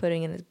candy and just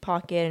putting it in his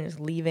pocket and just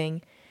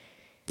leaving.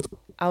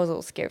 I was a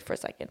little scared for a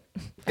second.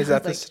 Is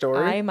that the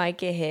story? I might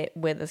get hit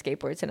with a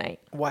skateboard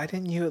tonight. Why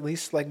didn't you at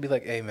least like be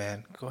like, hey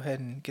man, go ahead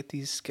and get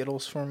these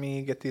Skittles for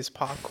me, get these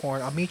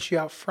popcorn. I'll meet you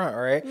out front,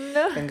 all right?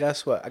 No. And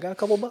guess what? I got a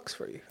couple bucks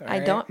for you. I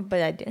don't,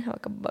 but I didn't have a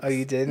couple bucks. Oh,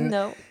 you didn't?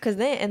 No, because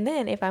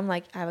then if I'm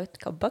like, I have a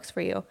couple bucks for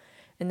you,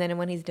 and then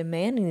when he's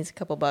demanding these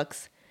couple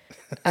bucks,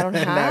 I don't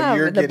Now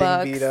you're have the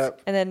getting beat bucks.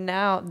 up. And then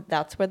now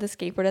that's where the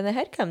skateboard in the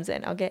head comes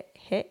in. I'll get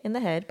hit in the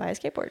head by a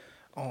skateboard.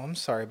 Oh, I'm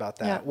sorry about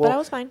that. Yeah, well, but I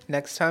was fine.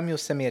 Next time you'll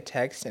send me a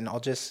text and I'll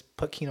just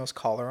put Kino's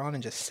collar on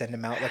and just send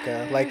him out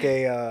like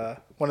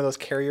a one of those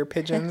carrier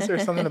pigeons or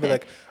something. I'll be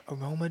like,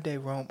 Aroma de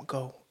Rome,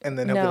 go. And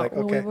then he'll be like, okay.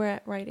 Well, we were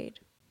at Rite Aid.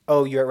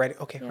 Oh, you're at Rite Aid?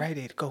 Okay, yeah. Rite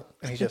Aid, go.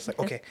 And he's just like,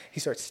 okay. He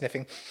starts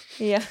sniffing.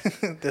 Yeah.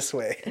 This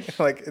way.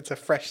 Like, it's a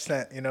fresh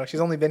scent, you know?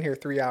 She's only been here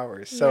 3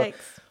 hours. So, yikes.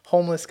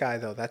 Homeless guy,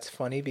 though, that's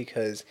funny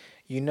because,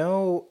 you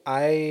know,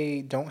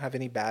 I don't have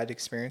any bad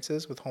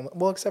experiences with homeless.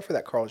 Well, except for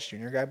that Carl's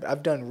Jr. guy. But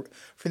I've done,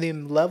 for the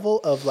level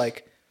of,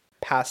 like,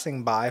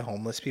 passing by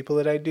homeless people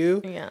that I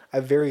do, I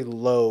have very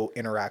low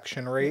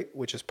interaction rate,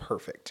 which is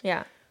perfect.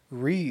 Yeah.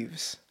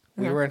 Reeves.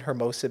 We were in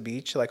Hermosa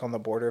Beach, like on the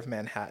border of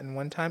Manhattan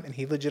one time, and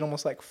he legit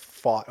almost like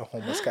fought a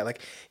homeless guy.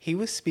 Like he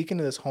was speaking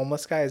to this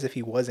homeless guy as if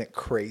he wasn't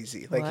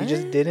crazy. Like he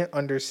just didn't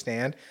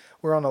understand.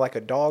 We're on a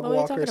dog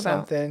walk or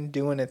something,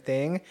 doing a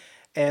thing.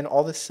 And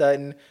all of a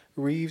sudden,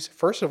 Reeves,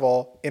 first of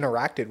all,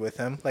 interacted with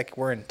him. Like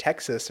we're in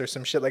Texas or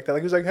some shit like that.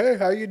 Like he was like, hey,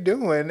 how you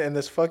doing? And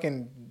this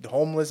fucking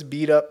homeless,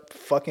 beat up,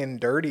 fucking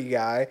dirty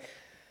guy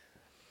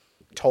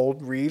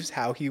told Reeves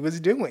how he was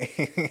doing.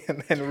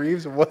 And then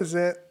Reeves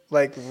wasn't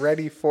like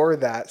ready for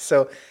that.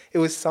 So it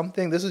was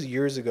something, this was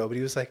years ago, but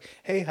he was like,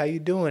 hey, how you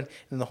doing?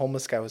 And the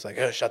homeless guy was like,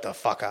 oh, shut the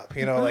fuck up.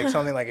 You know, like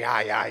something like,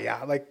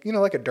 yeah. Like, you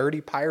know, like a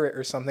dirty pirate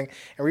or something.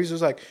 And Reeves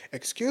was like,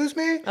 excuse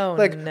me? Oh,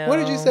 like, no. What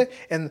did you say?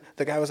 And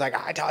the guy was like,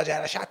 I told you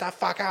to shut the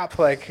fuck up.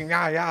 Like,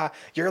 yeah,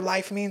 your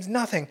life means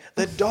nothing.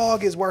 The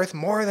dog is worth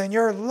more than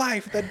your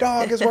life. The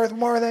dog is worth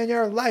more than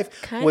your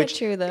life. Kind of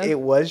true, though. It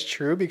was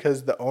true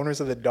because the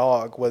owners of the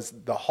dog was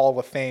the Hall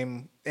of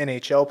Fame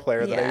NHL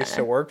player that I used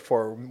to work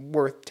for,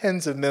 worth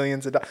tens of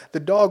millions of dollars. The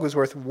dog was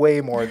worth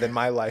way more than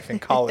my life in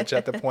college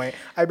at the point.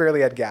 I barely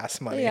had gas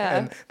money. Yeah.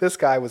 And this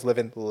guy was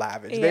living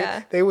lavish.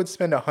 Yeah. They would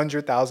spend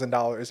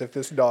 $100,000 if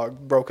this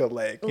dog broke a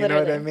leg. You know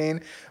what I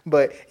mean?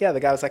 But yeah, the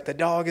guy was like, the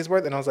dog is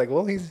worth, and I was like,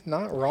 well, he's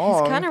not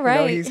wrong. He's kind of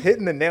right. You know, he's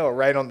hitting the nail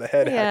right on the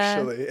head,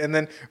 actually. And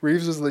then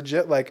Reeves was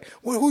legit like,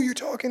 well, who are you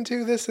talking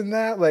to? This and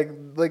that. Like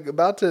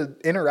about to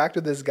interact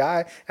with this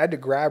guy. I had to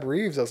grab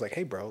Reeves. I was like,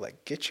 hey, bro,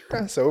 like, get your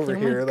ass over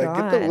here.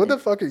 Like, what the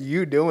fuck are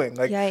you doing?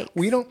 Like,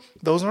 yikes.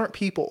 Those aren't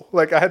people.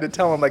 Like, I had to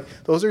tell him, like,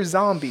 those are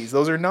zombies.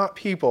 Those are not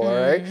people, all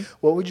right?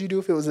 What would you do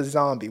if it was a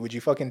zombie? Would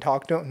you fucking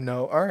talk to him?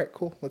 No. All right,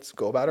 cool. Let's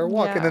go about our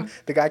walk. Yeah. And then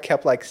the guy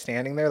kept, like,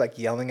 standing there, like,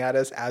 yelling at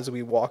us as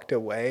we walked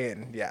away.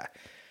 And, yeah.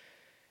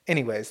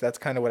 Anyways, that's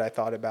kind of what I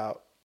thought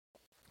about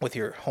with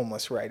your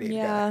homeless Rite Aid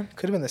guy.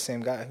 Could have been the same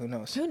guy. Who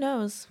knows? Who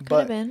knows? Could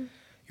have been.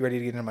 You ready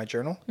to get into my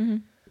journal? Mm-hmm.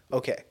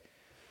 Okay.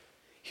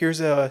 Here's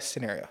a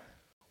scenario.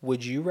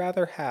 Would you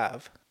rather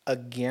have a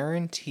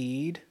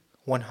guaranteed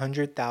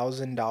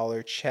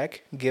 $100,000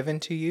 check given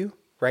to you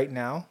right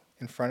now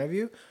in front of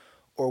you,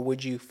 or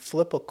would you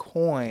flip a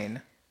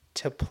coin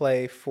to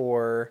play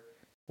for,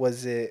 I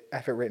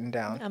have it written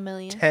down, $1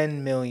 million.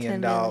 $10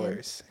 million.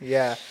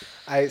 Yeah,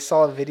 I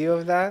saw a video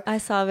of that. I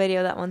saw a video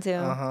of that one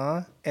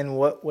too. And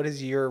what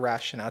is your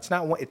rationale? It's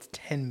not one, it's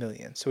 10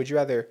 million. So would you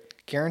rather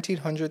guaranteed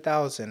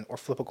 100,000 or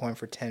flip a coin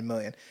for 10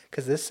 million?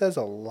 Because this says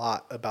a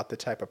lot about the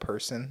type of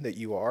person that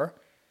you are.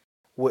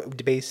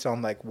 Based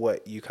on like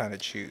what you kind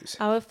of choose.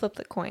 I would flip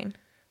the coin.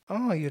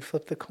 Oh, you'd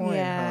flip the coin,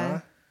 huh?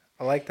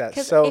 I like that.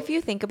 Because if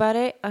you think about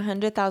it,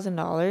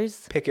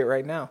 $100,000. Pick it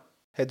right now.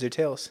 Heads or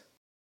tails?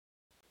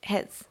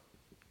 Heads.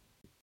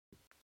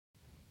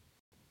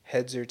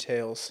 Heads or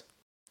tails?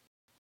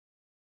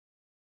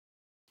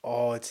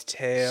 Oh, it's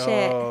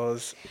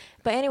tails. Shit.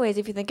 But anyways,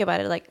 if you think about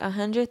it, like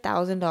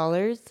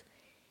 $100,000,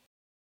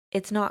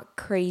 it's not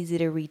crazy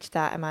to reach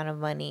that amount of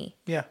money.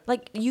 Yeah.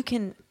 Like you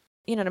can.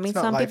 You know what I mean?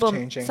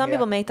 Some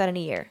people make that in a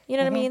year. You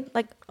know what I mean?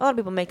 Like a lot of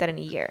people make that in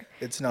a year.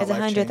 It's not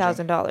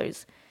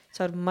 $100,000.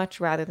 So I'd much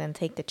rather than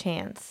take the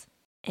chance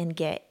and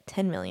get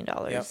 $10 million.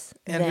 Yep.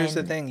 And here's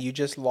the thing: you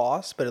just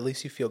lost, but at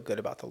least you feel good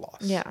about the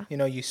loss. Yeah. You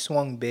know, you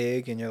swung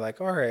big, and you're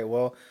like, all right,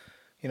 well,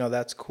 you know,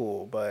 that's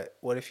cool. But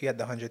what if you had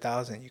the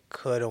 100,000? You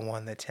could have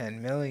won the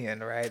 10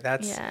 million, right?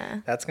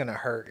 That's gonna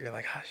hurt. You're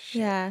like, oh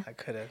shit, I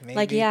could have. Maybe.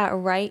 Like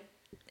right.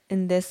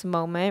 In this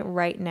moment,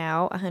 right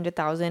now,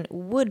 100,000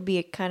 would be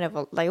it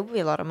would be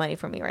a lot of money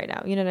for me right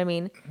now. You know what I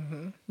mean?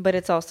 Mm-hmm. But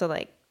it's also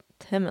like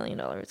 $10 million.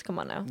 Come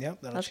on now.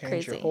 Yep, that'll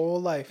change your whole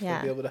life. Yeah.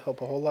 You'll be able to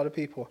help a whole lot of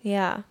people.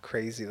 Yeah.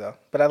 Crazy though.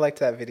 But I liked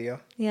that video.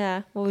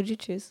 Yeah. What would you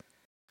choose?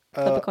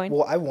 Flip a coin?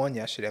 Well, I won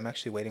yesterday. I'm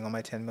actually waiting on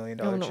my $10 million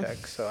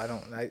check. So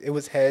it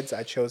was heads.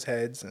 I chose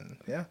heads, and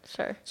yeah.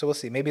 Sure. So we'll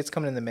see. Maybe it's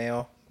coming in the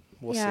mail.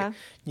 We'll see.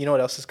 You know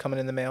what else is coming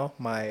in the mail?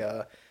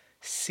 My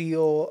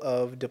seal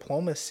of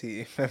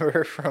diplomacy.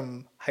 Remember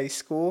from high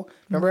school?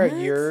 Remember how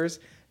yours?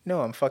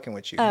 No, I'm fucking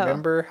with you. Oh.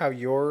 Remember how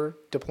your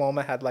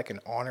diploma had like an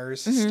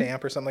honors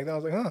stamp or something like that? I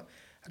was like, huh,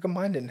 how come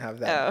mine didn't have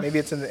that? Oh. Maybe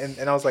it's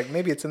and I was like,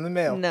 maybe it's in the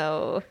mail.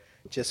 No.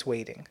 Just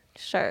waiting.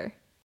 Sure.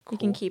 Cool. You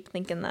can keep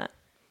thinking that.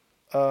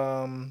 I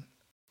want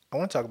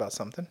to talk about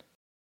something.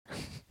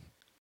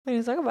 What are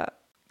you talk about?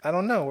 I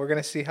don't know. We're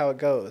going to see how it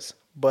goes.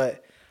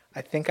 But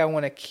I think I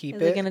want to keep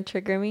it. Is it going to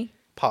trigger me?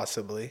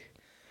 Possibly.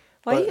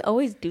 Why do you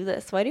always do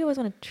this? Why do you always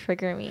want to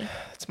trigger me?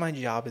 It's my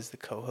job as the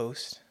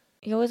co-host.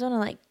 You always want to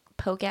like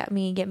poke at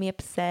me, get me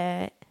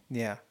upset.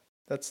 Yeah,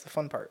 that's the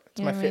fun part. It's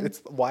You know what I mean?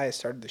 It's why I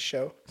started the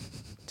show,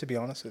 to be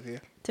honest with you.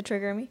 To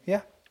trigger me?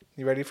 Yeah.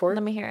 You ready for it?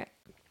 Let me hear it.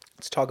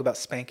 Let's talk about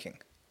spanking.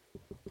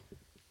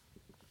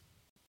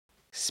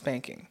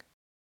 Spanking.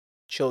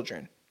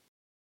 Children.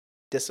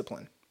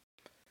 Discipline.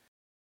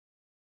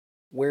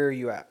 Where are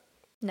you at?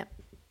 No.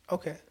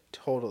 Okay,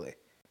 totally.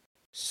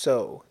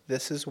 So,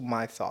 this is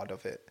my thought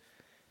of it.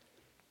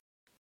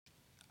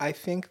 I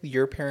think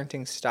your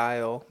parenting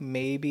style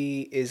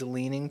maybe is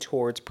leaning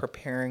towards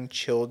preparing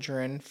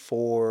children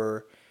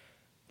for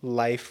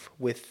life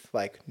with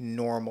like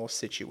normal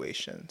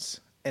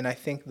situations. And I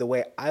think the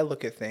way I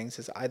look at things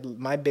is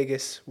my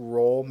biggest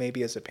role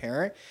maybe as a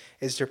parent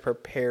is to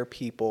prepare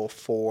people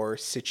for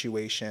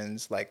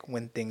situations like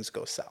when things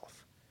go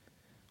south.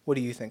 What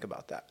do you think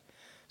about that?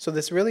 So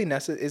this really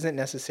isn't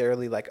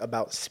necessarily like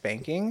about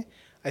spanking.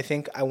 I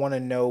think I want to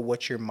know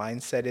what your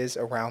mindset is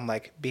around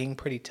like being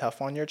pretty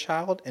tough on your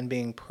child and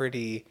being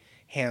pretty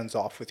hands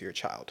off with your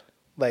child.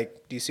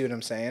 Like, do you see what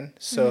I'm saying?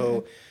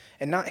 So,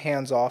 and not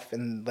hands off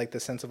in like the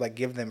sense of like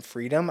give them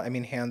freedom. I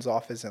mean, hands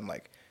off isn't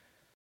like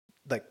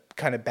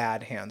kind of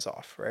bad hands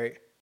off, right?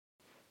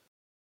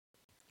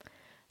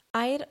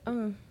 I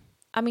mean,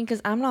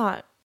 because I'm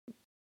not.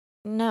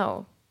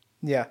 No.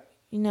 Yeah.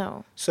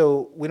 No.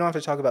 So we don't have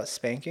to talk about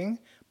spanking,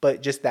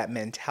 but just that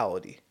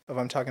mentality of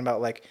I'm talking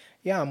about like,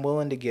 yeah, I'm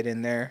willing to get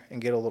in there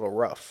and get a little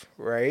rough,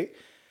 right?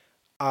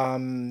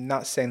 I'm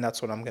not saying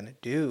that's what I'm going to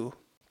do,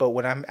 but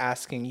what I'm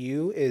asking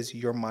you is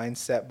your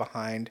mindset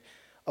behind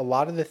a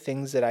lot of the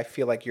things that I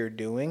feel like you're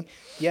doing.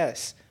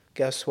 Yes,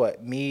 guess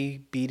what?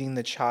 Me beating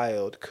the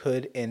child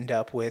could end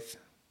up with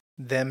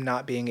them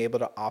not being able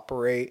to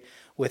operate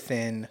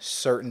within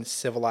certain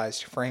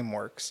civilized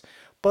frameworks.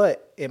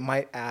 But it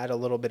might add a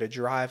little bit of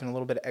drive and a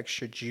little bit of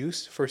extra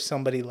juice for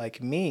somebody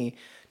like me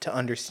to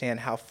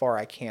understand how far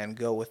I can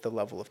go with the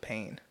level of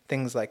pain.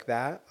 Things like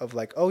that of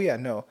like, oh yeah,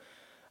 no,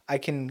 I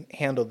can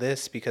handle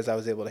this because I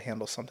was able to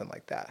handle something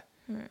like that.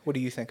 What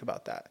do you think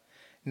about that?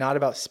 Not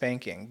about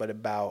spanking, but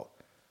about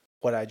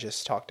what I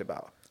just talked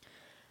about.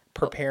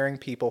 Preparing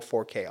people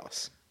for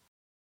chaos.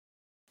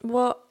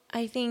 Well,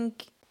 I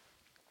think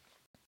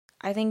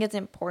it's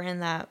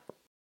important that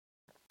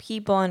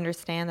people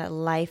understand that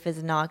life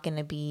is not going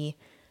to be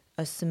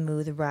a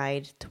smooth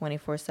ride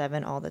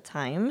 24/7 all the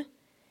time,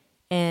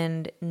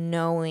 and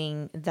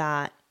knowing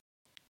that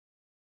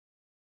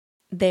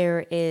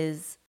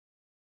there's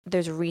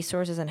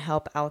resources and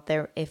help out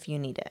there if you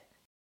need it.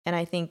 And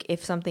I think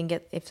if something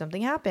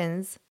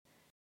happens,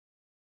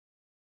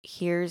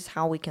 here's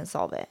how we can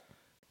solve it.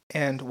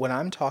 And what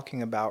I'm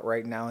talking about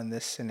right now in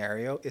this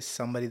scenario is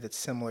somebody that's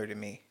similar to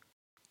me.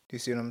 Do you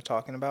see what I'm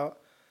talking about?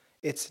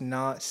 It's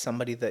not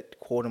somebody that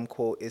quote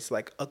unquote is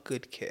like a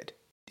good kid.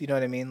 Do you know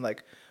what I mean?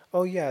 Like,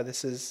 oh yeah,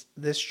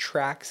 this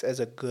tracks as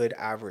a good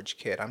average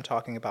kid. I'm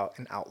talking about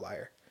an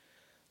outlier.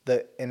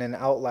 And an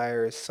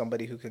outlier is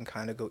somebody who can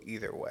kind of go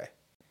either way.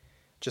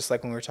 Just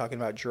like when we were talking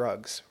about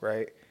drugs,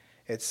 right?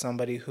 It's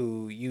somebody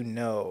who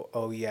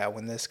oh yeah,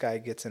 when this guy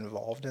gets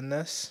involved in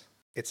this,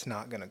 it's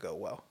not going to go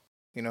well.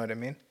 You know what I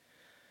mean?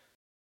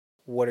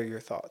 What are your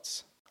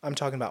thoughts? I'm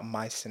talking about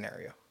my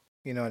scenario.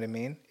 You know what I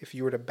mean? If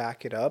you were to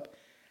back it up,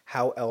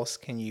 how else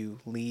can you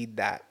lead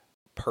that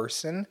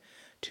person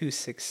to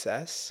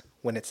success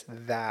when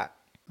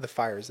the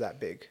fire is that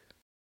big?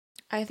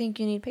 I think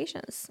you need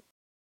patience.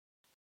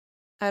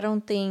 I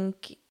don't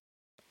think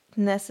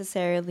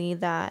necessarily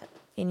that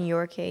in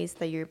your case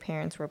that your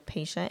parents were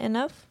patient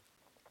enough.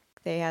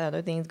 They had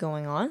other things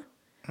going on.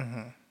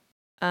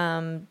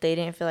 They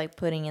didn't feel like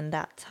putting in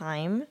that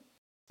time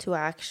to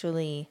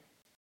actually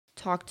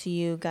talk to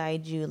you,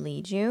 guide you,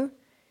 lead you.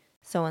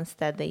 So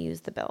instead they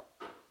used the belt.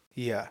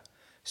 Yeah.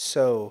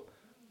 So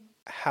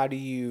how do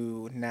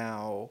you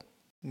now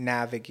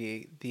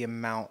navigate the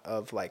amount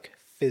of like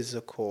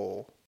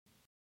physical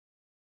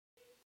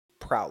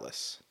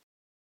prowess?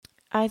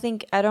 I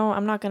think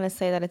I'm not going to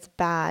say that it's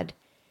bad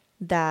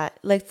that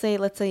let's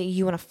say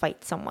you want to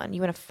fight someone.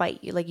 You want to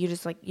fight. You want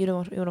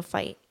to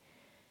fight.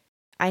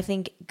 I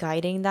think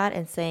guiding that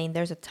and saying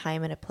there's a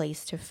time and a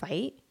place to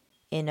fight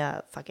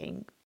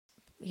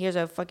here's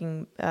a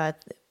fucking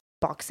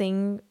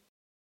boxing,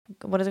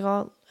 what is it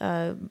called?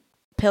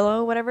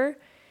 Pillow, whatever.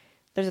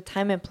 There's a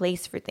time and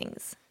place for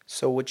things.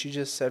 So what you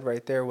just said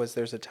right there was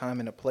there's a time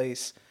and a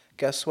place.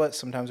 Guess what?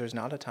 Sometimes there's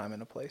not a time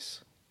and a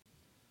place.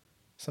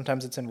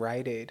 Sometimes it's in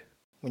Rite Aid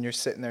when you're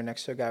sitting there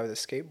next to a guy with a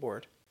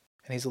skateboard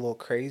and he's a little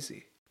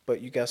crazy.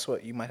 But guess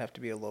what? You might have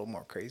to be a little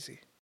more crazy.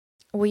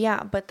 Well,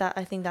 yeah, but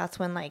I think that's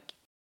when like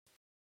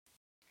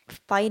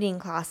fighting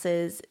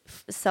classes,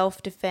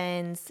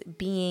 self-defense,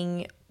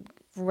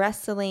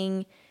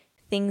 wrestling,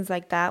 things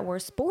like that, where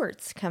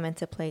sports come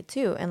into play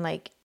too, and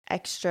like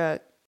extra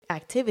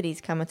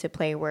activities come into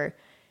play where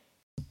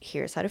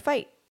here's how to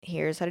fight,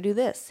 here's how to do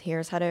this,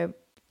 here's how to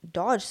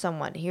dodge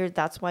someone,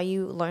 that's why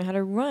you learn how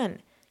to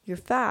run, you're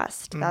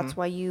fast, that's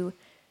why you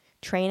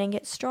train and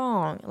get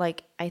strong.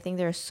 Like I think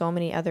there are so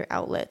many other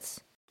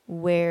outlets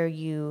where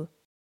you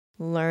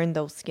learn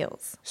those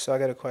skills. So I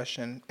got a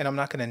question, and I'm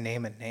not going to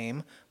name a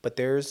name, but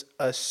there's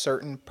a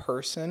certain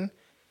person.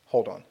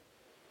 Hold on.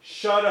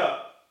 Shut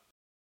up.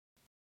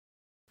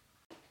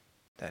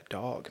 That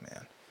dog,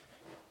 man.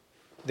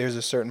 There's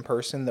a certain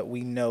person that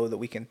we know that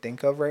we can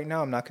think of right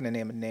now. I'm not going to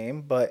name a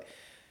name, but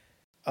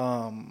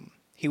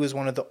he was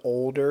one of the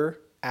older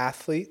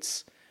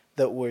athletes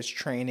that was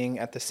training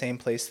at the same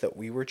place that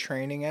we were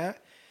training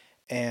at.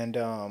 And,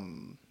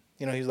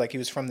 he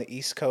was from the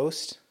East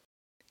Coast.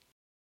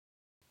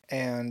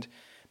 And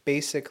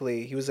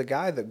basically, he was a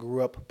guy that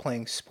grew up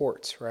playing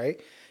sports, right?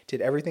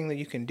 Did everything that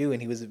you can do,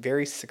 and he was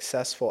very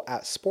successful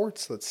at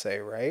sports, let's say,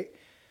 right?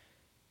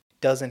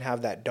 Doesn't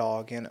have that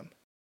dog in him.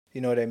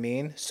 You know what I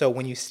mean? So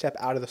when you step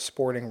out of the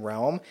sporting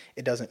realm,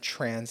 it doesn't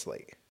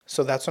translate.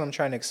 So that's what I'm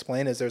trying to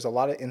explain is there's a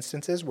lot of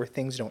instances where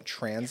things don't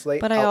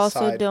translate. But I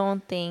also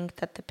don't think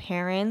that the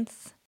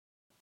parents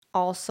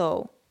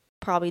also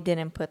probably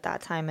didn't put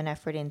that time and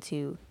effort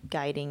into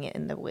guiding it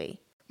in the way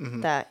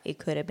that it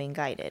could have been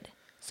guided.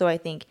 So I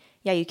think,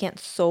 you can't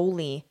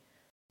solely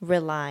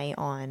rely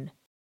on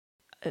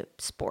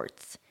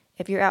sports.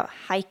 If you're out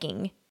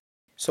hiking,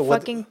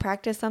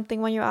 practice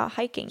something when you're out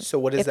hiking. So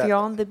what is if that? If you're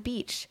on the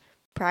beach,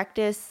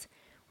 practice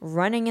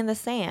running in the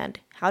sand.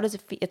 How does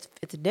it feel? It's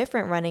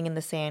different running in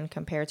the sand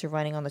compared to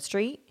running on the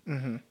street.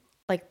 Mm-hmm.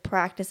 Like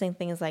practicing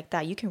things like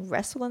that. You can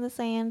wrestle in the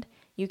sand.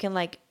 You can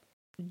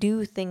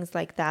do things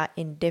like that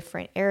in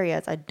different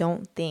areas. I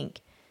don't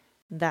think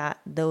that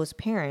those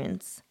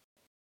parents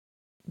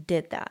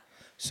did that.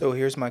 So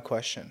here's my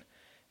question.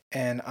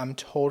 And I'm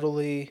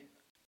totally...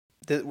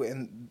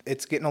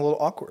 it's getting a little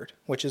awkward,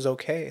 which is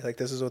okay.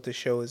 This is what the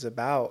show is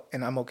about,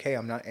 and I'm okay.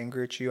 I'm not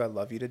angry at you. I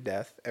love you to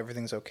death.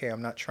 Everything's okay.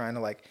 I'm not trying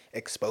to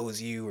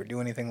expose you or do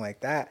anything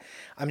like that.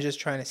 I'm just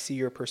trying to see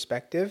your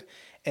perspective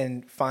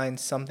and find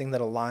something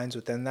that aligns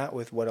within that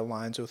with what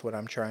aligns with what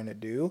I'm trying to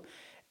do.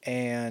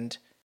 And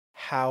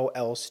how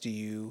else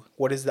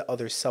what is the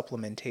other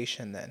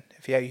supplementation then?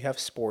 If you have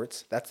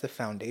sports, that's the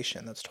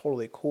foundation. That's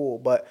totally cool.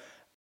 But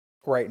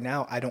right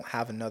now, I don't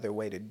have another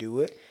way to do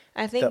it.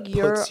 I think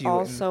you're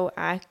also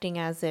acting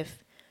as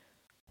if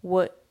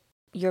what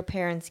your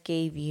parents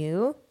gave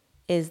you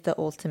is the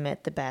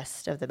ultimate, the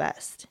best of the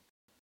best.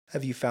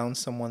 Have you found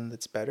someone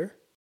that's better?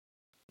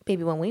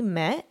 Baby, when we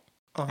met,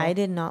 I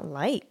did not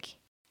like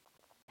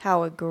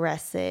how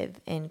aggressive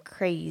and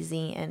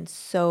crazy and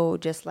so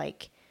just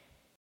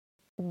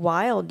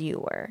wild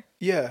you were.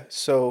 Yeah,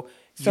 so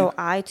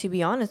to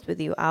be honest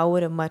with you, I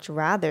would have much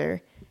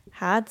rather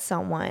had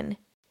someone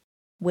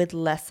with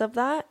less of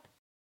that.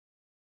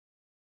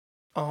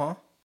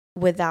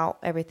 Without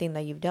everything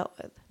that you've dealt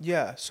with.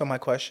 Yeah. So my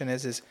question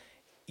is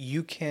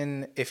you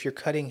can, if you're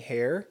cutting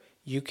hair,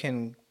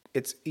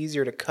 it's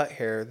easier to cut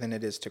hair than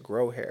it is to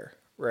grow hair,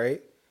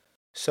 right?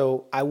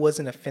 So I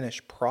wasn't a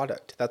finished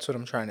product. That's what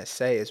I'm trying to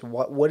say is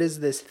what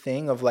is this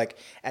thing of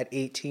at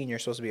 18, you're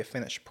supposed to be a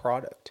finished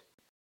product?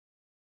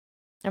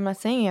 I'm not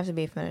saying you have to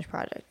be a finished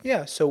product.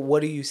 Yeah. So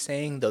what are you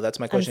saying though? That's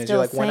my question. I'm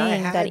still saying when I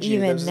had that you,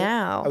 even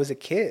now, I was a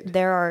kid.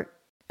 There are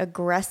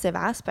aggressive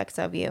aspects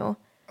of you.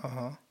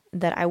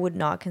 That I would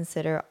not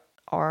consider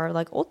are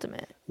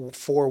ultimate.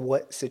 For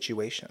what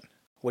situation?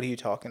 What are you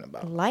talking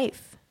about?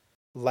 Life.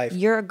 Life.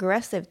 You're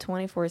aggressive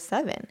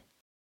 24/7.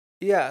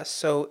 Yeah.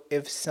 So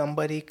if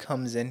somebody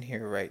comes in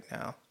here right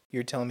now,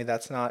 you're telling me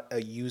that's not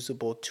a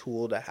usable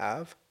tool to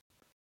have?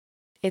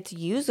 It's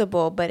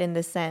usable, but in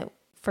the sense,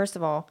 first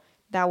of all,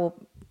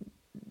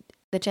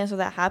 the chance of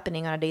that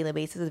happening on a daily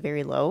basis is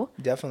very low.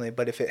 Definitely.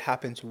 But if it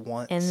happens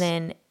once. And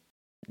then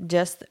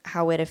just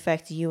how it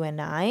affects you and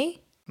I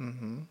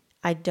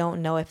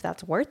don't know if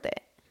that's worth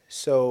it.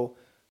 So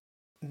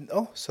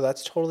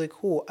that's totally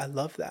cool. I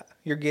love that.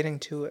 You're getting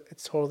to it.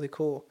 It's totally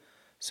cool.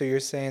 So you're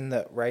saying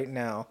that right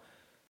now,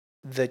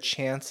 the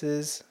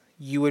chances,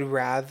 you would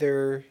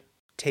rather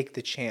take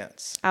the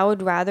chance. I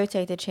would rather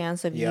take the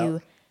chance of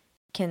you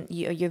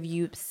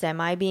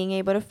semi being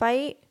able to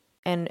fight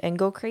and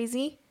go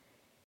crazy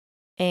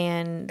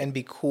and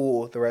be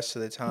cool the rest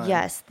of the time.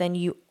 Yes, then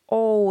you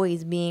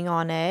always being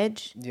on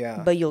edge,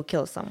 but you'll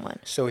kill someone.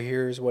 So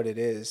here's what it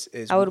is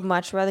I would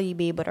much rather you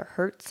be able to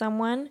hurt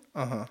someone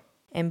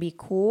and be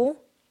cool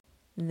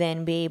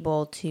than be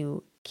able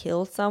to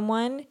kill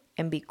someone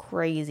and be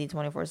crazy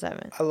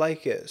 24/7. I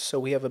like it. So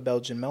we have a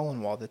Belgian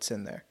Malinois that's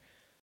in there.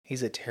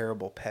 He's a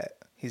terrible pet.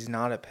 He's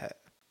not a pet.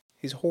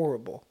 He's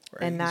horrible.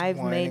 Right? And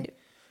I've made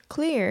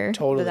clear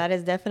that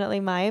is definitely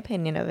my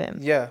opinion of him.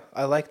 Yeah,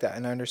 I like that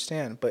and I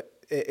understand, but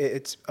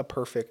it's a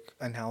perfect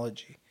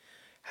analogy.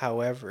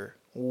 However,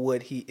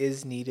 what he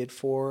is needed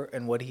for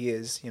and what he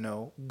is,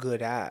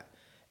 good at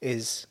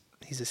is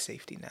he's a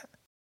safety net.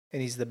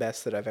 And he's the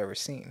best that I've ever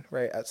seen,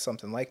 right? At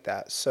something like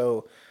that.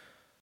 So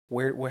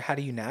how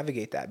do you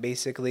navigate that?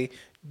 Basically,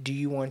 do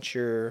you want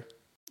your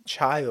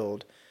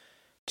child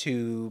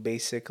to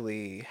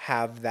basically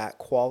have that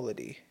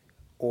quality?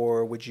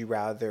 Or would you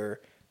rather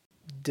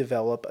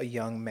develop a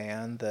young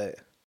man that...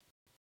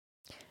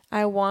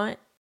 I want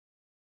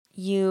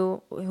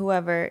you,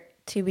 whoever,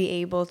 to be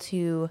able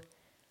to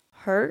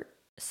hurt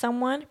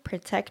someone,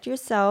 protect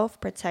yourself,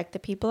 protect the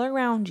people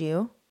around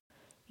you.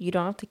 You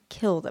don't have to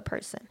kill the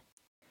person.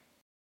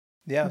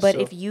 Yeah. But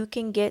if you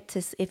can get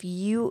to, if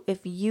you're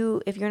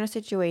in a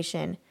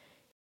situation,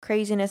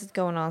 craziness is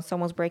going on,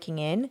 someone's breaking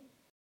in,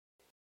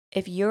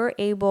 if you're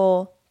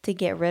able to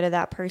get rid of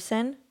that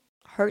person,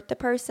 hurt the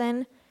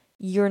person,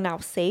 you're now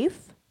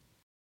safe,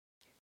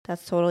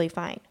 that's totally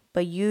fine.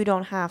 But you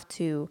don't have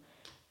to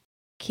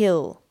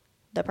kill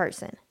the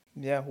person.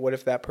 Yeah. What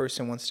if that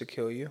person wants to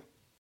kill you?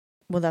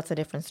 Well, that's a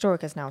different story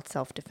because now it's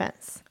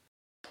self-defense.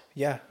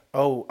 Yeah.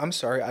 Oh, I'm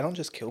sorry. I don't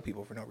just kill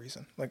people for no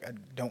reason. Like, I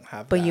don't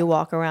have But that. you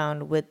walk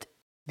around with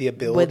the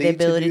ability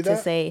to do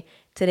that? say,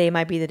 today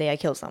might be the day I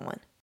kill someone.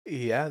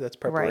 Yeah, that's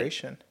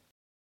preparation. Right.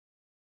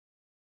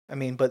 I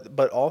mean,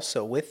 but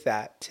also with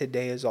that,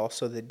 today is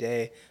also the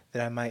day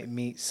that I might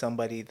meet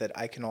somebody that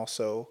I can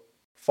also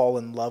fall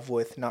in love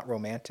with, not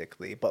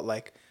romantically, but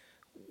like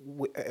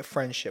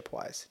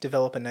friendship-wise,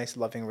 develop a nice,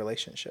 loving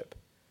relationship.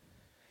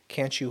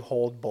 Can't you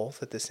hold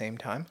both at the same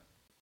time?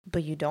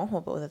 But you don't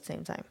hold both at the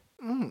same time.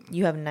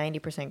 You have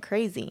 90%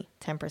 crazy,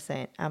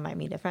 10% I might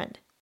meet a friend.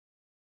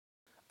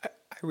 I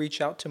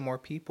reach out to more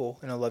people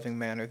in a loving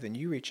manner than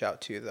you reach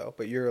out to, though,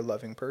 but you're a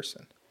loving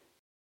person.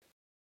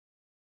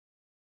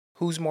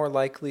 Who's more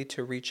likely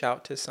to reach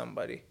out to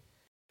somebody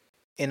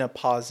in a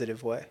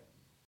positive way?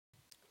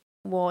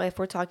 Well, if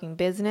we're talking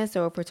business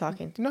or if we're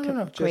talking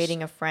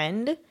creating a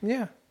friend.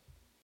 Yeah.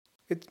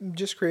 It's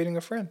just creating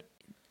a friend.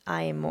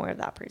 I am more of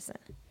that person.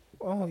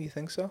 Oh, you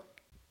think so?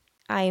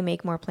 I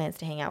make more plans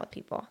to hang out with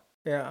people.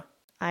 Yeah.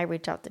 I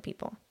reach out to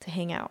people to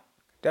hang out.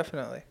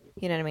 Definitely.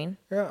 You know what I mean?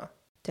 Yeah.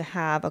 To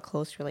have a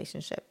close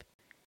relationship.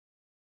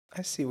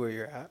 I see where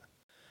you're at.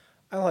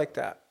 I like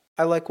that.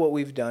 I like what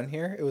we've done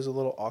here. It was a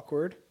little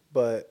awkward,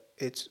 but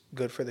it's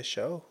good for the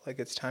show. Like,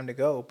 it's time to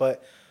go.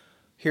 But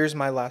here's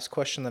my last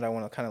question that I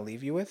want to kind of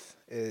leave you with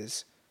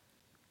is,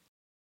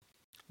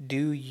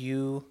 do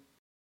you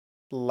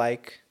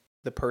like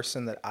the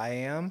person that I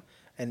am?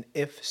 And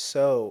if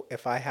so,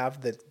 if I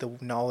have the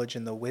knowledge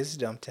and the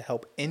wisdom to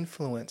help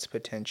influence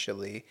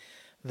potentially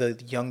the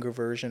younger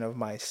version of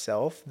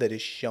myself that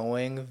is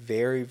showing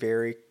very,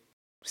 very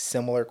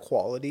similar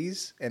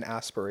qualities and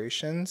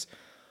aspirations,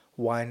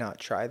 why not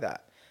try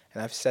that?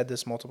 And I've said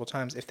this multiple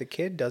times. If the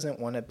kid doesn't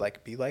want to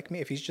like be like me,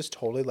 if he's just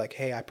totally like,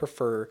 hey, I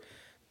prefer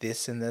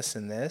this and this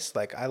and this,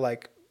 like I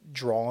like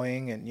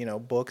drawing and, you know,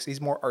 books.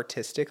 He's more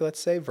artistic, let's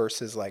say,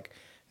 versus like,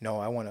 no,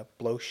 I want to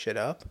blow shit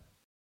up.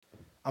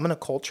 I'm going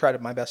to try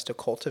my best to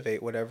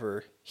cultivate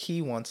whatever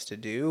he wants to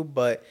do.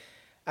 But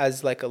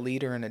as like a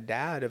leader and a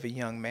dad of a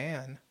young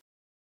man,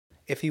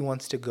 if he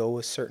wants to go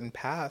a certain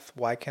path,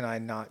 why can I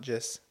not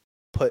just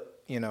put,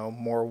 you know,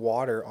 more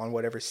water on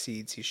whatever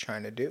seeds he's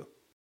trying to do?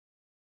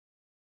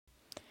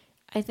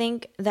 I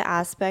think the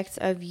aspects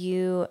of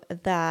you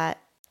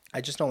that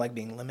I just don't like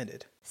being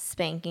limited.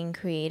 Spanking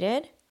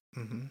created,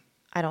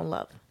 I don't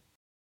love.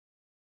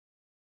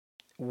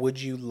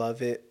 Would you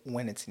love it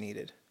when it's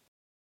needed?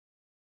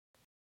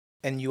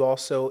 And you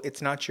also,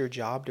 it's not your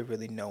job to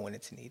really know when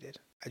it's needed.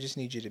 I just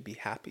need you to be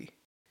happy.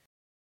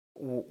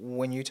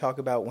 When you talk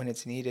about when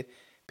it's needed,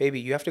 baby,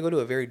 you have to go to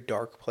a very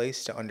dark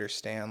place to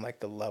understand like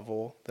the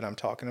level that I'm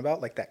talking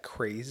about, like that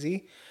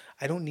crazy.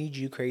 I don't need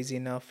you crazy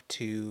enough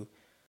to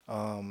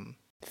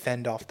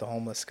fend off the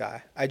homeless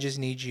guy. I just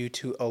need you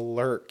to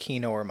alert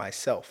Kino or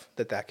myself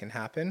that can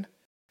happen.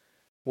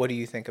 What do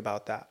you think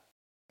about that?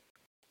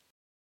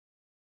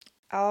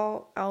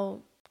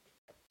 I'll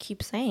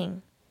keep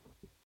saying.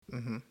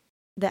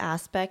 The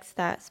aspects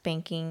that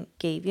spanking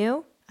gave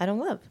you, I don't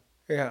love.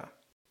 Yeah.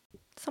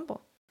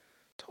 Simple.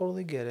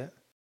 Totally get it.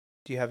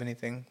 Do you have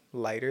anything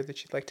lighter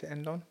that you'd like to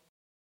end on?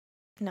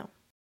 No.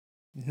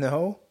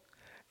 No?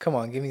 Come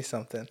on, give me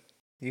something.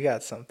 You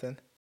got something.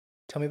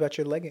 Tell me about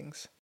your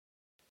leggings.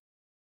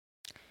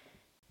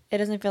 It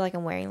doesn't feel like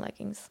I'm wearing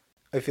leggings.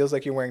 It feels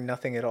like you're wearing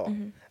nothing at all.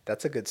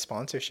 That's a good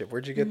sponsorship.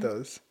 Where'd you get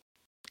those?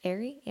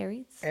 Aerie,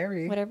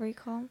 whatever you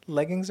call them.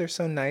 Leggings are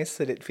so nice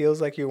that it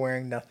feels like you're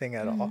wearing nothing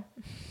at all.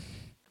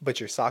 But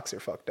your socks are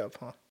fucked up,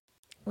 huh?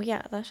 Well,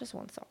 yeah, that's just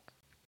one sock.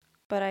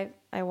 But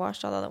I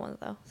washed all the other ones,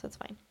 though, so it's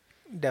fine.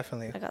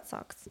 Definitely. I got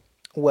socks.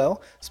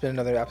 Well, it's been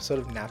another episode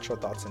of Natural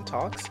Thoughts and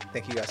Talks.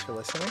 Thank you guys for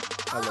listening.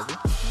 I love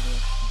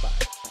you.